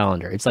that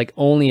calendar. It's like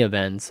only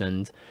events,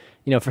 and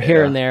you know, for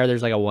here and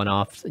there's like a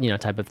one-off, you know,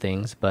 type of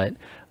things, but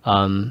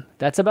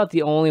that's about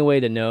the only way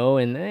to know,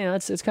 and you know,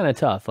 it's kind of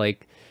tough.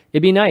 Like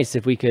it'd be nice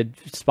if we could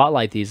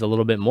spotlight these a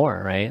little bit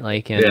more, right?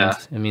 Like, and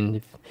I mean,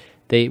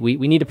 if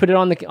we need to put it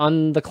on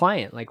the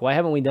client. Like, why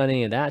haven't we done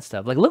any of that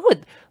stuff? Like, look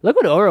what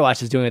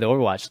Overwatch is doing with the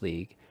Overwatch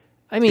League.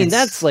 I mean,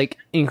 that's like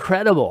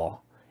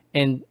incredible.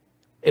 And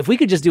if we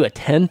could just do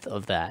 1/10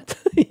 of that,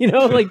 you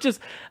know, like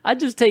I'd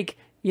just take,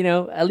 you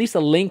know, at least a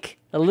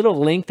little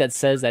link that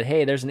says that,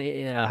 hey, there's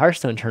a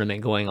Hearthstone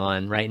tournament going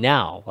on right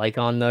now, like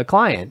on the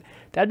client.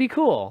 That'd be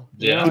cool.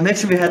 Yeah.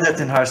 Imagine we had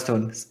that in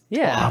Hearthstone.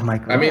 Yeah. Oh my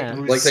god. I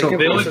mean, like they can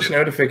push us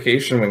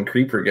notification when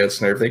Creeper gets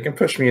nerfed. They can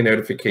push me a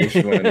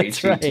notification when an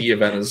HCT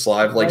event is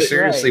live. Like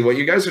seriously, what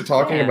you guys are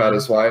talking about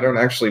is why I don't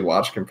actually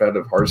watch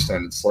competitive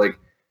Hearthstone. It's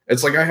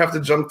like I have to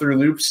jump through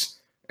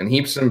loops and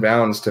heaps and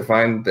bounds to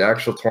find the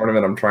actual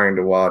tournament I'm trying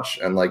to watch,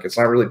 and like it's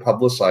not really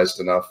publicized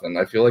enough. And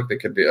I feel like they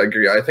could be. I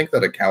agree. I think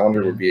that a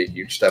calendar would be a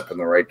huge step in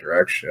the right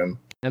direction.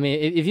 I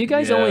mean, if you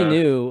guys only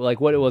knew like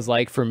what it was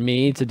like for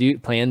me to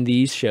plan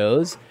these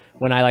shows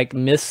when I like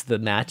miss the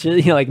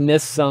matches, you know, like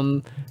miss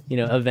some, you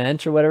know,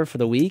 event or whatever for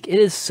the week, it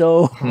is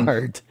so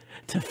hard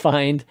to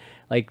find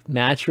like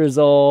match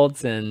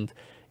results and,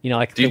 you know,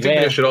 like. Do you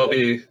think they should all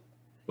be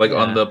like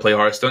on the Play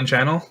Hearthstone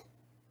channel?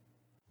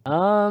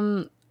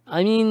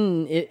 I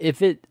mean,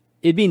 it'd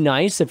be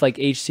nice if like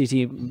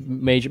HCT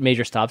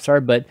major stops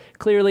are, but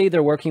clearly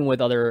they're working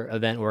with other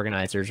event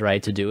organizers,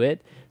 right, to do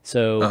it.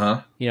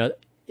 So you know,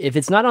 if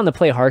it's not on the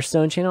Play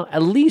Hearthstone channel,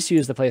 at least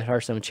use the Play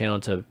Hearthstone channel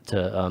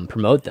to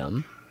promote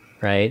them,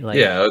 right? Like,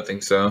 Yeah, I would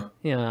think so.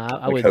 yeah,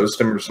 I Like would host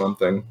them or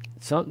something.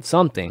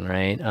 something,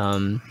 right?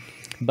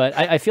 But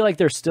I feel like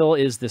there still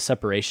is this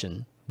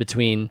separation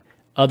between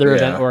other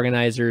event Yeah.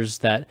 organizers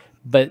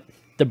but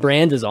the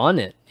brand is on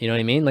it. You know what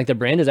I mean? Like the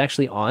brand is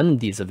actually on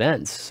these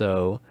events.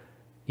 So,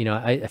 you know,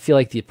 I feel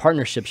like the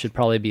partnership should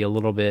probably be a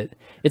little bit.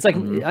 It's like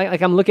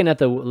I'm looking at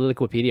the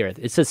Wikipedia.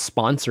 It says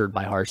sponsored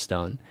by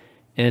Hearthstone,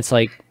 and it's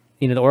like,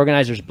 you know, the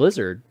organizer's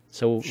Blizzard.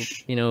 So,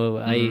 you know,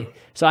 I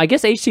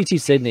guess HCT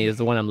Sydney is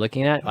the one I'm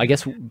looking at. I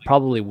guess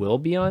probably will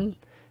be on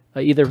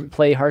either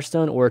Play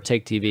Hearthstone or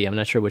Take TV. I'm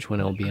not sure which one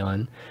it'll be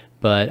on,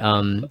 but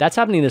that's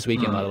happening this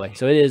weekend, by the way.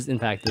 So it is in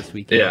fact this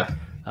weekend.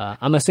 Yeah.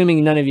 I'm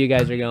assuming none of you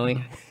guys are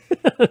going.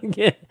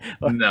 Yeah.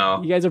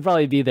 No. You guys will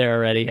probably be there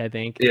already, I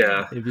think.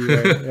 Yeah. If you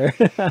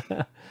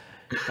were.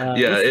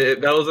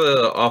 That was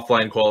a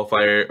offline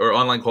qualifier or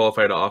online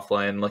qualifier to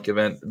offline like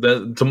event.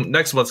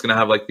 Next month's gonna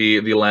have like the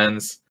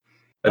lens.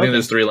 I think Okay.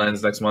 there's 3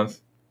 lens next month.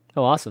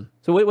 Oh, awesome.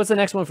 So what's the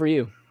next one for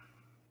you?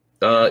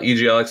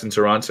 EGLX in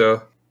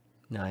Toronto.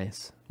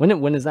 Nice.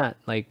 When is that?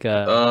 Like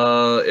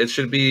It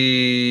should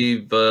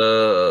be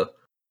the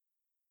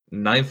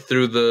 9th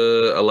through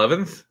the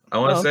 11th. I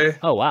want to say.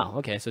 Oh wow.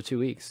 Okay, so 2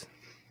 weeks.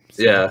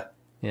 So, Yeah.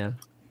 Yeah.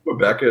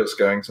 Rebecca is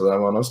going to that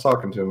one. I was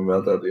talking to him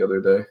about that the other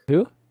day.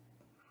 Who?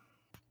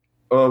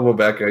 Oh,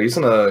 Rebecca. He's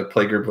in a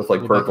play group with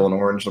like purple and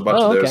orange, a bunch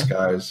Oh, of those okay.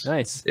 guys.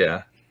 Nice.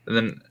 Yeah. And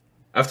then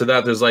after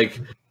that, there's like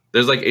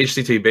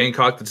HCT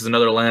Bangkok. This is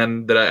another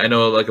land that I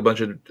know like a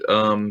bunch of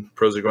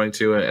pros are going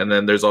to, and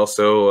then there's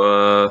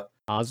also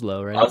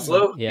Oslo, right?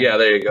 Oslo. Yeah,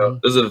 there you go.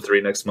 Mhm. Those are the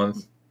 3 next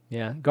month.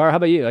 Yeah. Gar, how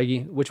about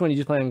you? Which one do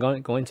you plan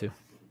on going to?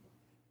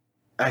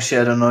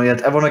 Actually, I don't know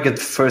yet. I want to get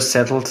first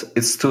settled.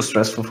 It's too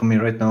stressful for me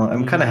right now.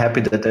 I'm kind of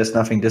happy that there's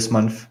nothing this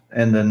month,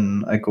 and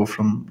then I go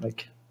from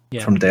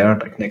from there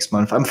like next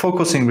month. I'm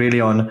focusing really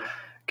on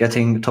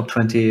getting top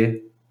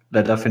 20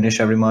 ladder finish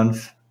every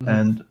month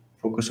and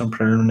focus on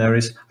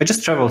preliminaries. I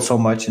just traveled so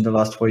much in the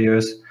last 4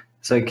 years.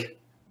 It's like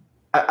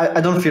I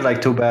don't feel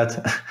like too bad.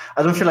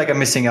 I don't feel like I'm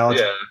missing out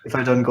if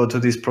I don't go to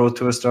these pro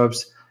tour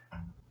stops.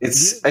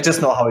 I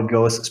just know how it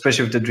goes,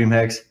 especially with the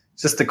DreamHacks.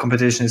 It's just the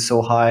competition is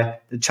so high,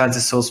 the chance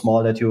is so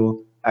small that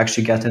you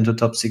actually get into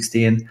top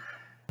 16.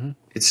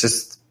 It's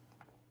just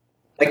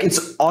like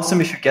it's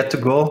awesome if you get to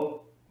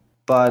go,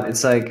 but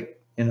it's like,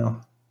 you know,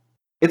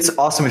 it's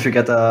awesome if you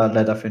get a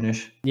ladder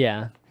finish.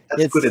 Yeah.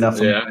 That's good enough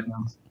for me yeah. right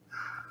now.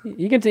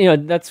 You can, you know,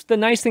 that's the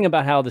nice thing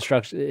about how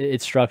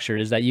it's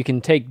structured is that you can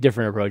take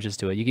different approaches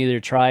to it. You can either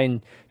try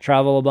and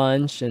travel a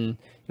bunch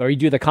or you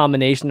do the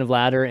combination of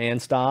ladder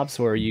and stops,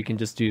 or you can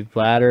just do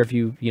ladder if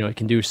you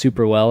can do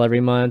super well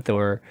every month,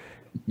 or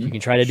you can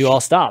try to do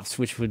all stops,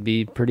 which would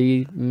be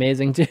pretty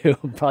amazing too.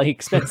 Probably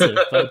expensive,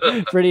 but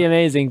pretty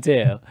amazing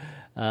too.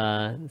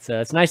 So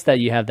it's nice that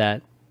you have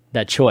that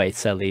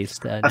choice at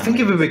least. I think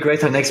it will be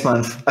greater next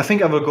month. I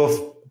think I will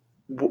go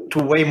to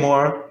way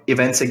more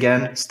events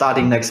again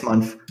starting next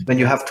month when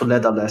you have to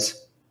ladder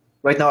less.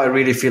 Right now, I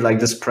really feel like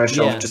this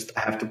pressure Yeah. of just I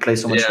have to play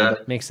so much Yeah.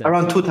 ladder. Makes sense.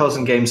 Around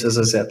 2,000 games, as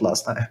I said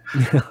last time.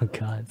 Oh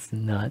God, it's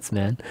nuts,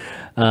 man.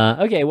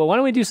 Okay, well, why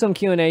don't we do some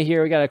Q&A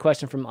here? We got a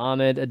question from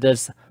Ahmed.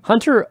 Does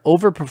Hunter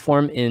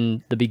overperform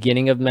in the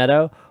beginning of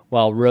meta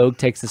while Rogue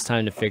takes his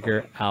time to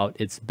figure out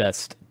its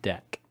best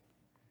deck?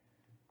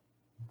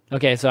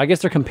 Okay, so I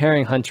guess they're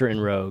comparing Hunter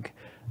and Rogue.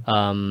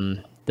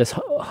 Does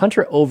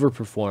Hunter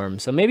overperform?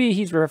 So maybe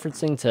he's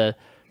referencing to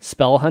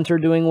Spell Hunter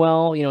doing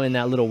well, in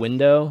that little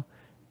window,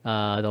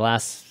 the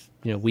last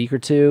week or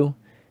two,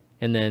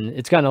 and then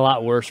it's gotten a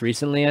lot worse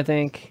recently, I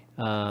think.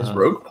 Is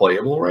Rogue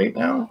playable right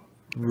now?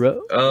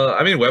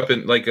 I mean,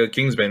 weapon like a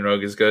Kingsbane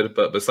Rogue is good,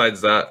 but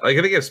besides that, like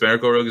I think if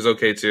Miracle Rogue is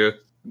okay too.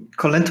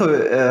 Colento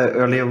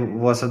earlier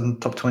was in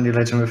top 20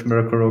 legend with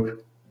Miracle Rogue.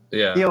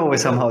 Yeah, He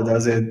always somehow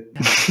does it.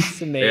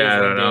 It's amazing, Yeah, I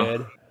don't know.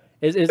 dude.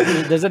 Is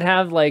does it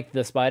have like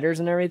the spiders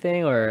and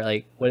everything, or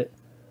like what?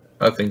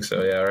 I think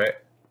so. Yeah, right.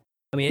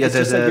 I mean, Yeah, it's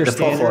just there's like your the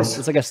standard. Fofos.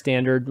 It's like a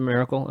standard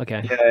miracle.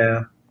 Okay,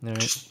 Yeah. all right.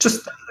 Just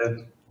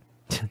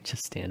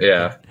Just standard.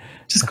 Yeah,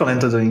 just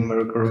Colento doing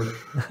Miracle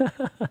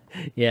Rogue.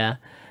 Yeah.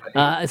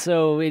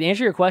 So to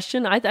answer your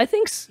question, I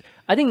think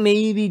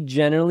maybe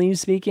generally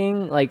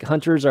speaking, like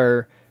hunters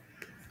are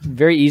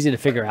very easy to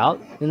figure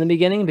out in the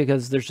beginning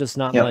because there's just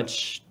not Yeah.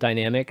 much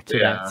dynamic to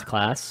Yeah. that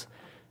class.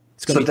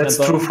 It's So gonna be that's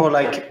tempo. true for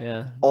like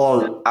Yeah.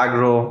 all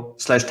aggro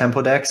 /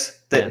 tempo decks.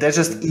 Yeah. They're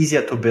just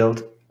easier to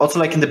build. Also,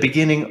 like in the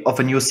beginning of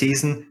a new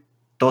season,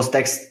 those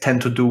decks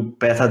tend to do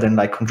better than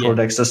like control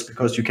Yeah. decks just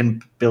because you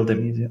can build them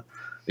easier.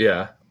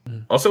 yeah.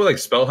 Also, with, like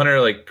Spell Hunter,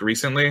 like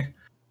recently,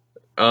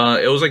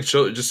 it was like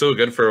just so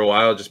good for a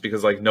while, just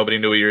because like nobody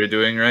knew what you were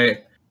doing,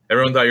 right?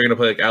 Everyone thought you were gonna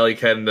play like Alley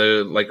Cat and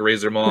the like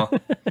Razor Maw,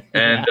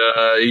 and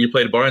you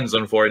played Barnes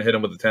Zone 4 and hit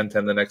him with the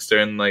 10-10 the next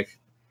turn. Like,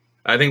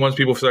 I think once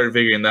people started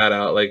figuring that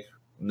out, like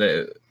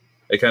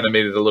it kind of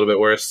made it a little bit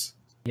worse.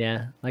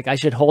 Yeah, like I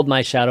should hold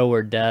my Shadow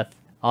Word Death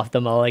off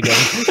the mulligan.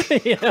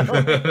 You know?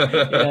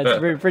 Yeah,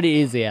 it's pretty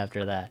easy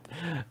after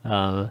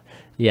that.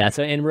 Yeah,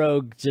 so in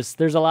Rogue, just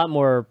there's a lot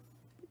more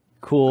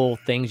cool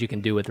things you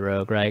can do with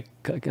Rogue, right?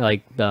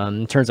 Like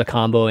in terms of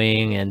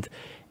comboing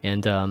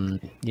and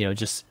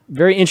just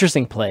very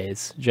interesting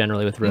plays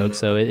generally with Rogue.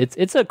 So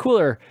it's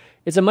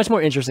a much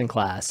more interesting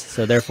class.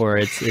 So therefore,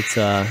 it takes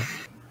a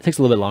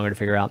little bit longer to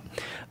figure out.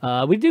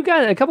 We do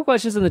got a couple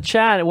questions in the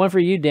chat. One for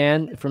you,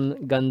 Dan,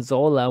 from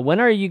Gonzola. When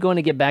are you going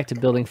to get back to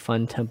building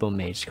fun tempo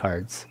mage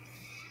cards?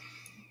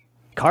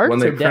 Cards when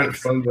they or print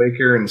decks?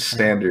 Funwaker and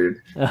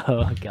Standard.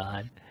 Oh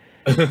God,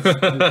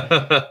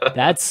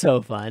 that's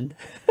so fun.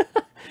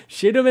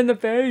 Shoot him in the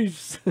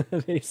face,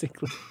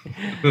 basically.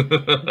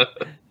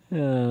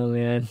 Oh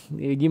man,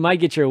 you might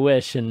get your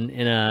wish in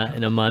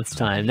a month's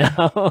time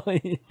now.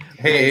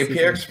 Hey,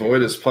 APX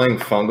Void is playing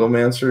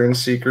Fungalmancer in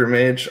Secret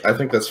Mage. I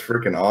think that's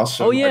freaking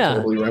awesome. Oh, yeah. I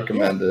totally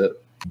recommend it.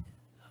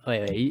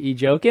 Wait, you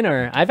joking?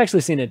 Or I've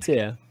actually seen it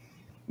too.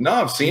 No,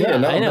 I've seen Yeah, it.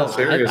 No, I know. I'm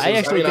serious. I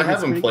actually I think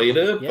it's haven't pretty played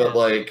good. it, but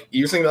like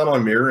using that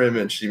on Mirror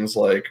Image seems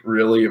like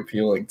really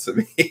appealing to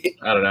me.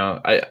 I don't know.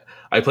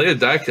 I played a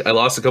deck. I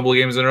lost a couple of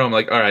games in a row. I'm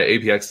like, all right,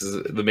 APX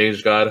is the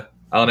mage god.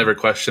 I'll never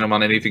question him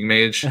on anything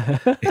mage.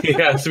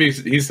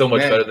 He's so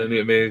much better than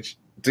me at mage.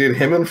 Dude,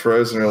 him and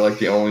Frozen are like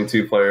the only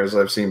two players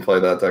I've seen play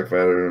that deck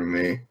better than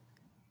me.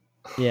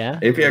 Yeah.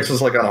 APX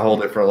is like on a whole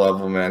different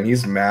level, man.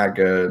 He's mad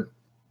good.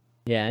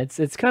 Yeah,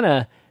 it's kind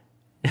of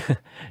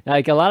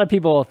like a lot of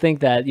people think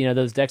that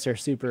those decks are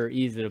super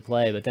easy to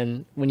play, but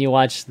then when you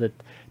watch the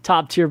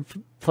top tier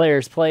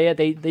players play it,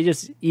 they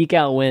just eke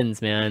out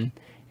wins, man.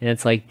 And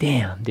it's like,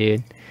 damn,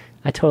 dude,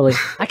 I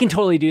can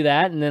totally do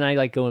that. And then I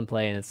like go and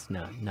play, and it's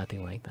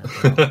nothing like that.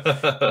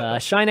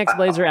 Shinex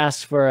Blazer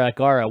asks for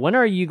Gara. When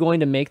are you going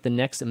to make the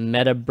next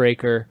meta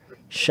breaker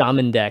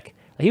Shaman deck?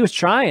 He was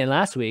trying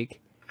last week.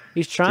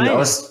 He's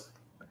trying.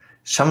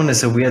 Shaman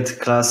is a weird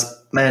class.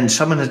 Man,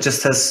 Shaman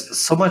just has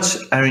so much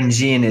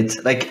RNG in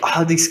it. Like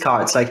all these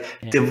cards, like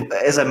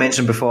as I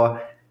mentioned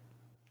before,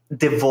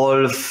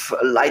 Devolve,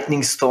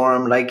 Lightning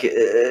Storm, like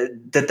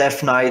the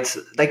Death Knight,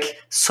 like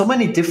so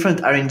many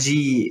different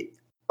RNG.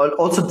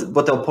 Also,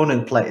 what the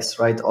opponent plays,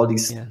 right? All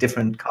these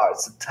different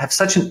cards have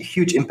such a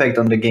huge impact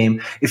on the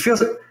game. It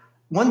feels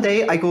one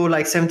day I go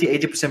like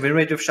 70-80% win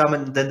rate with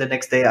Shaman, and then the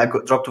next day I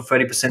drop to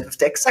 30% with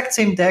the exact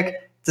same deck,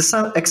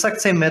 the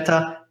exact same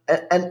meta,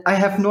 and I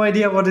have no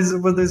idea what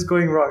is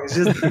going wrong. It's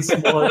just these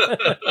small,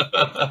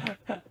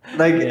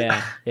 like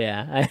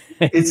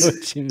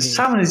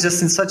Shaman is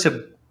just in such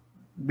a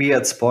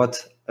weird spot.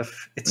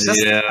 It's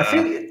just I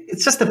think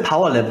it's just the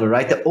power level,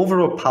 right? The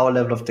overall power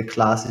level of the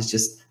class is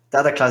just. The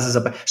other classes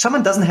are.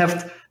 Shaman doesn't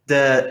have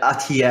the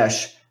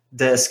Atiyesh,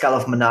 the Skull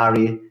of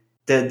Manari,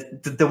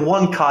 the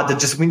one card that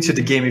just wins you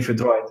the game if you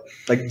draw it,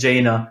 like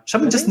Jaina.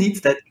 Shaman just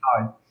needs that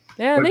card.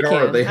 Yeah, they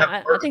can. They have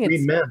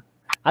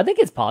I think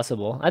it's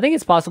possible. I think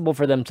it's possible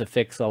for them to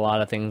fix a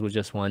lot of things with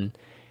just one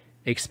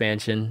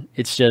expansion.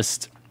 It's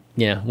just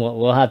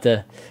we'll have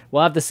to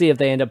see if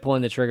they end up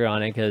pulling the trigger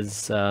on it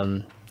because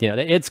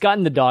it's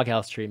gotten the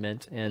doghouse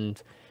treatment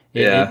and.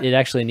 It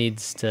actually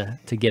needs to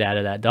get out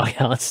of that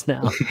doghouse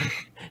now.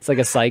 It's like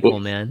a cycle,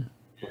 man.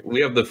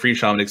 We have the free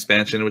Shaman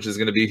expansion, which is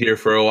going to be here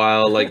for a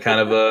while, like kind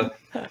of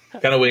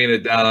weighing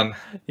it down.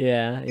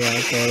 Yeah,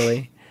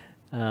 totally.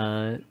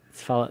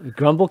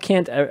 Grumble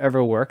can't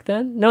ever work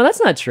then? No, that's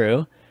not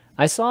true.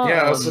 I saw.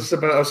 Yeah, I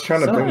was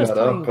trying to bring that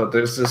up, but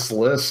there's this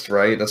list,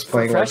 right? That's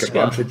playing like a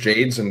bunch of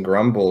Jades and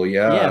Grumble.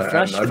 Yeah,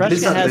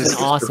 Freshka has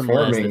an awesome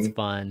list. It's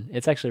fun.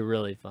 It's actually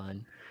really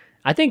fun.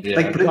 I think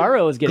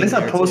Garo is getting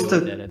Blizzard there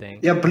posted, too, I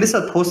think. Yeah,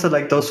 Blizzard posted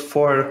like those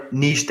 4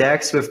 niche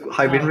decks with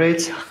high win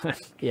rates.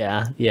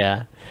 Yeah.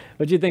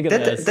 What do you think of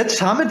this? That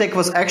Shaman deck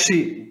was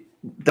actually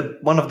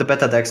one of the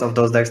better decks of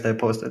those decks they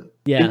posted.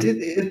 Yeah,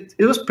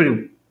 it was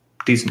pretty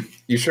decent.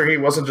 You sure he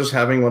wasn't just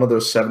having one of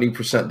those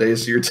 70%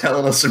 days you're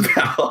telling us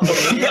about?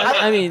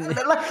 I mean,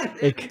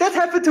 that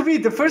happened to me.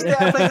 The first day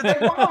I was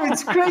like, wow,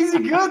 it's crazy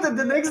good. And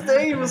the next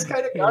day it was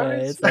kind of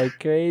garbage. Yeah, it's like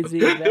crazy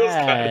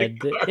bad.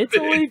 It's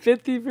only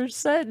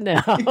 50%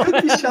 now. It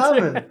could be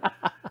Shaman.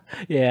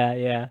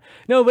 Yeah.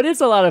 No, but it's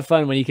a lot of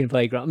fun when you can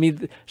play. I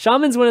mean,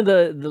 Shaman's one of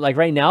the like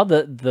right now,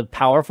 the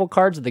powerful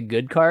cards, the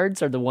good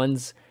cards are the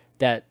ones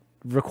that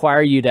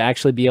require you to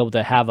actually be able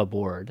to have a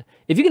board.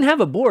 If you can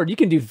have a board, you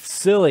can do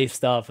silly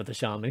stuff with the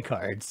Shaman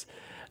cards,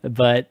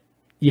 but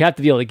you have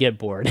to be able to get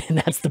bored, and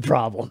that's the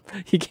problem.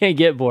 You can't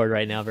get bored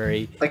right now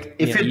very like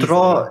if you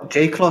draw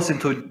J-Claws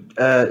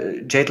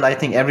into Jade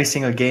Lightning every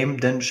single game,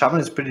 then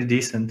Shaman is pretty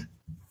decent.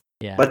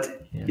 Yeah.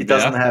 But it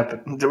doesn't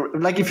happen.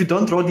 Like if you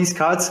don't draw these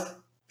cards,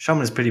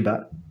 Shaman is pretty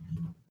bad.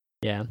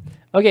 Yeah.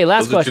 Okay,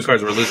 last question. Those 2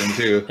 cards we're losing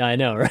too. I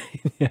know, right?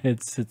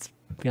 It's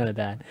kind of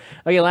bad.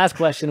 Okay, last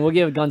question. We'll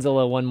give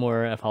Gonzalo one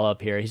more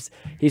follow-up here.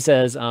 He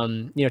says,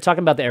 talking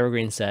about the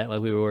Evergreen set,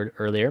 like we were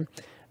earlier,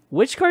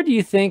 which card do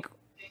you think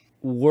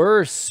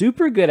were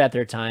super good at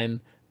their time,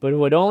 but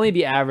would only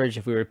be average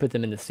if we were to put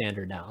them into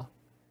Standard now?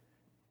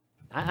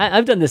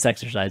 I've done this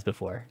exercise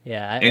before.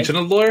 Yeah. Ancient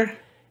of Lore?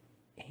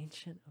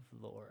 Ancient of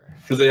lore.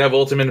 Because they have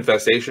Ultimate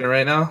Infestation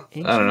right now.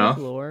 Ancient I don't know.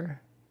 lore.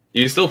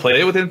 You still play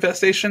it with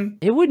Infestation?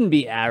 It wouldn't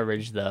be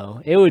average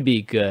though. It would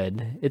be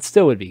good. It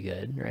still would be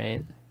good,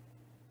 right?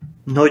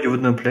 No, you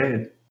would not play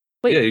it.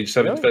 Wait, Yeah, you just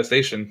have really?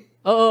 Infestation.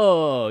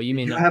 Oh, you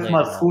mean You not have play it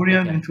at all.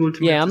 Malfurion Okay. into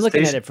Ultimate Yeah, I'm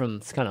looking at Infestation.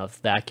 it from kind of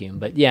vacuum,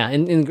 but yeah,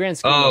 in the grand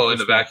scheme. Oh, of in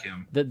the just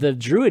vacuum. the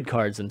druid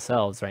cards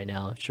themselves right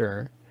now,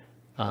 sure.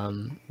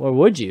 Or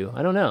would you?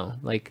 I don't know.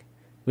 Like,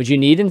 would you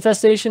need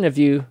infestation if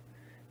you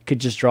could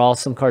just draw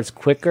some cards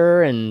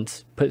quicker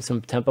and put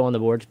some tempo on the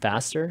board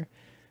faster?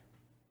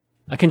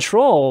 A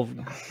control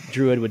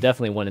druid would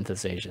definitely want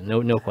infestation,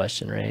 no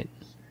question, right?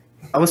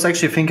 I was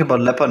actually thinking about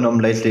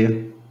Lepernom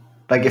lately.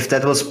 Like, if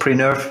that was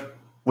pre-nerf,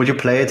 would you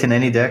play it in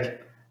any deck?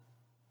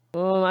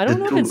 I don't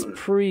The know if it's two-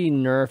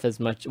 pre-nerf as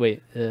much.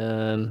 Wait,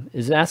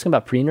 is it asking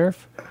about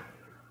pre-nerf?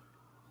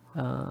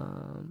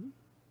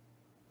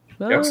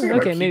 Well, I was thinking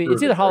about okay, maybe Keeper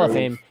it's of either the Hall of Grove.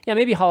 Fame. Yeah,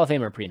 maybe Hall of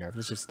Fame or pre-nerf.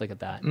 Let's just look at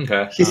that.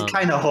 Okay. He's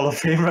kind of Hall of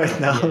Fame right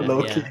now, Yeah,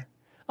 Loki. yeah.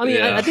 I mean,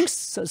 Yeah. I think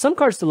some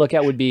cards to look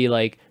at would be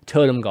like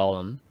Totem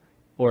Golem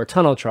or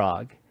Tunnel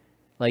Trog.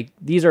 Like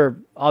these are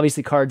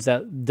obviously cards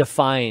that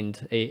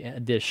defined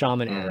the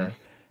Shaman era.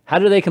 How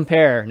do they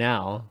compare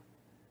now?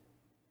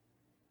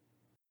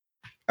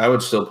 I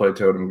would still play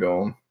Totem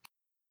Golem.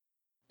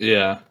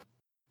 Yeah.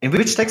 In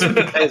which decks would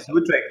you play as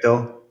Wooddrake,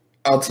 though?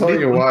 I'll tell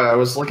you why. I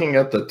was looking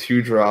at the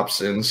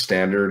 2-drops in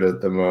Standard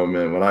at the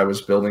moment when I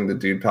was building the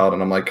Dude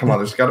Paladin. I'm like, come on,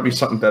 there's got to be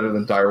something better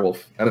than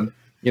Direwolf. And,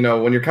 you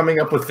know, when you're coming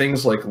up with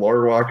things like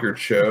Lorewalker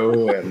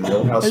Cho and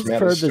Millhouse It's Mana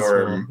purposeful.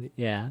 Storm,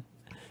 Yeah.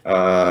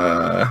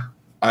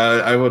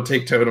 I would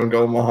take Totem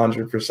Golem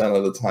 100%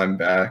 of the time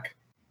back.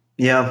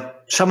 Yeah,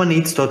 Shaman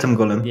needs Totem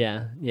Golem.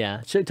 Yeah,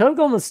 yeah. Totem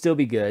Golem will still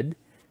be good.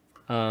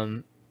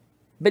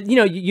 But you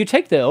know, you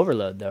take the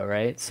overload though,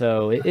 right?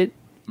 So it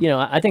you know,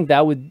 I think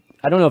that would.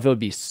 I don't know if it would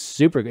be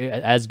super good,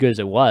 as good as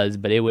it was,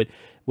 but it would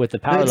with the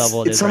power It's,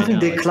 level. it's something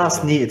the the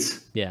class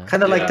needs. Yeah.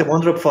 Kind of like Yeah. the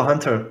 1-drop for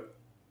Hunter.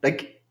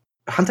 Like,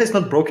 Hunter is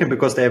not broken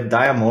because they have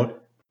Diamond.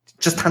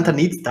 Just Hunter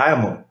needs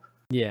Diamond.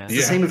 Yeah. It's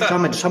the same with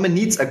Shaman. Shaman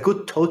needs a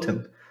good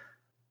totem.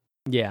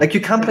 Yeah. Like, you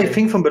can't play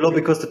Thing from Below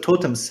because the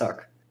totems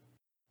suck.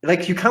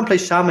 Like, you can't play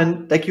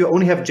Shaman. Like, you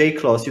only have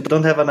J-Claws. You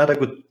don't have another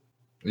good.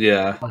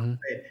 Yeah.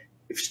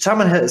 If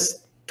Shaman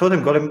has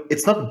Totem Golem,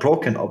 it's not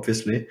broken,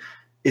 obviously.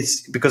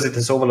 It's because it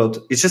has Overload.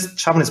 It's just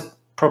Shaman is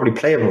probably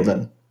playable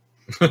then.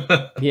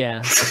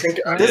 Yeah.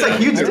 There's a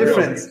huge I don't know.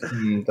 difference.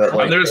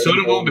 There was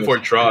Totem Golem before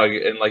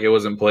Trog, and like it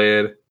wasn't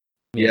played.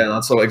 Yeah,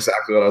 that's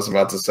exactly what I was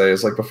about to say.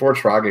 It's like before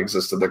Trog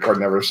existed, the card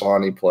never saw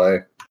any play.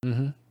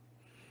 Mm-hmm.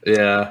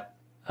 Yeah.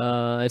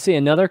 Let's see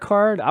another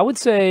card. I would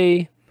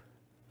say,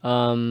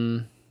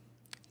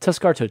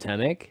 Tuskar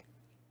Totemic.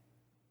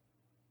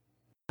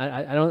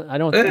 I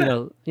don't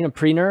Yeah. you know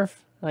pre-nerf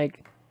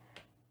like.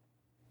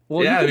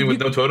 Well, yeah, you I could- mean, with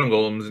you- no totem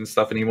golems and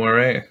stuff anymore,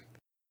 right?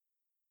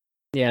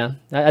 yeah,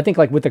 I think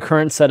like with the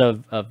current set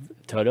of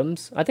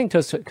totems, I think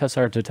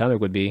Tuskar Totemic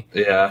would be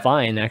Yeah.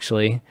 fine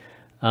actually.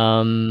 That's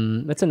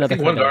I another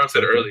think one card. Dark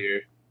said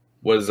earlier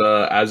was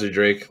Azure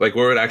Drake. Like,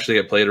 where would it actually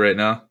get played right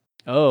now?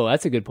 Oh,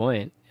 that's a good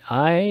point.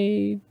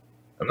 I'm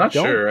not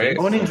Don't sure, right? think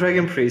Only in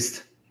Dragon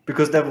Priest.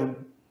 Because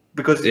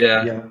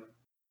Yeah.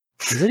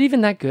 Is it even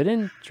that good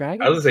in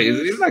Dragon? I was gonna say, is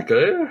it even that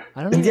good?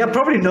 I don't know. Yeah,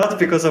 probably not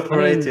because of I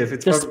mean, narrative.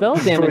 It's the probably- spell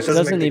probably damage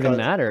doesn't make the even cut.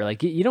 matter.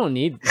 Like you don't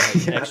need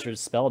like, Yeah. extra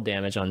spell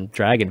damage on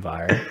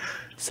Dragonfire.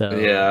 So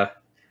Yeah.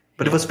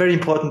 But it was very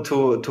important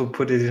to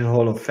put it in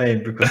Hall of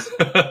Fame because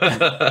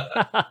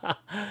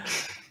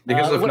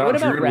Because if what not, about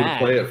Druid would Rag?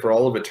 play it for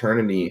all of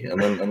eternity,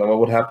 and then what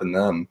would happen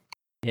then?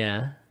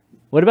 Yeah.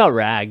 What about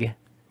Rag?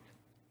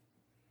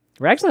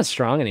 Rag's not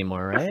strong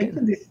anymore, I right? think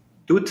that this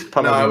dude No,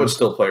 Paladin. I would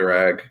still play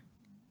Rag.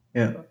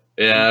 Yeah.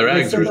 Yeah,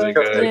 Rag's It's a really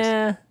lot of good.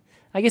 Yeah.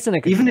 I guess in a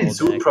Even in control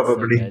Zoo, deck, it's so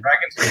probably. good.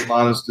 Dragons and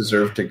Sylvanas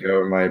deserve to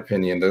go, in my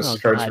opinion. Those Oh,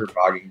 cards God. were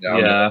bogging down.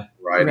 Yeah.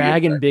 a variety of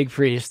Rag and decks. Big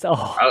Priest. Oh,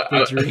 I-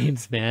 good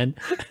dreams, man.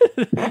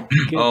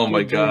 Oh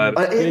my God.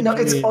 No,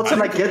 it's dreams. also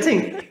like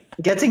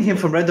getting him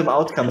from random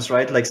outcomes,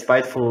 right? Like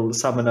Spiteful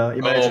Summoner.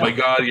 Imagine. Oh my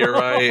God, you're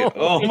right.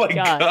 Oh my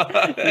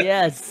God.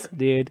 Yes,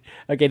 dude.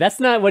 Okay, that's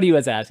not what he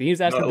was asking. He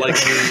was asking No, like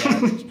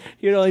like-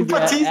 you'd only be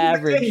But he's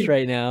average insane.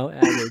 right now.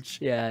 Average.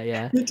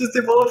 Yeah. You just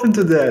evolve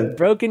into that.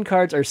 Broken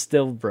cards are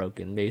still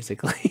broken,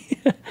 basically.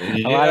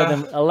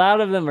 A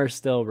lot of them are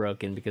still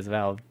broken because of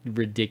how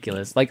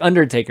ridiculous. Like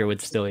Undertaker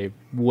would still be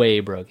way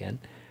broken.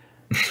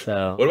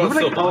 So What about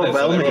Like Sylvanas? So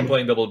overwhelming. everyone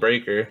playing Double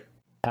Breaker?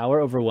 power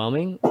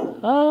overwhelming.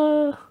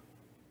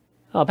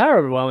 Power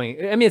overwhelming.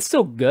 I mean, it's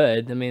still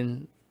good. I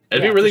mean,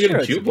 It'd yeah, be really for good sure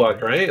in it's cube a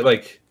block, right?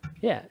 Like,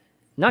 yeah,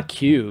 not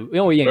cube.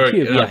 Oh yeah, Or,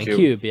 cube. not Yeah, cube.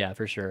 cube. Yeah,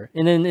 for sure.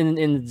 And then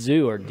in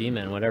zoo or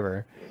demon,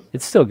 whatever,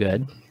 it's still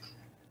good.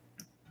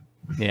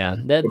 Yeah,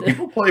 that Would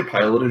people play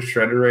Piloted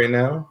Shredder right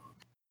now?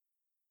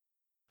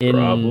 in,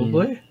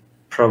 probably.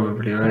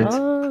 Probably, right?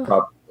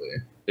 uh,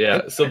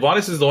 Yeah,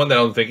 Sylvanas is the one that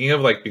I'm thinking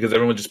of, like, because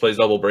everyone just plays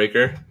Double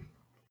Breaker.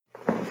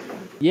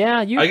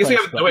 yeah, you. I guess play,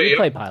 you have- wait, you-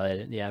 play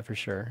pilot. Yeah, for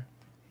sure.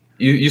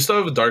 You still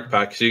have a Dark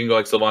Pack, so you can go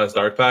like Sylvanas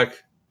Dark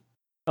Pack.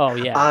 Oh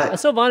yeah,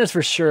 Sylvanas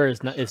for sure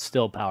is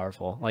still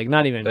powerful. Like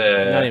not even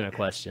a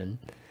question.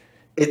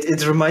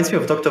 It reminds me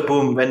of Dr.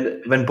 Boom.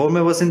 When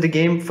Bulma was in the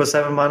game for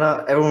 7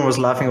 mana, everyone was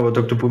laughing about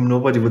Dr. Boom.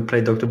 Nobody would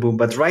play Dr. Boom.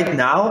 But right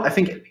now, I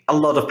think a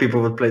lot of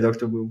people would play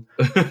Dr. Boom.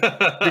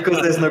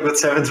 Because there's no good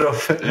 7 drop.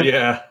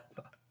 Yeah.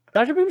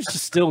 Dr. Boom's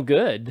just still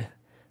good.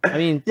 I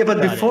mean, yeah,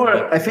 but before,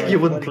 I think you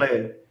wouldn't play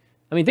it.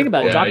 I mean, think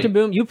about it. Dr.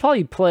 Boom, you'd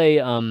probably play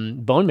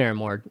Bone Marrow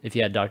more if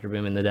you had Dr.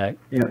 Boom in the deck.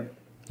 Yeah.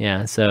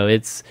 Yeah, so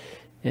it's...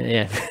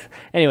 Yeah.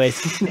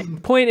 Anyways,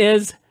 point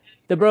is,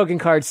 the broken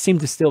cards seem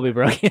to still be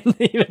broken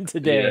even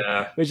today,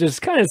 which is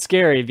kind of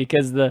scary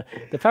because the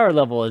power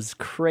level is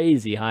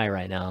crazy high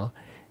right now.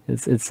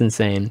 It's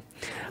insane.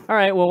 All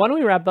right, well, why don't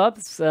we wrap up?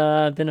 It's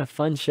been a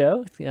fun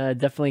show.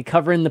 Definitely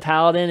covering the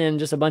Paladin and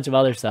just a bunch of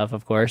other stuff,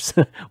 of course.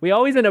 We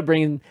always end up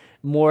bringing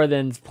more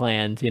than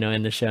planned,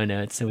 in the show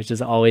notes, which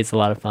is always a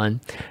lot of fun.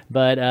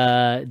 But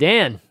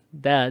Dan,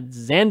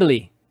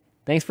 Zandali,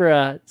 thanks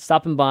for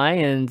stopping by,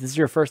 and this is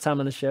your first time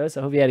on the show, so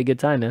I hope you had a good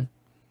time, man.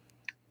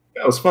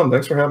 Yeah, it was fun.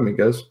 Thanks for having me,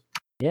 guys.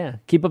 Yeah,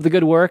 keep up the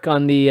good work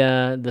on the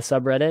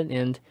subreddit,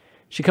 and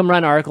should come write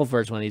an article for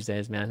us one of these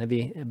days, man. I'd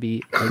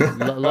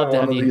love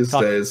to have you these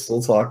days.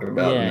 We'll talk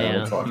about it.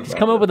 Yeah. We'll Just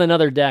come up with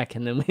another deck,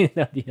 and then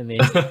that'd be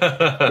amazing.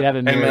 Hey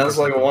man, it's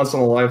like a once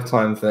in a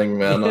lifetime thing,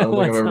 man. I don't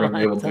think I'm ever gonna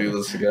be able to do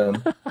this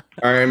again.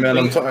 All right, man.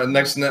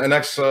 Next.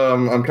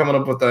 I'm coming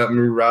up with that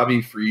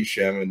Murabi free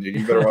shaman, dude.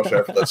 You better watch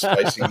out for that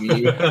spicy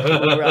meat.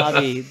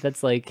 Murabi,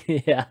 that's like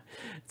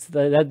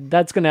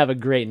that's gonna have a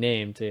great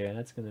name too.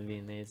 That's gonna be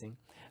amazing.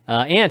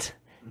 Ant.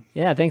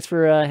 Yeah, thanks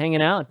for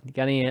hanging out. You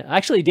got any?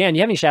 Actually, Dan,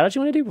 you have any shout outs you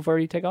want to do before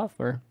you take off?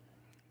 Or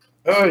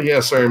oh yeah,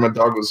 sorry, my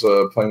dog was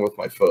playing with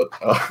my foot.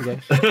 Okay.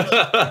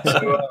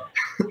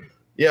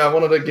 Yeah, I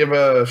wanted to give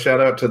a shout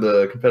out to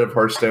the competitive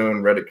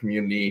Hearthstone Reddit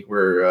community.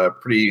 We're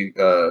pretty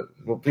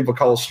people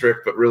call us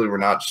strict, but really we're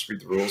not. Just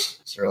read the rules.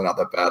 It's really not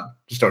that bad.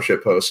 Just don't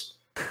shit post.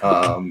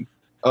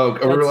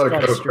 We're allowed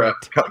to crap.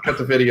 Cut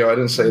the video. I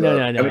didn't say that. No.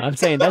 I mean, I'm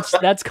saying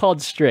that's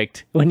called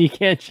strict when you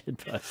can't shit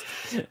post.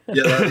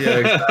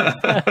 Exactly.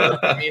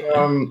 I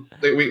mean,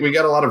 we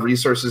got a lot of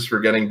resources for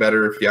getting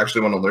better. If you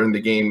actually want to learn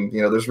the game,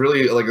 there's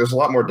really there's a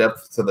lot more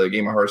depth to the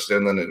game of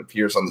Hearthstone than it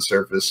appears on the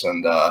surface.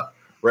 And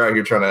we're out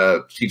here trying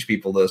to teach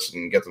people this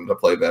and get them to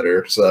play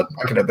better, so that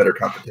I can have better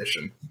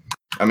competition.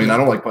 I mean, I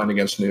don't like playing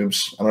against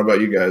noobs. I don't know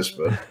about you guys,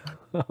 but.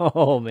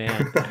 Oh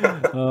man! Get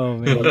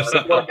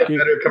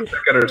better, come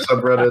check out our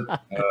subreddit.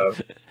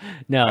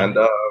 No, and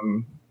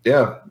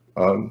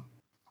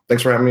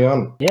thanks for having me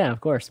on. Yeah,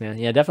 of course, man.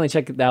 Yeah, definitely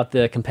check out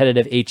the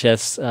competitive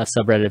HS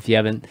subreddit if you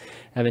haven't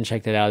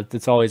checked it out.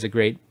 It's always a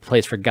great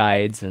place for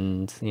guides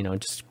and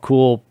just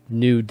cool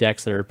new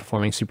decks that are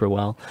performing super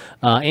well.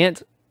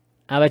 Ant,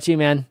 how about you,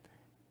 man?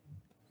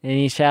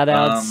 Any shout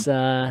outs?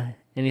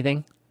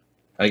 Anything?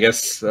 I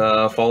guess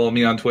follow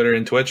me on Twitter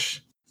and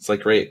Twitch. It's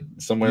like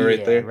somewhere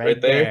right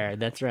there.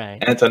 That's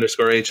right.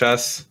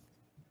 Ant_HS.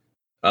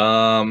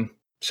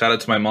 Shout out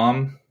to my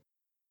mom.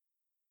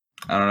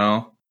 I don't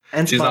know.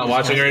 And she's not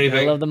watching or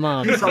anything. I love the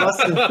mom. It's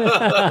awesome.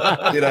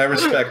 Dude, I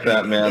respect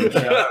that, man.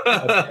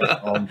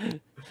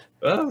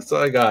 Well, that's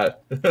all I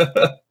got.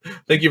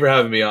 Thank you for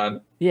having me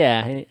on.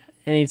 Yeah,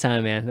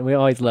 anytime, man. We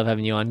always love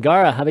having you on.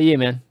 Gara, how about you,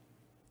 man?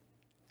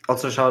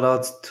 Also, shout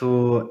out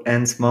to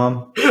Ant's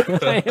mom. She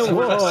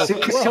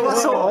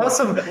was so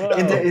awesome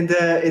in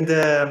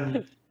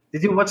the.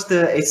 Did you watch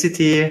the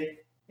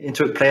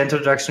HCT player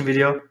introduction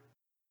video?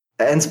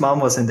 Ant's mom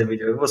was in the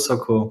video. It was so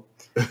cool.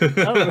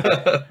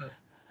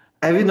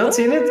 Have you not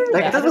seen it?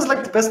 That was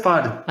the best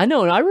part. I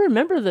know. I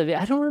remember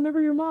I don't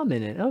remember your mom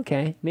in it.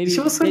 Okay, maybe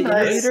she was so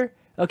nice. Later?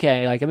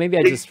 Okay, maybe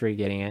I'm just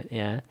forgetting it.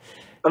 Yeah.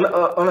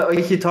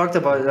 He talked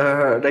about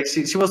her,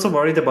 she was so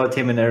worried about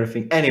him and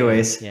everything.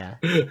 Anyways, yeah.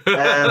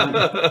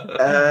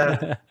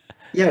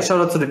 Shout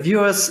out to the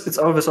viewers. It's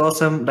always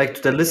awesome.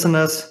 To the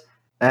listeners,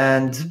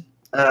 and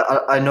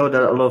I know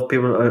that a lot of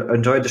people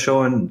enjoy the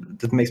show, and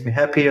that makes me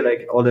happy.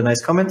 All the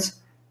nice comments,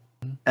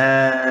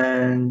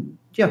 and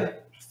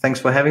thanks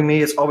for having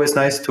me. It's always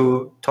nice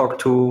to talk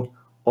to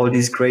all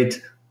these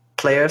great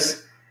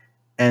players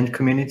and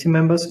community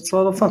members. It's a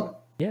lot of fun.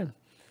 Yeah.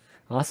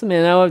 Awesome,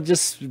 and I'll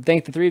just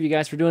thank the three of you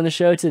guys for doing the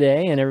show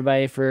today and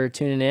everybody for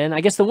tuning in.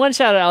 I guess the one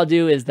shout out I'll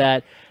do is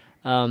that,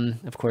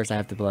 of course, I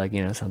have to plug,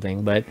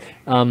 something, but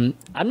I'm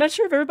not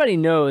sure if everybody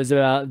knows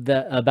about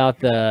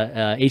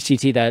the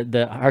HTT,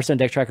 the Hearthstone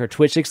Deck Tracker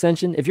Twitch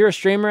extension. If you're a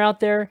streamer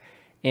out there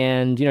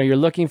and you're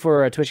looking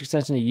for a Twitch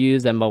extension to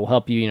use that will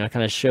help you,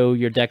 kind of show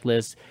your deck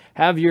list,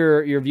 have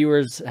your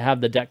viewers have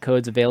the deck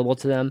codes available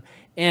to them,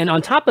 and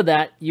on top of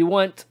that, you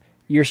want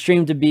your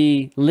stream to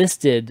be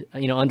listed,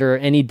 under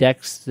any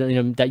decks,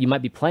 that you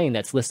might be playing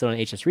that's listed on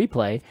HS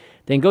Replay,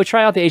 then go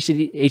try out the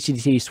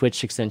HTT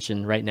Switch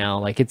extension right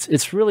now.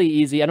 It's really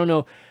easy. I don't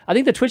know. I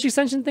think the Twitch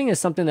extension thing is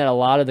something that a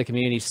lot of the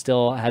community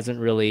still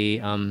hasn't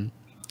really,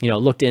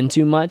 looked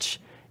into much.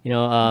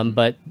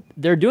 But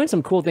they're doing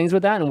some cool things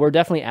with that, and we're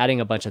definitely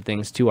adding a bunch of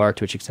things to our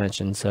Twitch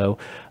extension. So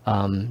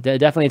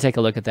definitely take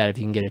a look at that if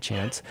you can get a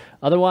chance.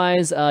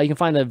 Otherwise, you can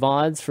find the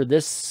VODs for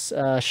this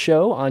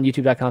show on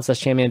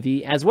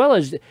youtube.com/ChanmanV, as well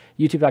as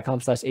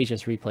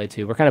youtube.com/HSReplay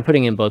too. We're kind of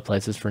putting in both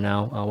places for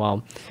now,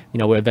 while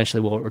we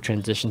eventually will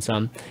transition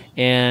some.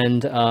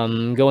 And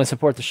go and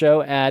support the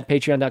show at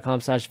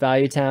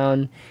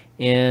patreon.com/ValueTown.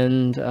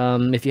 And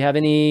if you have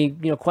any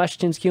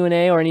questions,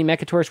 Q&A, or any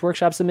MechaTorch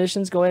workshop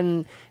submissions, go ahead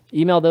and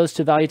email those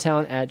to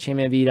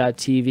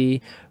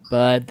valuetown@chanmanv.tv.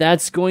 But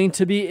that's going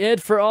to be it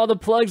for all the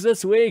plugs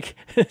this week.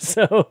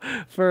 So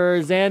for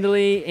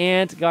Zandali,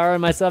 Ant, Gara,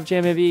 and myself,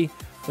 ChanmanV,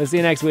 we'll see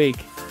you next week.